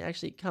 I mean,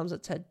 actually,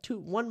 Khamzat's had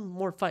one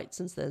more fight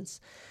since then.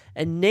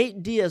 And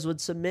Nate Diaz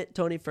would submit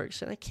Tony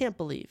Ferguson. I can't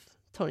believe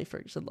Tony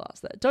Ferguson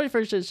lost that. Tony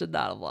Ferguson should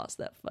not have lost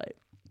that fight.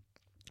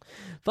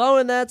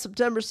 Following that,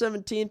 September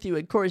 17th, you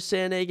had Corey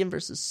Sandhagen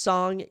versus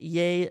Song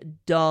Ye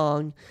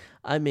Dong.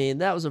 I mean,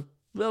 that was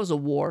a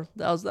war.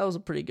 That was a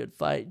pretty good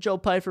fight. Joe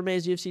Pyfer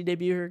made his UFC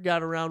debut here,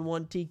 got a round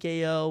 1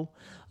 TKO.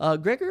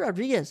 Gregory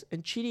Rodriguez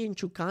and Chidi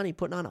Njoku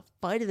putting on a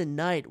fight of the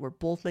night where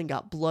both men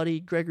got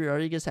bloody. Gregory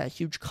Rodriguez had a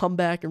huge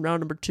comeback in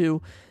round number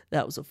 2.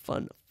 That was a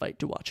fun fight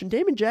to watch. And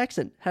Damon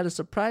Jackson had a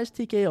surprise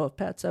TKO of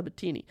Pat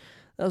Sabatini.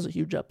 That was a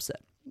huge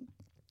upset.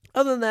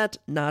 Other than that,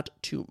 not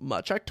too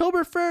much.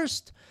 October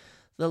 1st,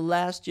 the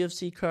last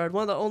UFC card,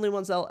 one of the only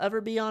ones that'll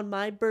ever be on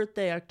my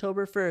birthday,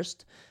 October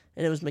 1st.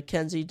 And it was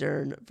Mackenzie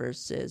Dern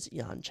versus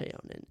Jan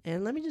Chayonin.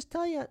 And let me just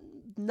tell you,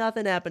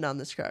 nothing happened on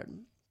this card.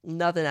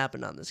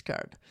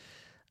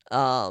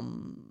 I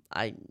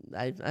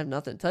have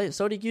nothing to tell you.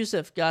 Sodiq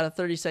Yusuff got a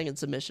 30-second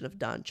submission of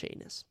Don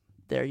Chanis.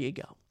 There you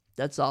go.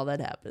 That's all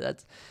that happened.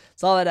 That's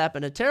all that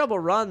happened. A terrible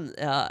run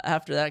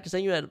after that, because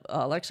then you had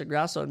Alexa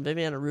Grasso and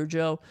Viviane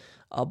Araújo.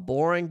 A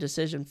boring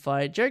decision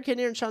fight. Jared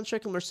Cannonier and Sean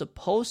Strickland were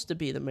supposed to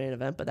be the main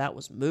event, but that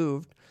was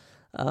moved.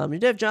 You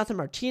did have Jonathan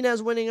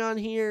Martinez winning on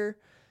here.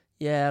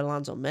 Yeah,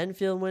 Alonzo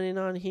Menfield winning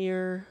on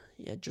here.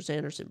 Yeah, Jose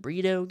Anderson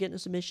Brito getting a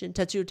submission.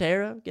 Tetsuya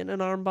Taira getting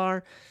an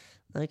armbar.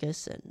 Like I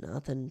said,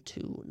 nothing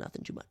too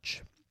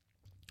much.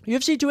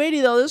 UFC 280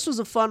 though, this was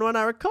a fun one.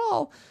 I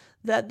recall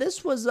that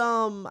this was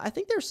I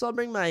think they were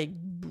celebrating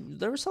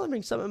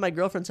something at my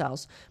girlfriend's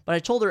house, but I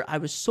told her I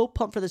was so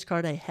pumped for this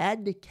card I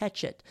had to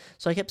catch it.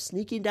 So I kept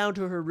sneaking down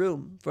to her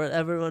room for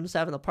everyone was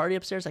having a party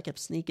upstairs. I kept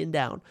sneaking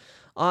down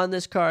on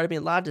this card. I mean,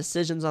 a lot of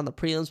decisions on the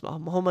prelims.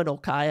 Mohamed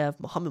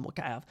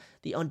Mokaev,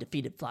 the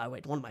undefeated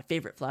flyweight, one of my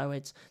favorite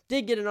flyweights,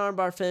 did get an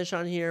armbar finish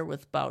on here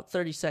with about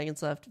 30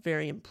 seconds left.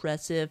 Very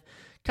impressive.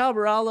 Kyle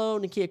Barallo,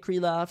 Nikia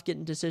Krylov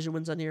getting decision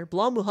wins on here.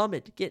 Bilal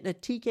Muhammad getting a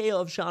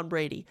TKO of Sean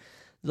Brady.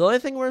 The only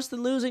thing worse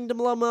than losing to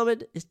Bilal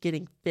Muhammad is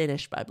getting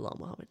finished by Bilal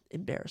Muhammad.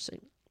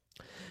 Embarrassing.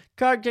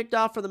 Card kicked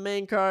off for the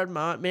main card.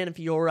 Manon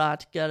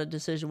Fiorot got a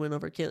decision win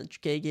over Caitlin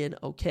Chukagian.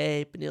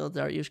 Okay. Benil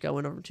Dariushka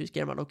win over Mateusz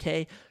Gamrot.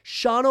 Okay.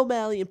 Sean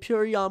O'Malley and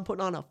Purion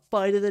putting on a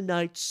fight of the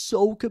night.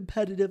 So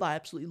competitive. I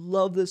absolutely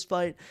love this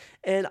fight.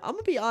 And I'm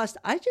going to be honest,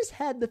 I just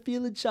had the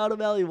feeling Sean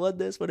O'Malley won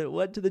this when it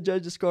went to the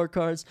judges'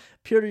 scorecards.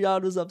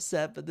 Purion was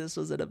upset, but this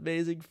was an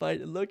amazing fight.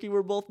 And looking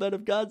where both men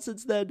have gone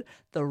since then,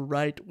 the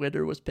right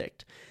winner was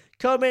picked.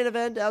 Co-main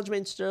event,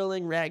 Aljamain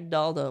Sterling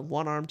ragdolled a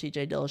one-arm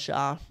TJ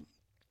Dillashaw.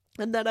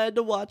 And then I had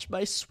to watch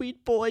my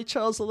sweet boy,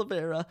 Charles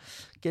Oliveira,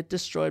 get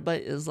destroyed by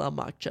Islam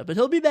Makhachev. But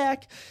he'll be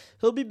back.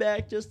 He'll be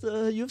back. Just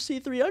a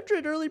UFC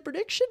 300 early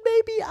prediction,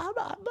 maybe.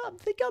 I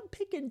think I'm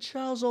picking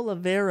Charles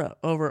Oliveira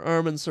over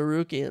Arman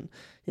Tsarukyan.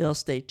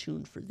 Stay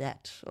tuned for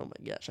that. Oh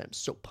my gosh, I'm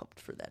so pumped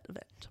for that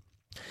event.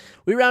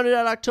 We rounded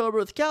out October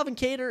with Calvin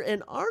Kattar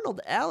and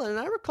Arnold Allen, and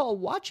I recall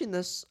watching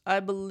this, I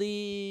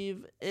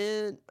believe,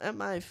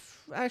 I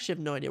actually have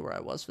no idea where I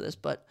was for this,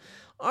 but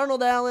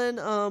Arnold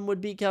Allen would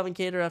beat Calvin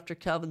Kattar after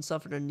Calvin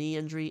suffered a knee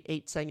injury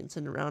 8 seconds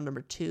into round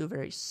number 2.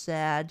 Very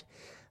sad.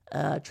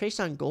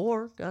 Treson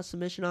Gore got a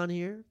submission on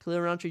here. Khalil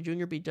Rountree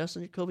Jr. beat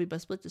Justin Jacoby by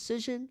split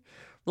decision.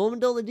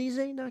 Roman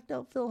Dolidze knocked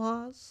out Phil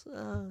Haas.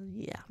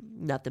 Yeah,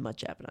 nothing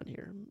much happened on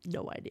here.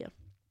 No idea.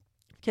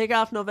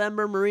 Kickoff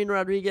November, Marina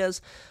Rodriguez,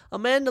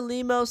 Amanda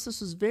Lemos. This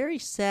was very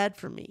sad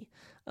for me.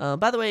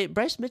 By the way,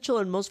 Bryce Mitchell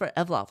and Movsar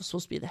Evloev was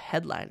supposed to be the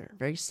headliner.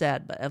 Very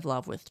sad, but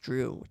Evloev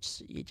withdrew,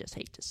 which you just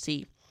hate to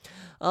see.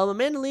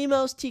 Amanda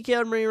Lemos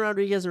TKO'd Marina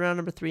Rodriguez in round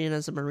number 3, and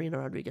as a Marina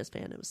Rodriguez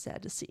fan, it was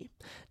sad to see.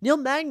 Neil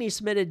Magny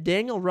submitted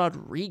Daniel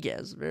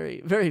Rodriguez.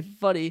 Very, very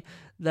funny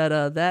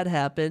that that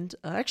happened.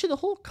 Actually, the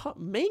whole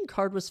main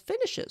card was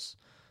finishes.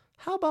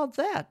 How about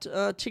that?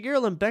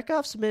 Tigir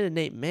Lembekov submitted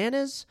Nate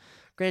Manez.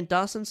 Grant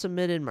Dawson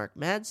submitted Mark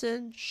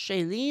Madsen.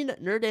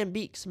 Shailene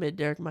Nerdambeek submitted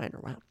Derek Minor.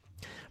 Wow.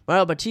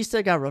 Mario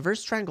Batista got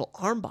reverse triangle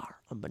armbar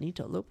on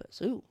Benito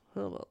Lopez. Ooh,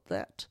 how about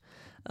that?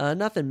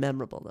 Nothing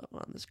memorable, though,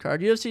 on this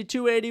card. UFC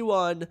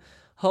 281.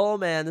 Oh,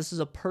 man, this is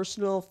a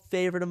personal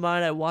favorite of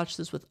mine. I watched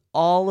this with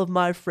all of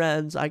my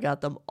friends. I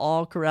got them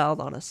all corralled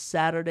on a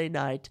Saturday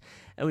night,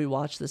 and we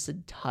watched this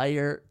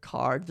entire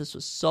card. This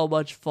was so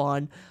much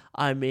fun.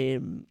 I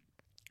mean,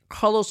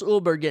 Carlos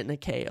Ulber getting a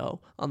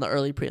KO on the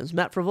early prelims.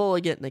 Matt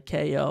Frivola getting a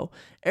KO.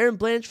 Aaron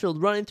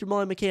Blanchfield running through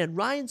Molly McCann.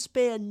 Ryan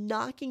Spann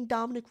knocking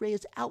Dominic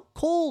Reyes out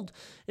cold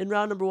in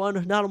round number 1.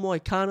 Renato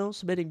Moicano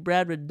submitting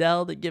Brad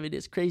Riddell to give it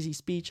his crazy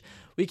speech.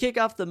 We kick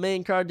off the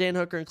main card. Dan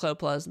Hooker and Cloud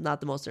Plaza,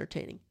 not the most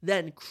entertaining.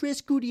 Then Chris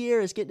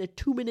Gutierrez getting a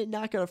 2-minute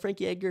knockout of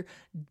Frankie Edgar.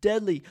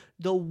 Deadly.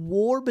 The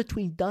war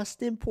between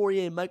Dustin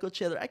Poirier and Michael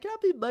Chandler. I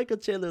cannot believe Michael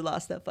Chandler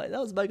lost that fight. That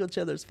was Michael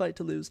Chandler's fight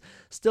to lose.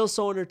 Still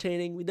so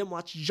entertaining. We then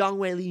watched Zhang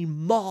Weili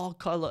maul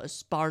Carla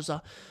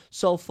Esparza.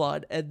 So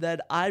fun. And then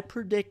I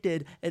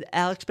predicted an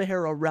Alex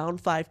Pereira round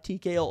 5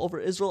 TKO over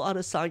Israel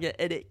Adesanya,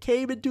 and it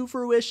came into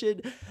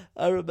fruition.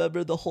 I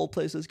remember the whole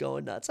place was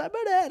going nuts. I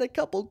might have had a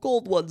couple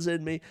gold ones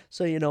in me,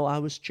 so I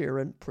was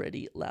cheering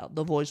pretty loud.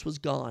 The voice was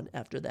gone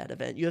after that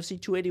event. UFC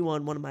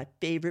 281, one of my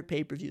favorite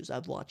pay-per-views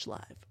I've watched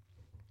live.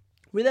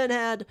 We then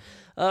had,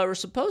 we're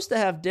supposed to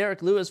have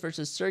Derek Lewis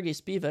versus Sergey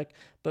Spivak,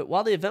 but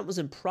while the event was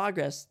in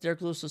progress,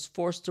 Derek Lewis was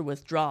forced to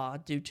withdraw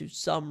due to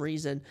some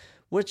reason,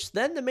 which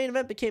then the main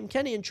event became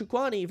Kenny and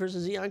Chukwani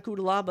versus Ian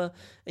Kudalaba,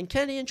 and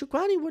Kenny and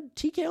Chukwani would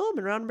TKO him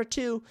in round number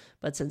 2,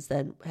 but since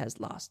then has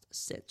lost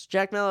since.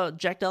 Jack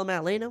Della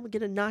Maddalena would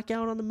get a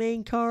knockout on the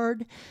main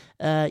card.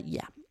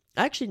 Yeah.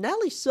 Actually,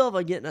 Natalie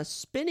Silva getting a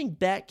spinning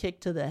back kick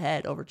to the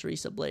head over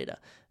Teresa Bleda.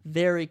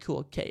 Very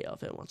cool KO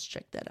if anyone wants to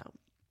check that out.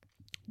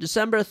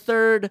 December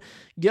 3rd,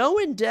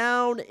 going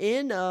down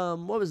in,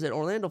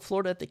 Orlando,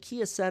 Florida at the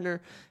Kia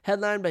Center,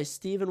 headlined by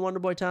Stephen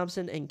Wonderboy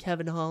Thompson and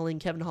Kevin Holland.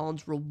 Kevin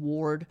Holland's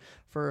reward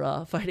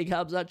for fighting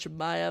Khamzat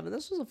Chimaev. And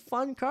this was a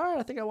fun card.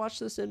 I think I watched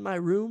this in my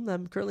room that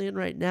I'm currently in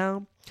right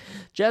now.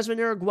 Jasmine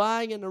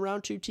Uruguay getting a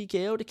round 2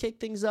 TKO to kick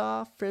things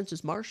off.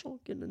 Francis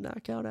Marshall getting a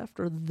knockout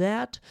after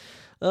that.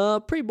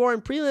 Pretty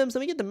boring prelims.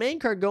 Then we get the main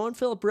card going.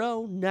 Philip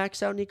Rowe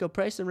knocks out Nico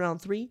Price in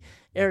round 3.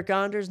 Eric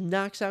Anders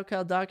knocks out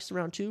Kyle Dawkins in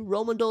round 2.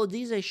 Roman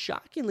Dolidze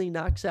shockingly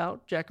knocks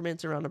out Jack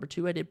Hermansson in round number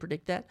 2. I did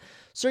predict that.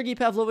 Sergey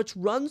Pavlovich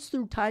runs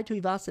through Tai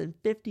Tuivasa in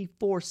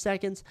 54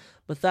 seconds.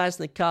 Matthias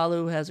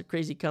Nikalu has a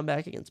crazy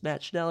comeback against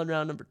Matt Schnell in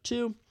round number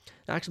 2.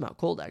 Knocks him out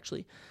cold,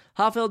 actually.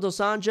 Rafael Dos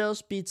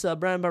Anjos beats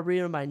Brian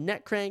Barberino by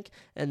neck crank.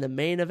 And the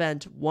main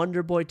event,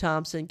 Wonderboy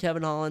Thompson,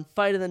 Kevin Holland,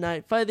 fight of the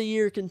night, fight of the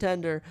year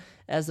contender,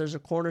 as there's a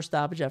corner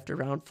stoppage after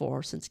round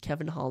 4 since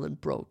Kevin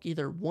Holland broke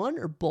either one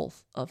or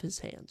both of his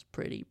hands.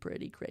 Pretty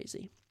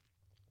crazy.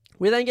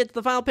 We then get to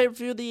the final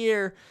pay-per-view of the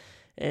year,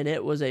 and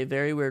it was a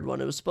very weird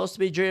one. It was supposed to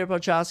be Jiri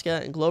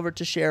Prochazka and Glover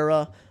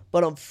Teixeira,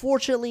 but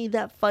unfortunately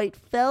that fight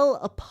fell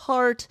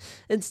apart.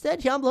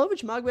 Instead, Jan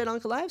Blachowicz Magomed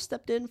Ankalaev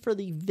stepped in for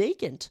the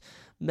vacant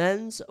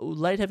men's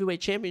light heavyweight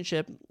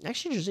championship.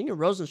 Actually, Jairzinho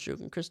Rozenstruik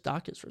and Chris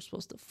Dawkins were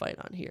supposed to fight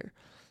on here.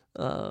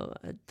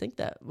 I think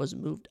that was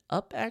moved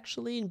up,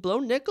 actually. And Blow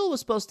Nickel was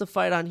supposed to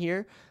fight on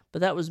here,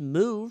 but that was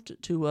moved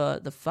to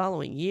the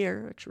following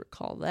year. I actually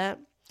recall that.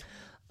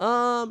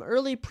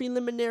 Early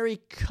preliminary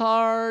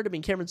card. I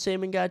mean, Cameron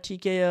Saman got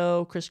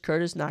TKO. Chris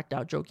Curtis knocked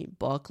out Joaquin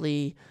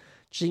Buckley.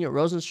 Jairzinho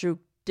Rozenstruik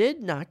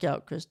did knock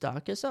out Chris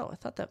Daukaus. Oh, I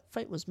thought that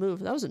fight was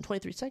moved. That was in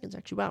 23 seconds,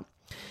 actually. Wow.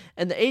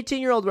 And the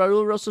 18-year-old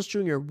Raul Rosas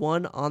Jr.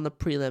 won on the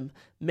prelim.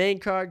 Main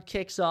card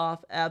kicks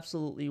off.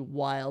 Absolutely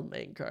wild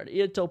main card.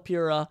 Io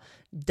Topura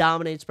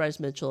dominates Bryce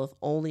Mitchell. If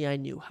only I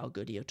knew how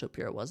good Io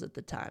Topura was at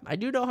the time. I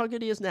do know how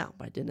good he is now,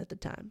 but I didn't at the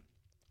time.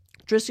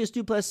 Dricus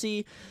Du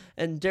Plessis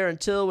and Darren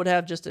Till would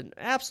have just an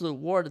absolute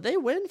war. Did they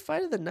win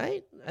Fight of the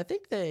Night? I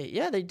think they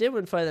did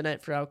win Fight of the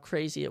Night for how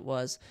crazy it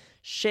was.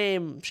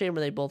 Shame where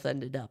they both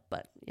ended up,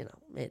 but,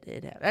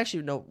 it happened.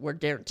 Actually, no, where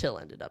Darren Till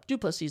ended up. Du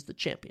Plessis is the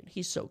champion.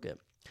 He's so good.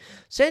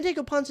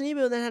 Santiago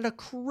Ponzinibbio then had a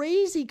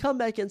crazy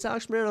comeback against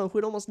Alex Morono, who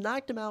had almost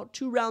knocked him out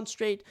 2 rounds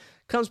straight,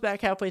 comes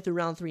back halfway through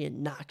round 3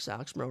 and knocks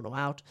Alex Morono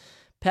out.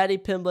 Paddy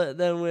Pimblett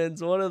then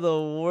wins one of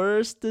the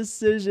worst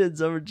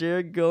decisions over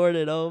Jared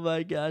Gordon. Oh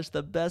my gosh,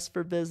 the best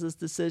for business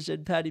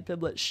decision. Paddy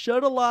Pimblett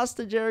should have lost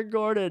to Jared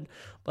Gordon,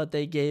 but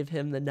they gave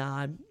him the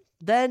nod.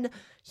 Then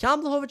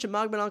Jan Blachowicz and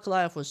Magomed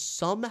Ankalaev was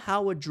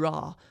somehow a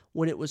draw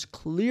when it was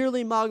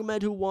clearly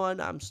Magomed who won.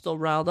 I'm still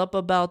riled up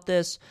about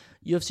this.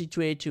 UFC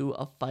 282,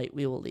 a fight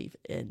we will leave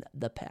in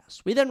the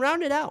past. We then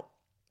rounded out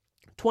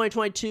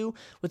 2022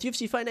 with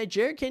UFC Fight Night,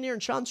 Jared Cannonier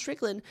and Sean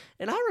Strickland.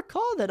 And I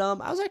recall that I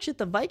was actually at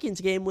the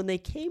Vikings game when they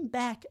came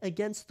back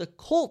against the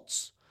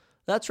Colts.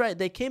 That's right.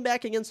 They came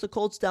back against the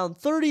Colts down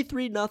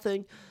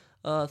 33-0,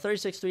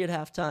 36-3 at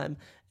halftime,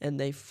 and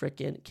they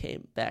freaking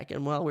came back.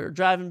 And while we were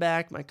driving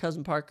back, my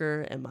cousin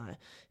Parker and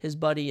his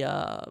buddy,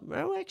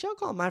 actually I'll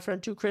call him my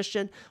friend too,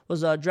 Christian,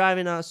 was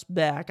driving us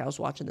back. I was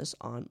watching this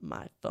on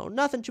my phone.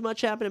 Nothing too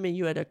much happened. I mean,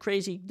 you had a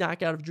crazy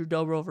knockout of Drew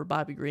Dober over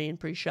Bobby Green,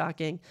 pretty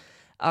shocking.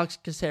 Alex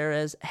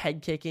Caceres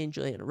head kicking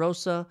Julian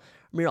Rosa,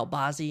 Amir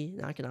Albazi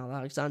knocking out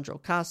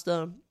Alexandro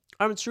Costa,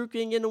 Arman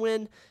Tsarukyan getting a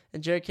win,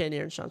 and Jared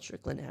Cannonier and Sean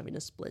Strickland having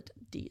a split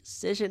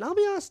decision. I'll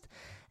be honest,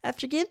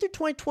 after getting through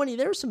 2020,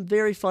 there were some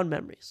very fun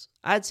memories.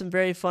 I had some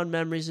very fun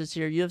memories this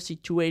year. UFC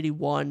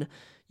 281,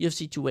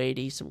 UFC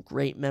 280, some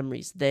great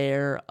memories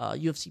there.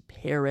 UFC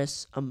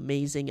Paris,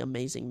 amazing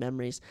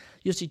memories.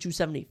 UFC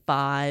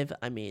 275,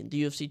 I mean,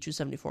 the UFC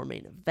 274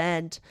 main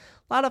event.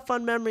 A lot of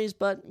fun memories,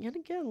 but yet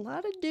again, a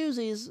lot of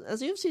doozies.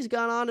 As the UFC's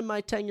gone on in my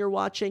tenure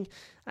watching,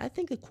 I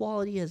think the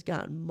quality has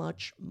gotten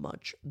much,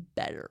 much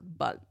better.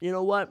 But you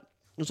know what?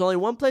 There's only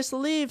one place to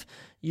leave,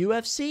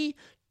 UFC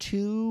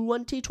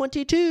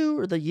 2022,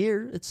 or the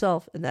year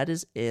itself, and that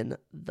is in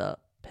the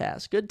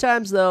past. Good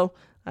times, though.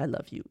 I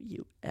love you,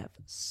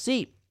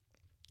 UFC.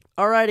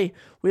 Alrighty,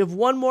 we have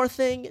one more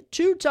thing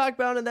to talk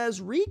about, and that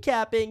is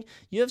recapping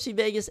UFC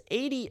Vegas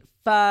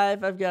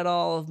 85. I've got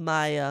all of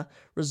my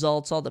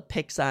results, all the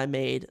picks I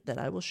made that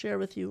I will share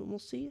with you, and we'll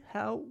see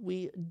how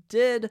we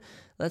did.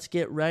 Let's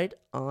get right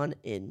on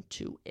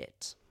into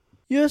it.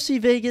 UFC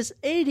Vegas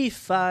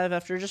 85,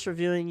 after just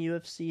reviewing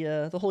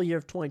UFC the whole year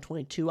of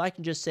 2022, I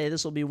can just say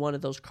this will be one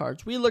of those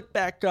cards we look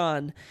back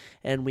on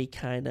and we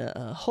kind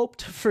of hope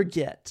to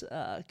forget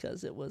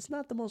because it was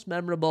not the most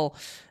memorable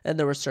and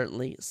there were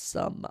certainly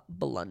some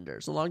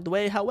blunders along the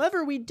way.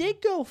 However, we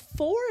did go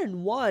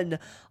 4-1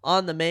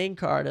 on the main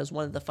card as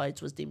one of the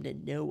fights was deemed a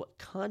no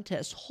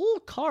contest. Whole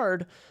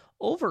card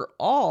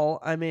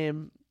overall, I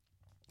mean,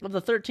 of the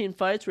 13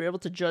 fights, we were able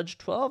to judge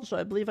 12, so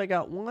I believe I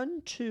got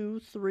 1, 2,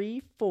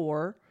 3,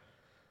 4,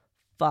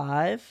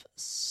 5,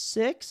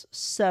 6,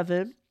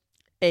 7,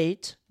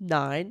 8,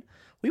 9.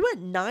 We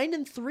went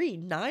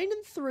 9-3.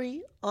 9-3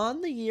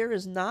 on the year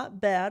is not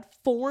bad.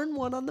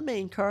 4-1 on the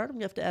main card. I'm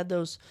going to have to add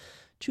those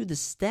to the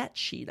stat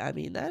sheet. I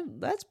mean,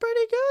 that's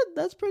pretty good.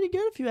 That's pretty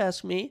good if you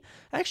ask me.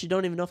 I actually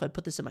don't even know if I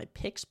put this in my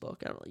picks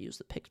book. I don't really use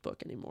the picks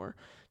book anymore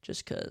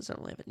just because I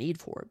don't really have a need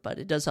for it, but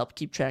it does help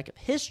keep track of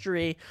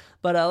history.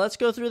 But let's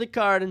go through the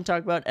card and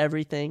talk about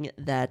everything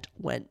that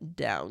went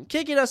down.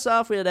 Kicking us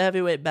off, we had a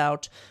heavyweight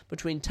bout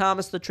between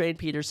Thomas the Train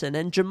Peterson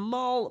and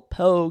Jamal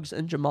Pogues,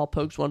 and Jamal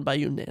Pogues won by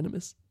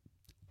unanimous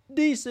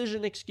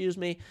decision,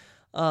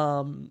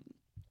 Not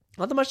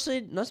much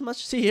to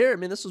see here. I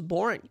mean, this was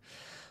boring.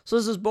 So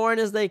this is as boring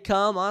as they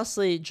come.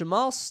 Honestly,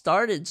 Jamal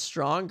started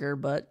stronger,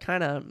 but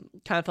kind of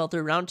fell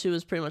through. Round 2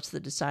 is pretty much the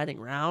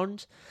deciding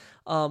round.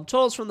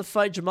 Totals from the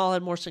fight, Jamal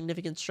had more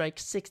significant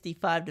strikes,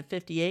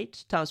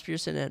 65-58. Thomas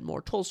Pearson had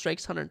more total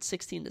strikes,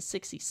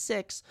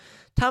 116-66.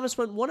 Thomas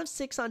went 1 of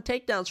 6 on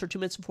takedowns for 2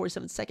 minutes and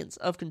 47 seconds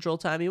of control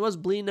time. He was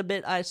bleeding a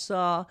bit, I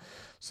saw,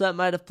 so that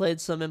might have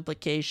played some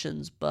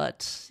implications.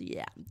 But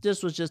yeah,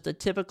 this was just a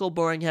typical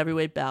boring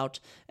heavyweight bout,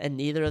 and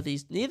neither of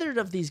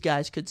these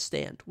guys could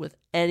stand with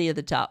any of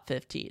the top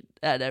 15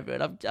 at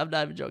heavyweight. I'm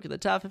not even joking. The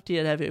top 15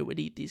 at heavyweight would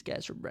eat these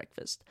guys for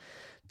breakfast.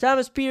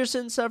 Thomas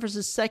Peterson suffers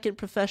his second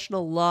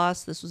professional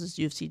loss. This was his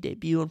UFC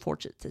debut.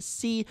 Unfortunate to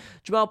see.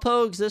 Jamal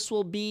Pogues, this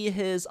will be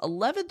his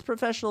 11th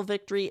professional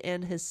victory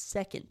and his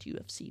second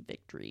UFC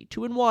victory.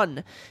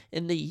 2-1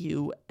 in the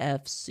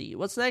UFC.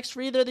 What's next for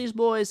either of these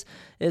boys?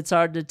 It's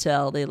hard to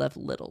tell. They left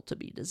little to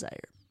be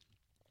desired.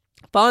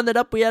 Following that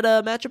up, we had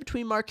a matchup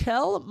between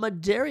Markel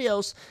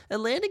Medeiros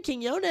and Landon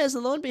Quinones,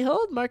 and lo and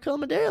behold, Markel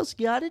Medeiros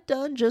got it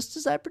done just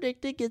as I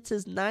predicted, gets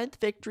his 9th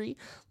victory.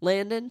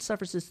 Landon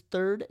suffers his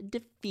 3rd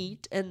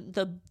defeat, and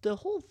the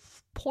whole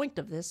point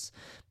of this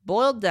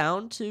boiled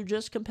down to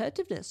just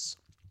competitiveness.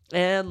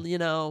 And,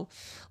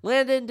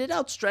 Landon did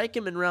outstrike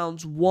him in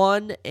rounds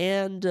 1,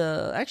 and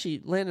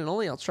actually, Landon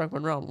only outstruck him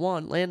in round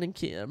 1.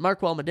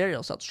 Markel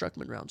Medeiros outstruck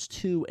him in rounds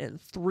 2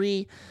 and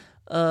 3.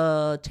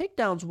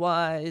 Takedowns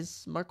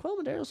wise, Markel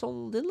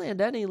Medeiros didn't land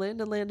any.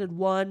 Landon landed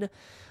 1.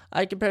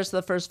 I compared to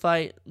the first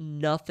fight,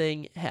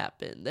 nothing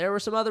happened. There were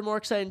some other more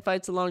exciting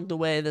fights along the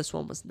way. This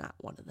one was not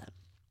one of them.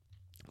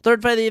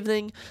 Third fight of the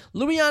evening,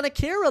 Luliana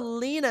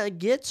Carolina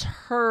gets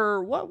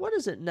her, what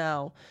is it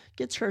now?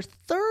 Gets her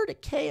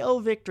 3rd KO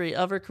victory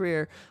of her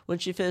career when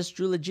she finished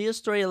Dolidze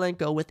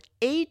Storyalenko with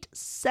 8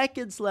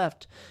 seconds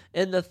left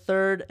in the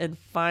 3rd and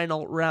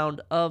final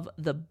round of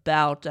the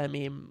bout. I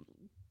mean,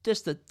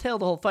 just to tell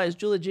the whole fight is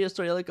Dolidze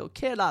Storyalenko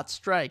cannot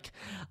strike.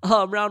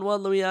 Round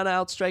 1, Luliana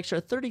outstrikes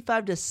her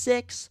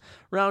 35-6.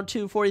 Round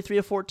 2,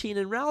 43-14.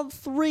 And round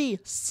 3,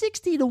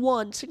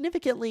 60-1.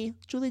 Significantly,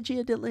 Dolidze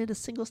didn't land a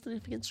single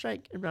significant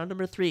strike in round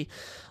number 3.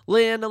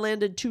 Luliana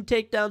landed 2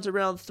 takedowns in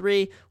round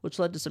 3, which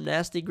led to some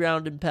nasty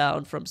ground and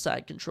pound from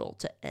side control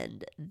to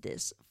end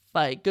this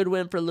fight. Good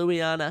win for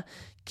Luliana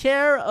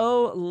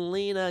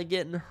Carolina,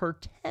 getting her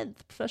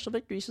 10th professional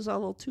victory. She's on a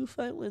little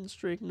 2-fight win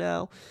streak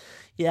now.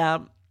 Yeah.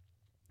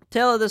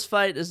 Tail of this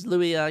fight is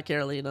Luliana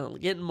Carolina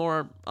getting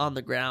more on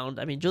the ground.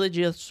 I mean,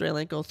 Dolidze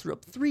Storyalenko threw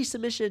up 3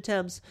 submission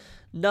attempts.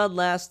 None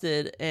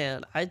lasted,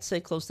 and I'd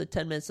say close to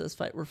 10 minutes of this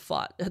fight were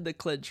fought in the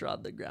clinch or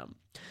on the ground.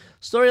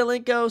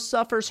 Storyalenko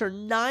suffers her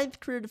 9th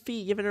career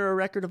defeat, giving her a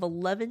record of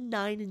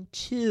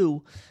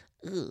 11-9-2.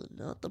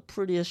 Not the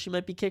prettiest. She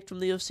might be kicked from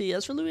the UFC.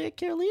 As for Luliana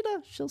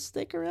Carolina, she'll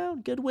stick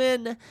around. Good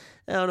win.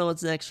 I don't know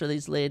what's next for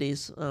these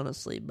ladies,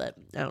 honestly, but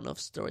I don't know if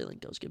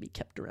Storyalenko's going to be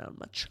kept around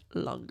much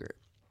longer.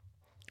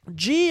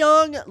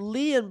 Ji-Young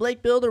Lee and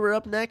Blake Bilder were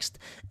up next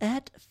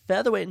at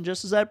featherweight, and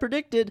just as I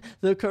predicted,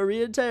 the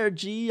Korean Tiger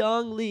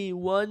Ji-Young Lee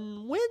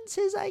wins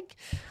his, I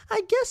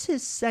guess,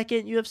 his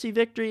 2nd UFC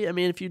victory. I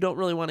mean, if you don't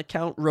really want to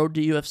count Road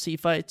to UFC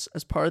fights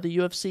as part of the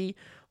UFC,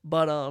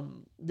 but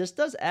this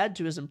does add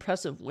to his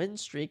impressive win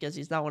streak, as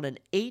he's now on an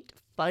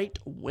 8-fight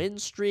win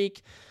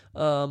streak.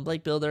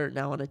 Blake Bilder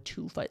now on a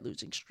 2-fight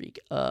losing streak,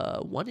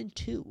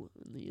 1-2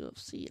 in the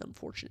UFC.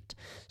 Unfortunate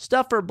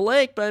stuff for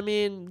Blake, but I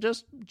mean,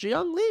 just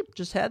Ji-Young Lee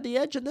just had the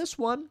edge in this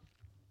one.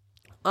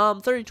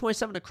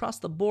 30-27 across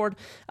the board,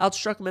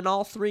 outstruck him in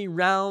all 3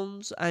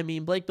 rounds. I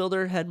mean, Blake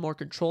Bilder had more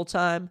control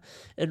time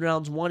in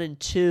rounds 1 and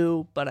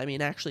 2, but I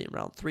mean, actually in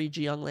round 3,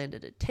 Ji-Young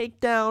landed a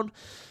takedown.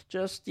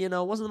 Just,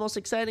 wasn't the most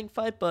exciting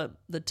fight, but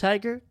the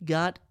Tiger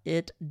got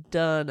it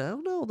done. I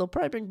don't know, they'll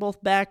probably bring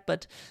both back,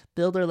 but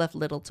Bilder left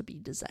little to be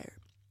desired.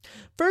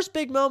 First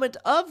big moment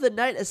of the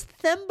night is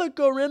Themba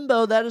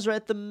Gorimbo, that is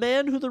right, the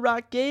man who The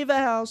Rock gave a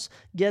house,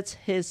 gets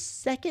his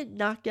 2nd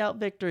knockout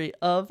victory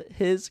of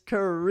his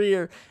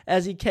career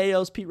as he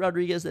KOs Pete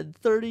Rodriguez in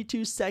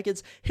 32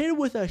 seconds, hit him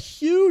with a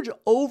huge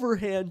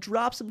overhand,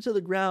 drops him to the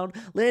ground,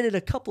 landed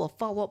a couple of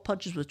follow-up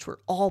punches which were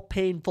all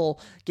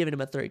painful, giving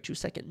him a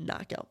 32-second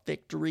knockout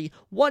victory.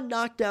 1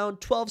 knockdown,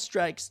 12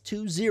 strikes,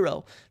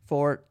 2-0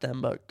 for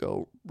Themba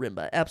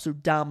Gorimbo.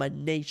 Absolute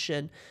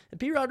domination. And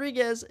Pete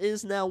Rodriguez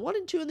is now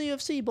 1-2 in the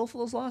UFC. Both of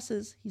those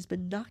losses, he's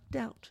been knocked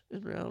out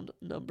in round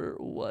number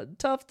 1.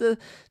 Tough to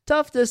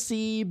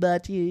see,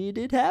 but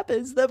it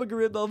happens. Themba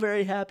Gorimbo,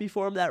 very happy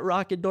for him. That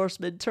Rock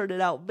endorsement turned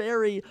it out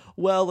very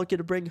well, looking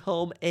to bring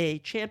home a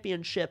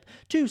championship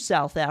to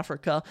South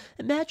Africa.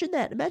 Imagine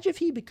that. Imagine if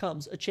he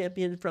becomes a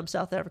champion from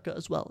South Africa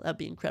as well. That'd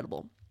be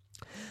incredible.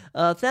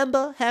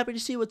 Themba, happy to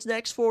see what's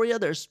next for you.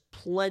 There's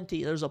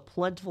a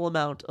plentiful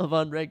amount of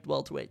unranked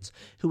welterweights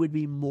who would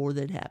be more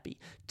than happy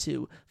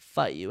to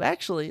fight you.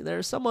 Actually,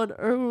 there's someone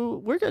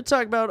who we're going to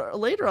talk about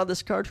later on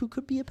this card who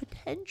could be a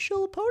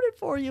potential opponent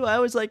for you. I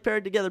always like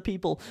pairing together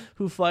people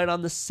who fight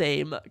on the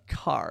same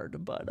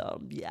card, but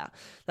yeah,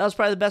 that was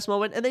probably the best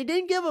moment, and they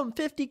didn't give him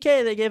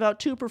 $50K. They gave out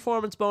 2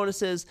 performance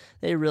bonuses.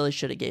 They really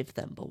should have gave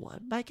Themba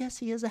one. I guess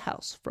he is a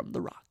house from The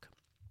Rock.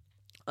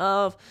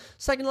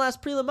 Second to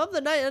last prelim of the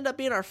night ended up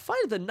being our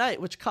fight of the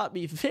night, which caught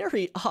me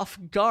very off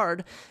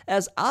guard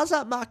as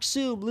Azat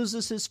Maksum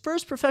loses his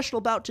first professional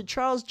bout to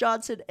Charles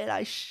Johnson, and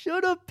I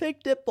should have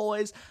picked it,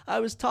 boys. I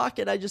just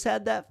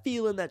had that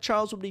feeling that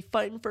Charles would be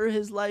fighting for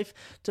his life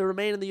to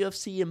remain in the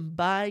UFC, and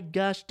by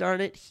gosh darn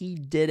it, he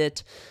did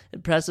it.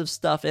 Impressive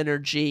stuff,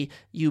 energy.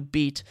 You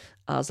beat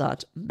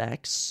Azat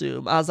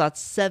Maksum.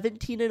 Azat's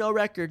 17-0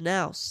 record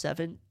now,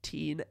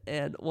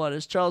 17-1,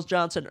 as Charles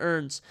Johnson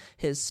earns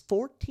his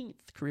 14th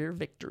career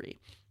victory.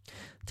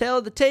 Tail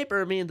of the tape,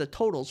 or I mean the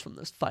totals from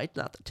this fight,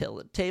 not the tail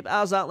of the tape.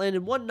 Azat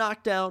landed 1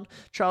 knockdown.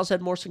 Charles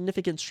had more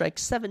significant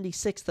strikes,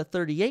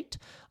 76-38.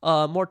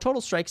 More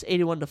total strikes,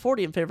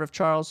 81-40 in favor of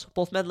Charles.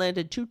 Both men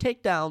landed 2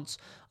 takedowns,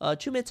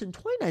 2 minutes and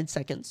 29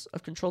 seconds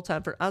of control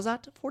time for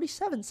Azat,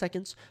 47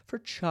 seconds for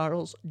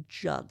Charles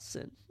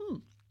Johnson.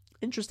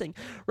 Interesting.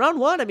 Round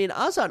one, I mean,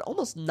 Azat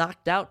almost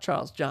knocked out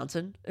Charles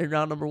Johnson in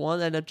round number one.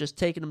 They ended up just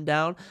taking him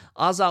down.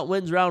 Azat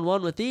wins round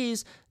one with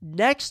ease.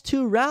 Next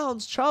two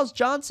rounds, Charles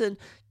Johnson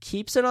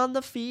keeps it on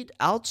the feet,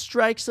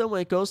 outstrikes him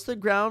when it goes to the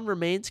ground,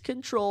 remains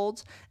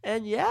controlled,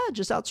 and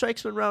just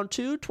outstrikes him in round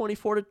two,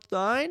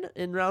 24-9.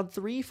 In round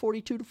three,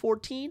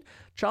 42-14.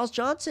 Charles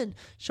Johnson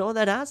showing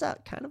that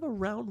Azat kind of a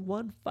round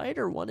one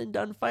fighter, one and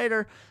done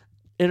fighter.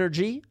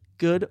 Energy,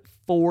 good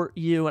for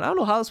you. And I don't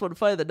know how this one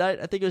fight of the night.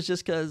 I think it was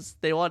just because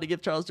they wanted to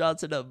give Charles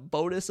Johnson a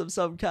bonus of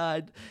some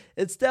kind.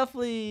 It's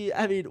definitely,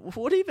 I mean,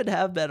 what even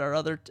have been our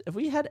other, have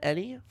we had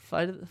any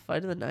fight of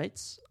the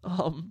nights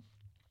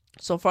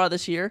so far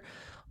this year?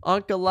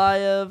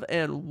 Ankalaev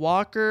and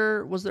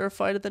Walker, was there a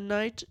fight of the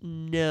night?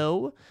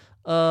 No.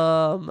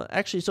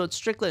 Actually, so it's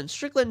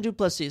Strickland du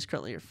Plessis is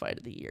currently your fight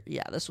of the year.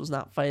 Yeah, this was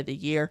not fight of the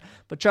year,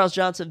 but Charles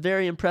Johnson,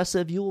 very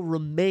impressive. You will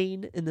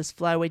remain in this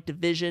flyweight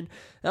division.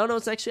 I don't know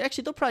what's actually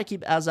they'll probably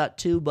keep Azat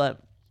too,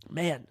 but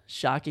man,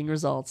 shocking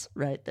results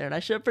right there. And I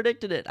should have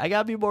predicted it. I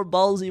gotta be more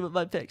ballsy with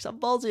my picks. I'm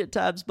ballsy at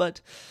times,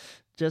 but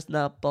just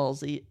not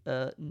ballsy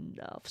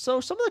enough. So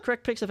some of the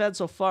correct picks I've had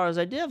so far is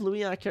I did have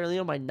Luis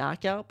Carolino by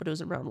knockout, but it was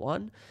in round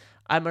one.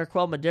 I had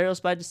Marquel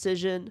Medeiros by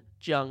decision,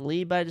 Jiang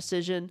Li by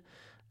decision.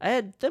 I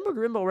had Themba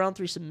Gorimbo round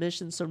three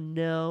submission, so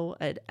no.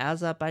 I had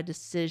Azat by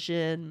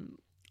decision.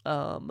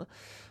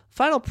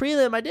 Final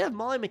prelim, I did have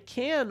Molly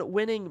McCann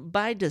winning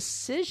by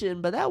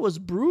decision, but that was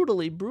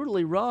brutally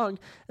wrong.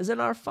 As in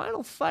our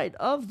final fight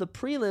of the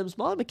prelims,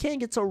 Molly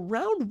McCann gets a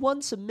round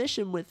one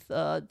submission with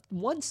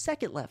 1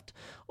 second left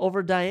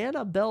over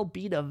Diana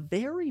Belbita.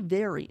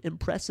 Very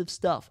impressive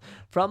stuff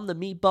from the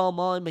meatball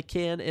Molly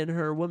McCann in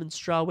her women's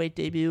strawweight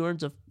debut.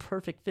 Earns a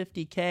perfect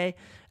 50K.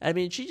 I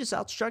mean, she just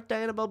outstruck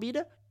Diana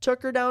Belbita,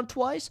 took her down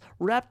twice,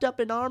 wrapped up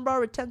in armbar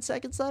with 10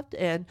 seconds left,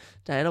 and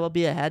Diana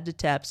Belbita had to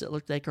tap, so it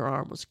looked like her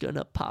arm was going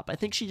to pop. I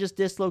think she just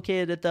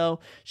dislocated it, though.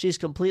 She's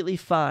completely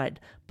fine,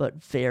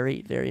 but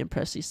very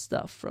impressive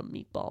stuff from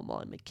meatball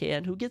Molly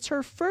McCann, who gets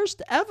her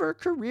first ever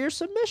career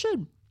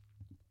submission.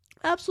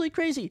 Absolutely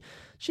crazy.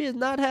 She has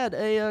not had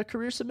a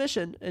career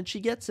submission, and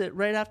she gets it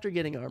right after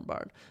getting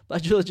armbarred by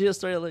Julia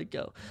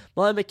Strylenko.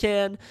 Molly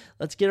McCann,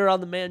 let's get her on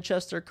the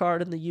Manchester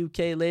card in the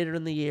UK later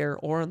in the year,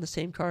 or on the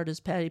same card as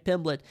Patty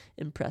Pimblett.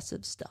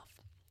 Impressive stuff.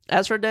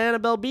 As for Diana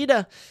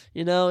Belbita,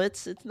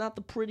 it's not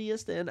the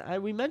prettiest, and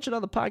we mentioned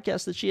on the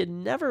podcast that she had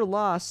never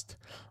lost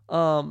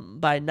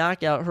by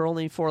knockout. Her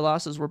only 4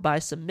 losses were by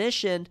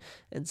submission,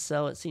 and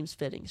so it seems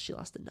fitting she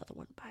lost another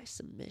one by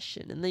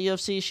submission. In the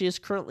UFC, she is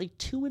currently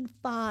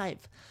 2-5.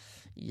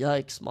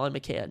 Yikes, Molly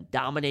McCann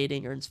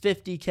dominating, earns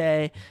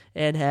 50K,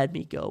 and had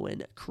me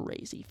going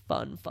crazy.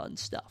 Fun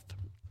stuff.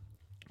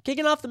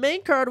 Kicking off the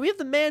main card, we have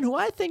the man who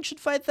I think should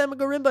fight Themba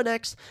Gorimbo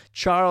next,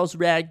 Charles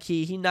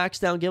Radke. He knocks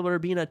down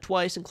Gilbert Urbina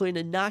twice, including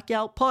a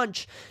knockout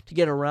punch to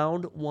get a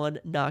round one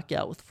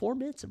knockout with 4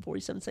 minutes and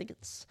 47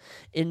 seconds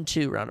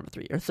into round number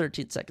 3, or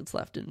 13 seconds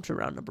left into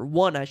round number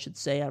 1, I should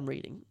say. I'm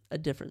reading a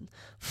different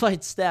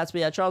fight stats. But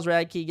yeah, Charles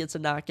Radke gets a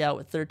knockout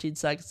with 13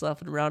 seconds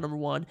left in round number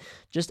 1.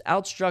 Just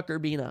outstruck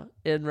Urbina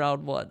in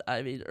round 1.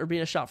 I mean,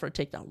 Urbina shot for a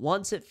takedown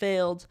once, it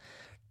failed.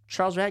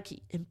 Charles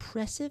Radke,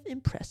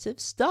 impressive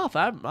stuff.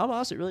 I'm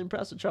honestly really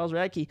impressed with Charles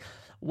Radke.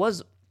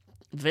 Was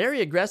very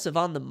aggressive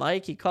on the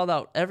mic. He called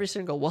out every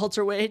single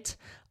welterweight.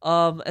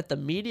 At the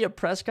media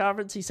press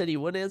conference, he said he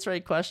wouldn't answer any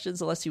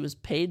questions unless he was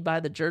paid by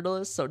the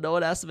journalists, so no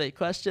one asked him any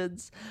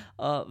questions.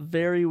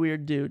 Very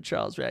weird dude,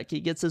 Charles Radke. He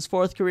gets his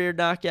 4th career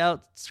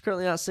knockout. He's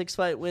currently on a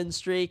 6-fight win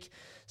streak.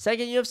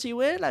 2nd UFC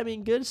win. I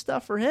mean, good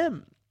stuff for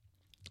him.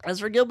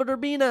 As for Gilbert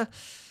Urbina,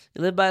 he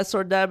lived by the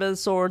sword, died by the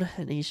sword,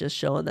 and he's just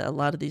showing that a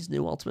lot of these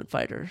new Ultimate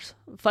Fighters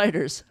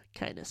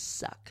kind of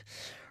suck.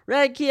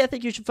 Radke, I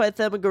think you should fight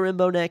Themba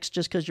Gorimbo next,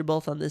 just because you're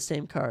both on this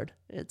same card.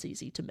 It's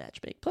easy to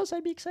matchmake. Plus,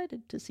 I'd be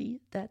excited to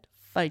see that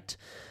fight.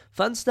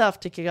 Fun stuff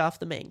to kick off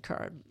the main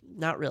card.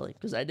 Not really,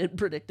 because I didn't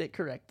predict it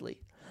correctly.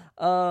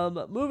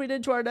 Moving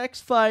into our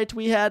next fight,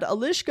 we had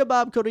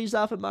Alishkabab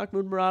Kurizov and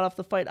Mahmoud Muradov,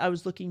 the fight I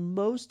was looking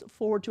most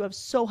forward to. I was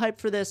so hyped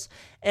for this,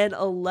 and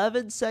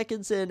 11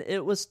 seconds in,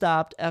 it was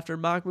stopped after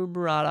Mahmoud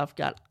Muradov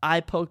got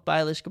eye-poked by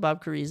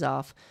Alishkabab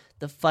Kurizov.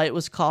 The fight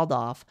was called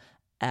off.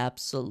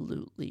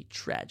 Absolutely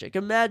tragic.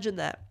 Imagine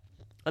that.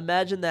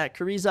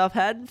 Kurizov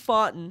hadn't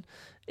fought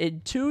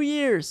in 2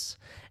 years,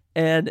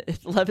 and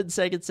 11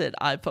 seconds in,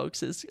 eye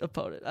pokes his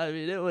opponent. I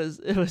mean, it was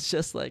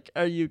just like,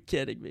 are you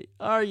kidding me?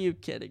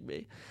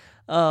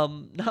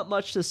 Not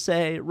much to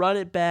say. Run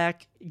it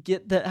back.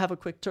 Have a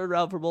quick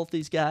turnaround for both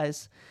these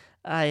guys.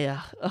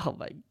 Oh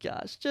my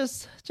gosh,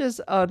 just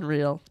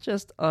unreal.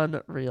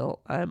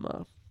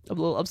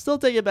 I'm still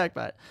taken back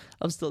by it.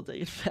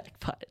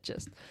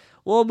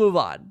 We'll move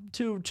on.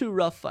 Two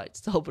rough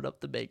fights to open up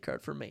the main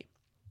card for me.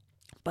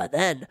 But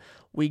then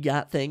we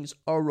got things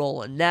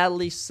a-rolling.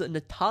 Natalia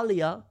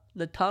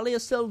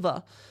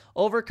Silva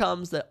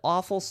overcomes the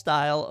awful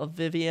style of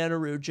Viviane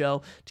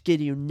Araújo to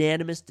get a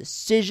unanimous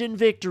decision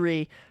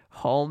victory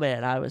Oh,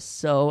 man, I was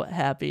so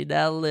happy.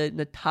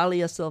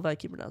 Natalia Silva, I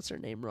keep pronouncing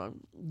her name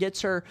wrong,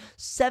 gets her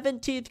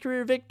 17th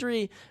career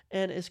victory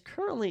and is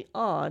currently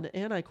on,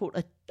 and I quote,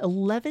 a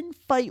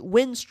 11-fight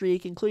win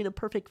streak, including a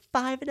perfect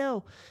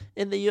 5-0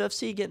 in the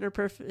UFC, getting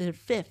her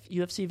fifth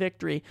UFC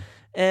victory.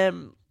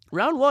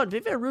 Round one,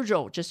 Viviane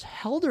Araújo just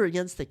held her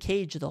against the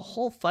cage the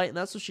whole fight, and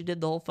that's what she did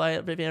the whole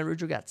fight. Viviane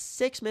Araújo got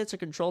 6 minutes of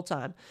control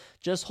time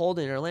just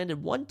holding her.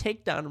 Landed one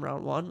takedown in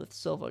round one with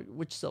Silva,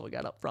 which Silva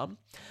got up from.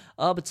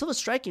 But Silva's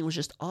striking was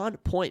just on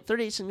point.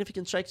 38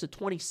 significant strikes to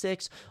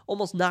 26.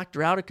 Almost knocked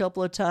her out a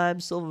couple of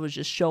times. Silva was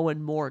just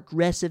showing more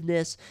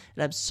aggressiveness,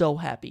 and I'm so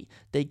happy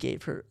they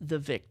gave her the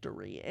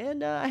victory.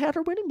 And I had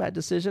her winning by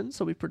decision,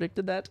 so we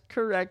predicted that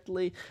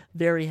correctly.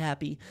 Very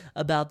happy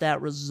about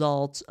that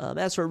result.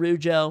 As for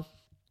Araújo,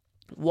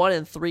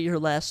 1-3 her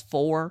last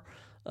 4.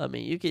 I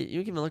mean, you can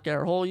even look at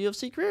her whole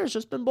UFC career. It's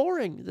just been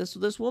boring.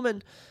 This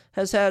woman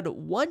has had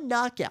 1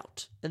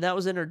 knockout, and that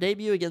was in her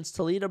debut against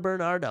Talita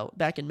Bernardo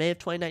back in May of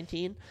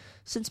 2019.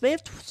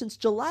 Since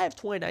July of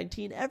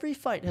 2019, every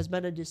fight has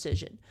been a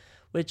decision,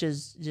 which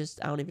is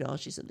just, I don't even know how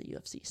she's in the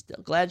UFC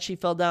still. Glad she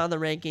fell down in the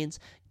rankings.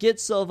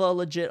 Get Silva a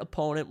legit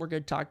opponent. We're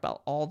going to talk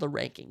about all the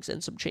rankings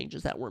and some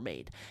changes that were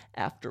made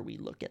after we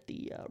look at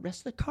the rest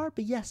of the card.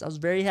 But yes, I was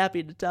very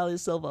happy Natalia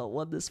Silva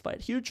won this fight.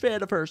 Huge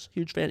fan of hers.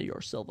 Huge fan of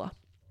yours, Silva.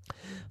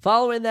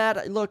 Following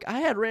that, look, I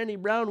had Randy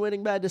Brown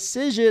winning by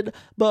decision,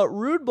 but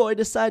Rude Boy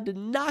decided to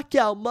knock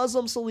out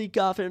Muslim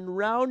Salikhov in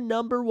round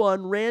number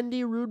 1.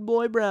 Randy Rude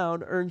Boy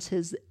Brown earns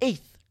his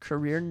 8th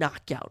career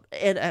knockout.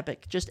 And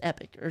epic, just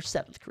epic, or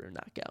 7th career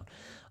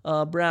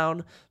knockout.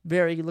 Brown,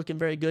 looking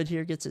very good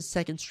here, gets his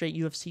 2nd straight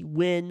UFC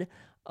win.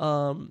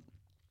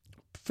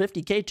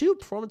 50K2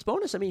 performance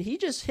bonus. I mean, he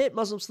just hit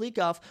Muslim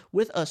Salikhov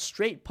with a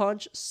straight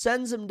punch,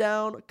 sends him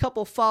down, a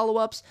couple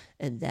follow-ups,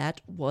 and that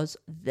was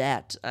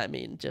that. I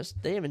mean,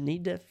 just they even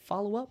need to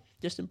follow up.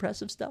 Just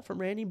impressive stuff from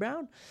Randy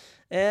Brown.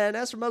 And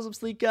as for Muslim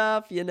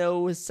Salikhov,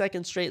 his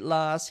 2nd straight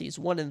loss, he's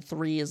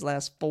 1-3 his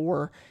last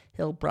 4.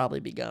 He'll probably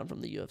be gone from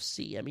the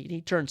UFC. I mean,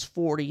 he turns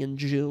 40 in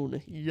June.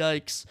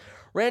 Yikes.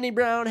 Randy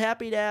Brown,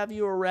 happy to have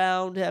you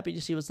around. Happy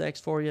to see what's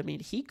next for you. I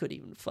mean, he could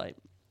even fight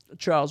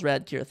Charles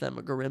Radke or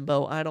Thema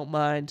Garimbo. I don't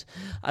mind.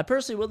 I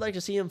personally would like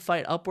to see him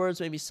fight upwards.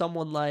 Maybe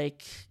someone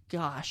like,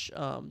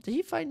 did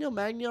he fight Neil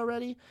Magny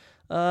already?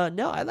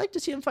 No, I'd like to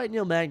see him fight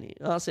Neil Magny.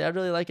 Honestly, I'd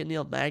really like a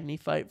Neil Magny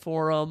fight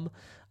for him.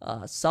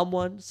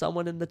 Someone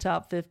in the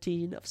top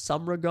 15 of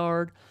some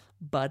regard.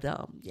 But,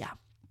 yeah,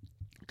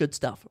 good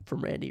stuff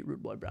from Randy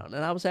Rude Boy Brown.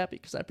 And I was happy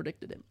because I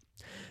predicted him.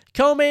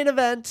 Co-main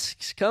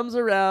event comes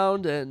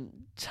around,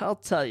 and I'll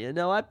tell you,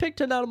 I picked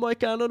Renato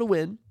Moicano to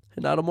win.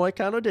 Renato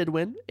Moicano did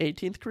win,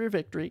 18th career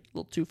victory,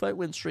 little 2-fight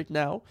win streak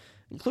now,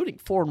 including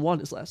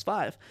 4-1 his last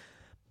 5.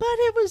 But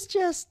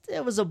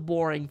it was a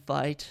boring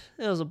fight.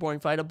 It was a boring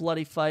fight, a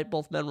bloody fight.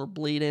 Both men were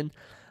bleeding.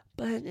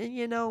 But,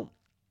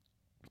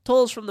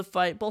 totals from the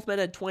fight, both men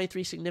had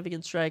 23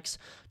 significant strikes.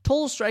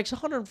 Total strikes,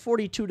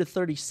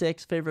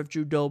 142-36, favor of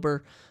Drew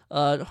Dober.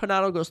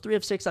 Renato goes 3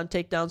 of 6 on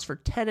takedowns for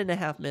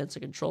 10.5 minutes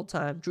of control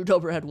time. Drew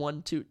Dober had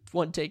one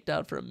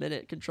takedown for a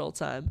minute control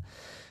time.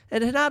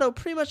 And Renato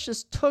pretty much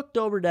just took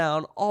Dober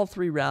down all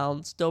 3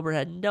 rounds. Dober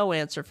had no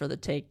answer for the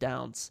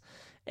takedowns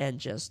and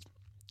just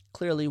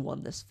clearly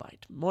won this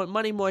fight.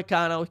 Money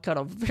Moicano cut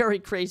a very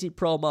crazy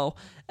promo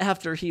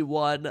after he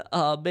won.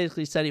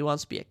 Basically said he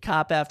wants to be a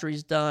cop after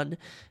he's done.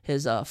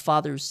 His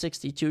father, who's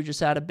 62, just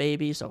had a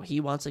baby, so he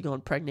wants to go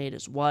impregnate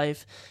his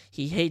wife.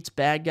 He hates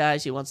bad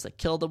guys. He wants to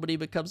kill them when he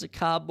becomes a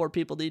cop. More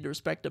people need to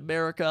respect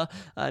America.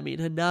 I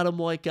mean, Renato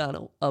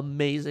Moicano,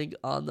 amazing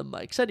on the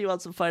mic. Said he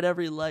wants to fight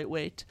every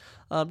lightweight.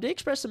 Did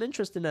express some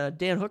interest in a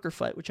Dan Hooker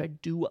fight, which I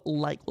do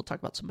like. We'll talk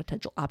about some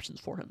potential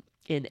options for him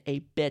in a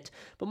bit.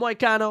 But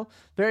Moicano,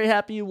 very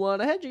happy you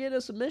won. I had you get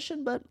a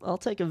submission, but I'll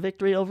take a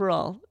victory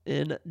overall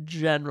in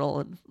general.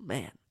 And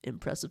man,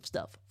 impressive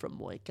stuff from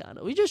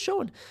Moicano. He's just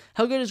showing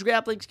how good his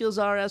grappling skills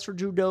are. As for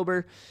Drew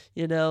Dober,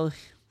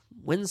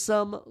 wins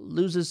some,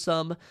 loses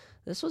some.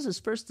 This was his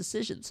first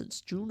decision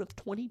since June of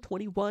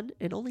 2021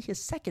 and only his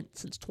 2nd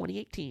since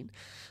 2018.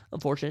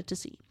 Unfortunate to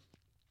see.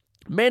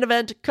 Main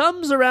event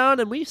comes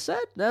around, and we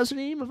said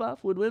Nasruddin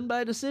Imavov would win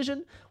by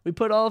decision. We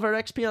put all of our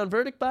XP on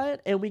verdict by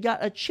it, and we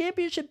got a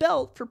championship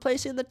belt for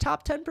placing in the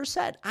top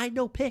 10%. I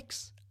know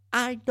picks.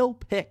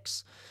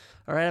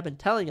 All right, I've been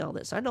telling you all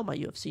this. I know my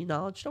UFC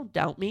knowledge. Don't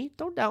doubt me.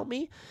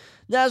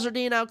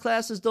 Nasruddin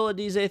outclasses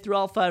Dolidze through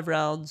all 5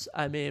 rounds.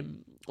 I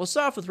mean, we'll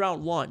start off with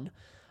round 1.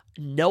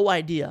 No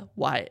idea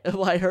why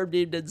Herb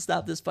Dean didn't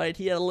stop this fight.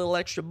 He had a little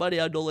extra money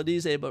on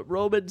Dolidze, but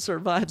Roman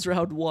survives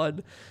round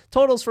 1.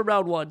 Totals from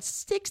round 1,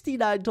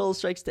 69 total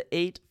strikes to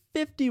 8,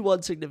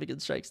 51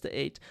 significant strikes to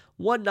 8.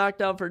 1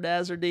 knockdown for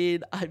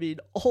Nasruddin. I mean,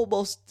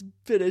 almost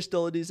finished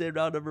Dolidze in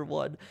round number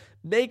 1.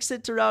 Makes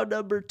it to round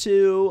number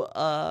 2.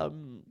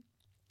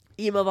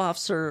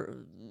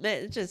 Imavov,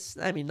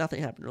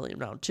 nothing happened really in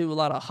round 2. A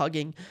lot of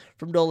hugging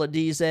from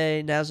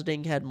Dolidze.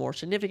 Nasruddin had more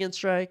significant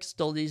strikes.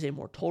 Dolidze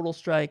more total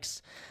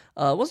strikes.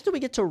 Wasn't until we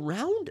get to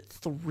round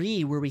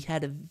 3 where we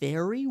had a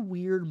very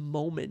weird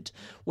moment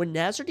when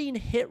Nasruddin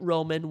hit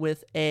Roman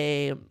with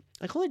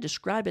I can only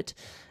describe it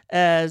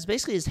as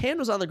basically his hand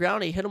was on the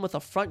ground. He hit him with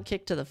a front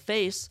kick to the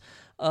face,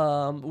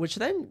 which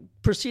then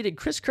preceded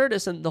Chris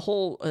Curtis and the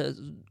whole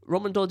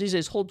Roman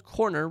Dolidze's whole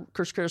corner.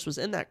 Chris Curtis was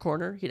in that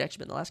corner. He'd actually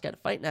been the last guy to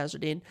fight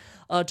Nasruddin.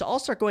 To all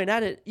start going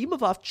at it,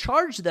 Imavov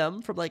charged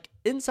them from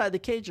inside the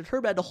cage, and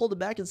Herb had to hold him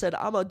back and said,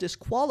 "I'm going to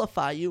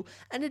disqualify you."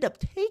 Ended up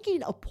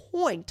taking a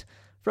point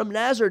from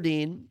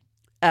Nasruddin.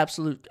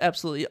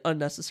 Absolutely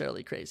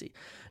unnecessarily crazy.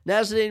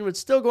 Nasruddin would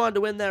still go on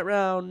to win that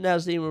round.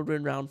 Nasruddin would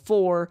win round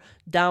 4,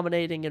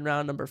 dominating in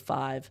round number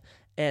 5.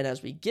 And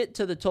as we get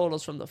to the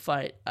totals from the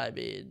fight,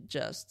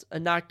 just a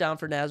knockdown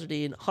for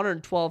Nasruddin.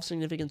 112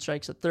 significant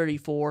strikes at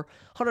 34.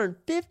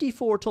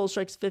 154 total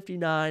strikes at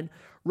 59.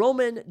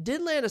 Roman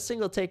did land a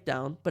single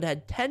takedown, but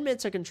had 10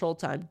 minutes of control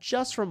time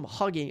just from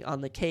hugging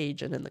on the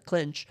cage and in the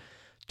clinch.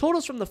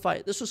 Totals from the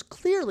fight. This was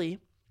clearly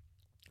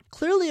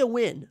a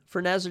win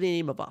for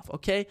Nasruddin Imavov,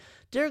 okay?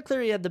 Derek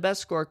Cleary had the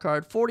best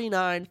scorecard,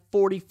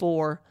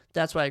 49-44.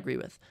 That's what I agree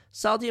with.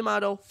 Sal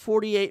D'Amato,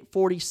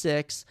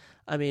 48-46.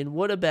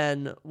 Would have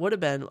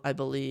been, I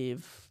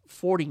believe,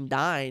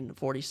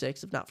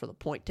 49-46 if not for the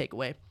point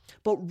takeaway.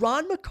 But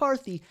Ron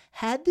McCarthy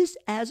had this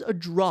as a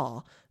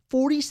draw,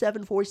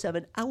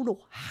 47-47. I don't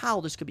know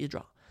how this could be a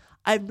draw.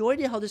 I have no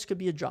idea how this could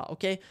be a draw,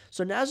 okay?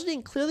 So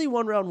Nasruddin clearly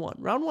won round 1.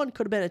 Round 1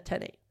 could have been a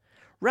 10-8.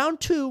 Round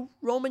 2,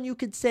 Roman, you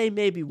could say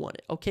maybe won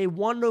it, okay?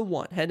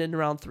 1-1 heading into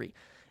round 3.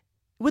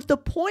 With the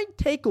point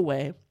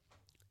takeaway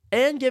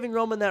and giving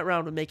Roman that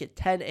round would make it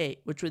 10-8,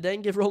 which would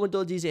then give Roman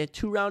Dolidze a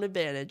 2-round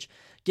advantage,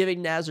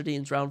 giving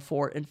Nasruddin's round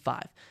 4 and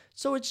 5.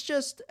 So it's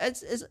just,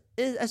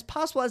 as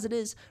possible as it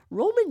is,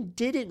 Roman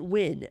didn't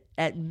win.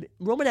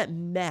 Roman at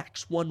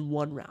max won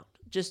 1 round.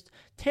 Just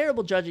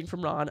terrible judging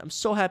from Ron. I'm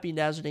so happy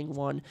Nasruddin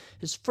won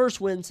his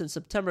first win since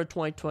September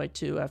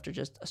 2022 after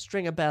just a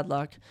string of bad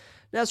luck.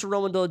 And as for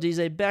Roman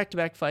Dolidze,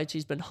 back-to-back fights,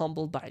 he's been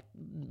humbled by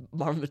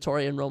Marvin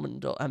Vettori and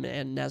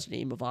and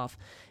Nasruddin Imavov.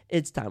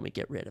 It's time we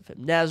get rid of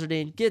him.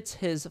 Nasruddin gets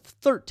his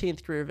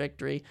 13th career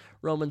victory.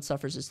 Roman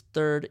suffers his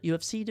 3rd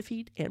UFC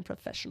defeat and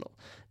professional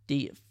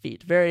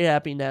defeat. Very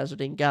happy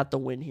Nasruddin got the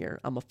win here.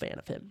 I'm a fan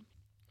of him.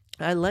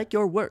 I like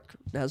your work,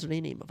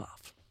 Nasruddin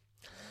Imavov.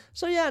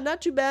 So yeah,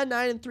 not too bad.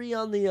 9-3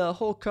 on the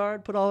whole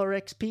card. Put all our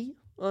XP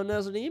on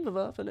Nasruddin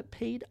Imavov, and it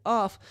paid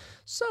off.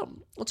 So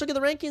let's look at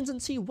the rankings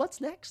and see what's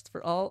next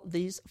for all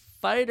these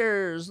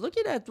fighters.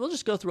 We'll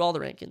just go through all the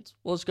rankings.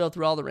 We'll just go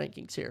through all the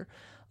rankings here.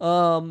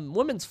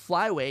 Women's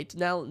flyweight,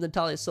 now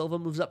Natalia Silva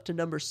moves up to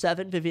number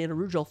 7. Viviana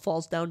Araujo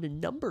falls down to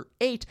number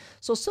 8.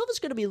 So Silva's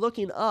going to be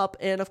looking up,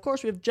 and of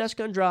course we have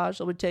Jessica Andrade.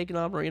 She'll be taking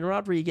on Marina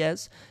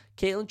Rodriguez.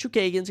 Caitlin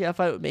Chukagian's got to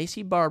fight with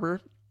Macy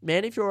Barber.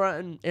 Manny Fiora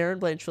and Erin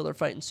Blanchfield are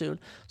fighting soon.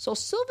 So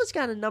Silva's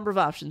got a number of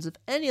options. If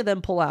any of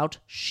them pull out,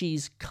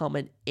 she's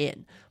coming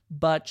in.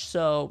 But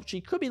so she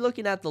could be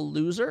looking at the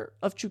loser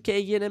of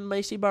Chukagian and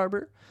Macy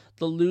Barber,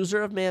 the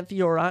loser of Manny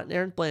Fiora and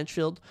Erin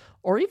Blanchfield,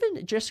 or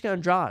even Jessica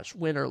Andrade,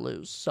 win or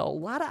lose. So a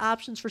lot of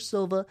options for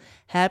Silva.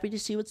 Happy to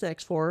see what's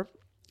next for her.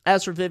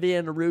 As for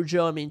Viviana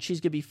Araujo, she's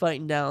going to be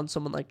fighting down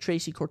someone like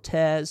Tracy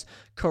Cortez,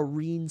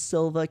 Karine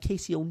Silva,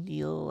 Casey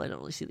O'Neill. I don't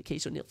really see the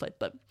Casey O'Neill fight,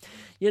 but,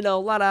 a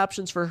lot of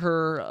options for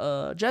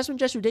her. Jasmine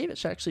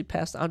Jesu-Davis actually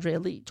passed Andrea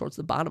Lee towards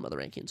the bottom of the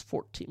rankings,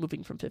 14,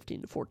 moving from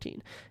 15 to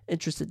 14.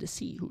 Interested to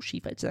see who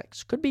she fights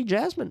next. Could be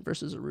Jasmine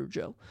versus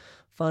Araujo.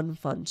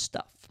 Fun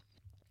stuff.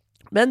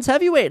 Men's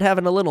heavyweight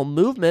having a little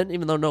movement,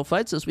 even though no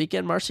fights this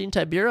weekend. Marcin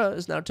Tybura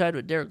is now tied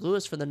with Derek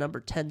Lewis for the number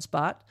 10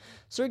 spot.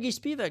 Sergey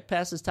Spivak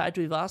passes Tai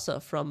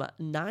Tuivasa from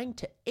 9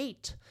 to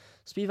 8.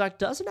 Spivak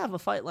doesn't have a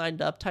fight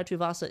lined up. Tai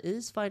Tuivasa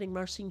is fighting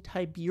Marcin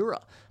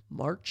Tybura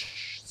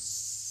March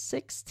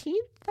 16th,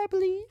 I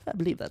believe. I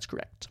believe that's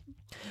correct.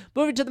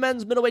 Moving to the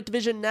men's middleweight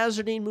division,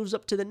 Nasruddin moves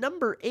up to the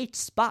number 8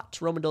 spot.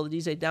 Roman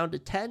Dolidze down to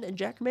 10, and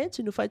Jack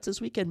Manson, who fights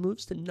this weekend,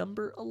 moves to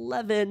number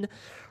 11.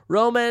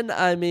 Roman,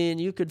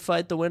 you could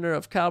fight the winner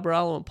of Kyle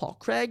Barallo and Paul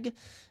Craig.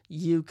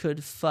 You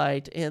could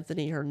fight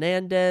Anthony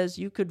Hernandez.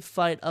 You could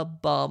fight a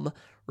bum.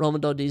 Roman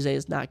Dolidze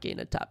is not getting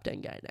a top 10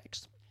 guy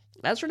next.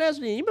 As for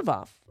Nasruddin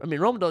Imavov,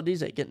 Roman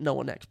Dolidze getting no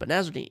one next, but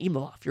Nasruddin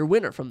Imavov, your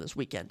winner from this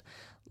weekend.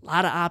 A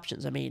lot of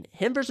options.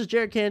 Him versus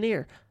Jared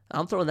Cannonier.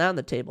 I'm throwing that on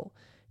the table.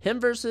 Him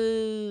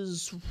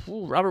versus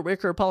Robert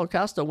Whitaker or Paulo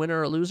Costa,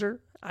 winner or loser.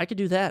 I could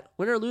do that.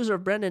 Winner or loser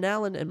of Brendan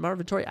Allen and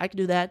Marvin Vettori. I could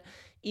do that.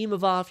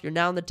 Imavov, you're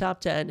now in the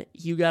top 10.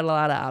 You got a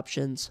lot of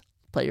options.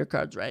 Play your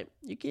cards right.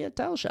 You can get a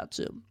title shot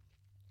soon.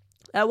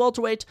 At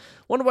welterweight,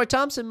 Wonderboy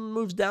Thompson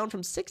moves down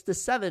from 6 to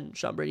 7.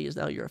 Sean Brady is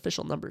now your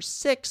official number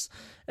 6.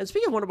 And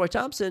speaking of Wonderboy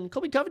Thompson,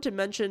 Colby Covington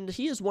mentioned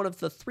he is one of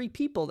the 3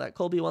 people that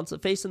Colby wants to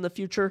face in the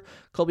future.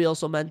 Colby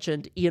also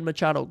mentioned Ian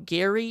Machado,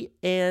 Gary,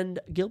 and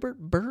Gilbert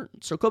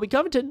Burns. So Colby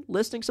Covington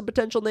listing some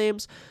potential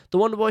names. The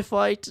Wonderboy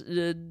fight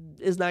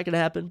is not going to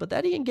happen, but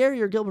that Ian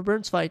Gary or Gilbert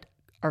Burns fight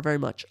are very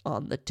much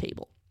on the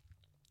table.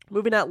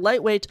 Moving at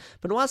lightweight,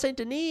 Benoit Saint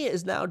Denis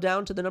is now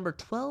down to the number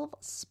 12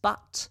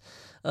 spot.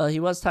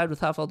 He was tied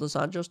with Rafael dos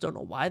Anjos. Don't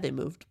know why they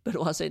moved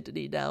Benoit Saint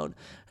Denis down.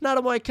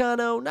 Renato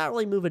Moicano, not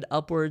really moving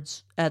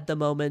upwards at the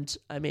moment.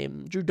 I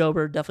mean, Drew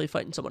Dober definitely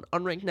fighting someone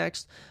unranked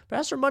next. But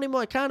as for Money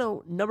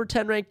Moicano, number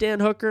 10 ranked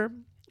Dan Hooker,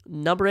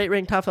 number 8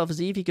 ranked Rafael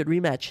Fiziev. He could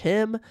rematch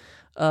him.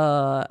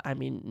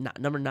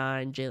 Number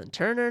 9, Jalen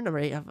Turner. Number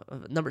 8,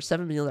 number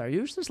 7, Beneil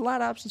Dariush. There's a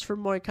lot of options for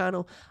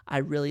Moicano. I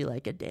really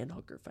like a Dan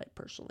Hooker fight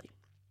personally.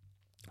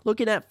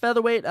 Looking at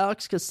featherweight,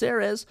 Alex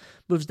Caceres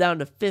moves down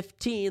to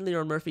 15.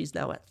 Leon Murphy's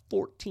now at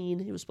 14.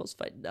 He was supposed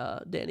to fight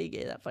Dan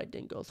Ige. That fight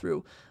didn't go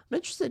through. I'm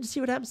interested to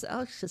see what happens to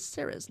Alex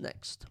Caceres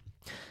next.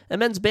 And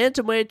men's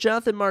bantamweight,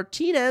 Jonathan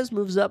Martinez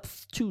moves up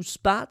 2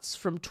 spots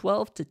from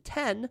 12 to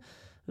 10.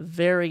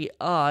 Very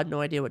odd. No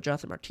idea what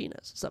Jonathan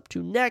Martinez is up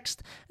to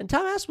next. And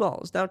Tom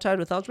Aspinall is now tied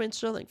with Aljamain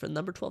Sterling for the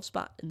number 12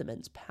 spot in the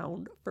men's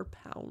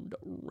pound-for-pound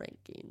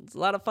rankings. A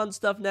lot of fun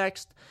stuff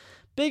next.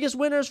 Biggest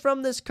winners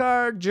from this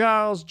card: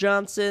 Charles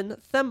Johnson,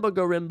 Themba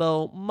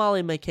Gorimbo,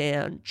 Molly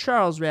McCann,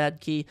 Charles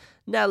Radke,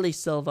 Natalie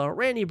Silva,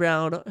 Randy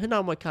Brown,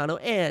 Renato Moicano,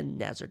 and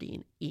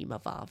Nasruddin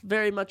Imavov.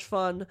 Very much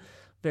fun.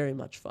 Very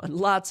much fun.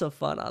 Lots of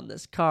fun on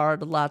this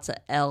card. Lots of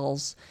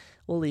L's.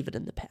 We'll leave it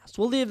in the past.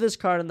 We'll leave this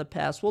card in the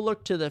past. We'll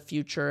look to the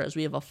future as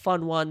we have a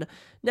fun one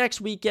next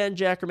weekend.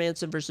 Jack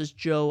Hermanson versus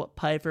Joe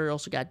Pyfer.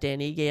 Also got Dan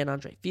Ige and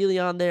Andre Fili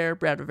on there.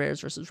 Brad Rivera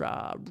versus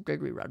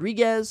Gregory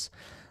Rodriguez.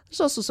 There's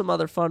also some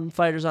other fun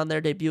fighters on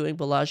there debuting: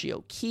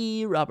 Bellagio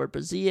Key, Robert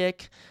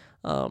Baziak,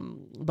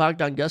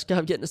 Bogdan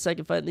Guskov getting a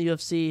second fight in the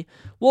UFC.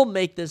 We'll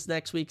make this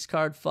next week's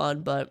card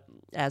fun, but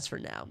as for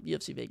now,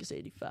 UFC Vegas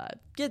 85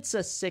 gets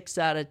a 6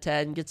 out of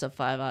 10, gets a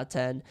 5 out of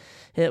 10.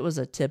 It was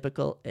a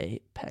typical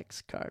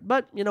Apex card.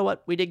 But you know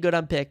what? We did good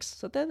on picks.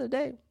 So at the end of the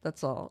day,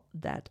 that's all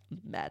that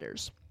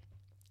matters.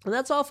 And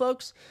that's all,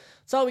 folks.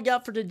 That's all we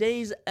got for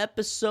today's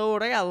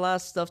episode. I got a lot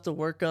of stuff to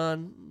work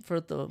on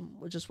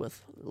just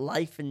with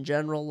life in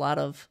general. A lot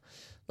of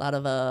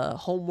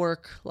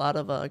homework. A lot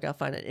of I got to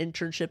find an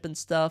internship and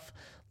stuff.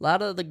 A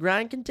lot of the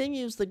grind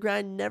continues. The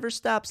grind never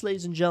stops,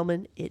 ladies and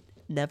gentlemen. It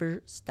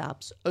never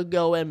stops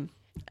a-going.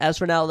 As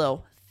for now,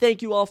 though,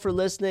 thank you all for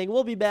listening.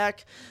 We'll be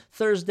back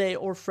Thursday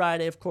or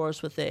Friday, of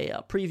course, with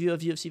a preview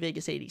of UFC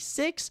Vegas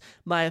 86,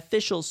 my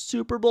official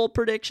Super Bowl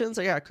predictions.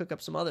 I got to cook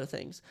up some other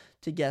things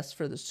to guess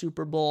for the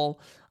Super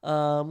Bowl.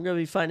 I'm going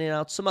to be finding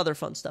out some other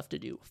fun stuff to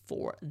do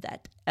for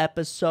that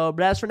episode.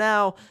 But as for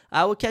now,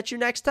 I will catch you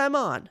next time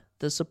on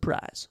the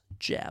Surprise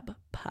Jab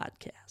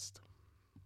Podcast.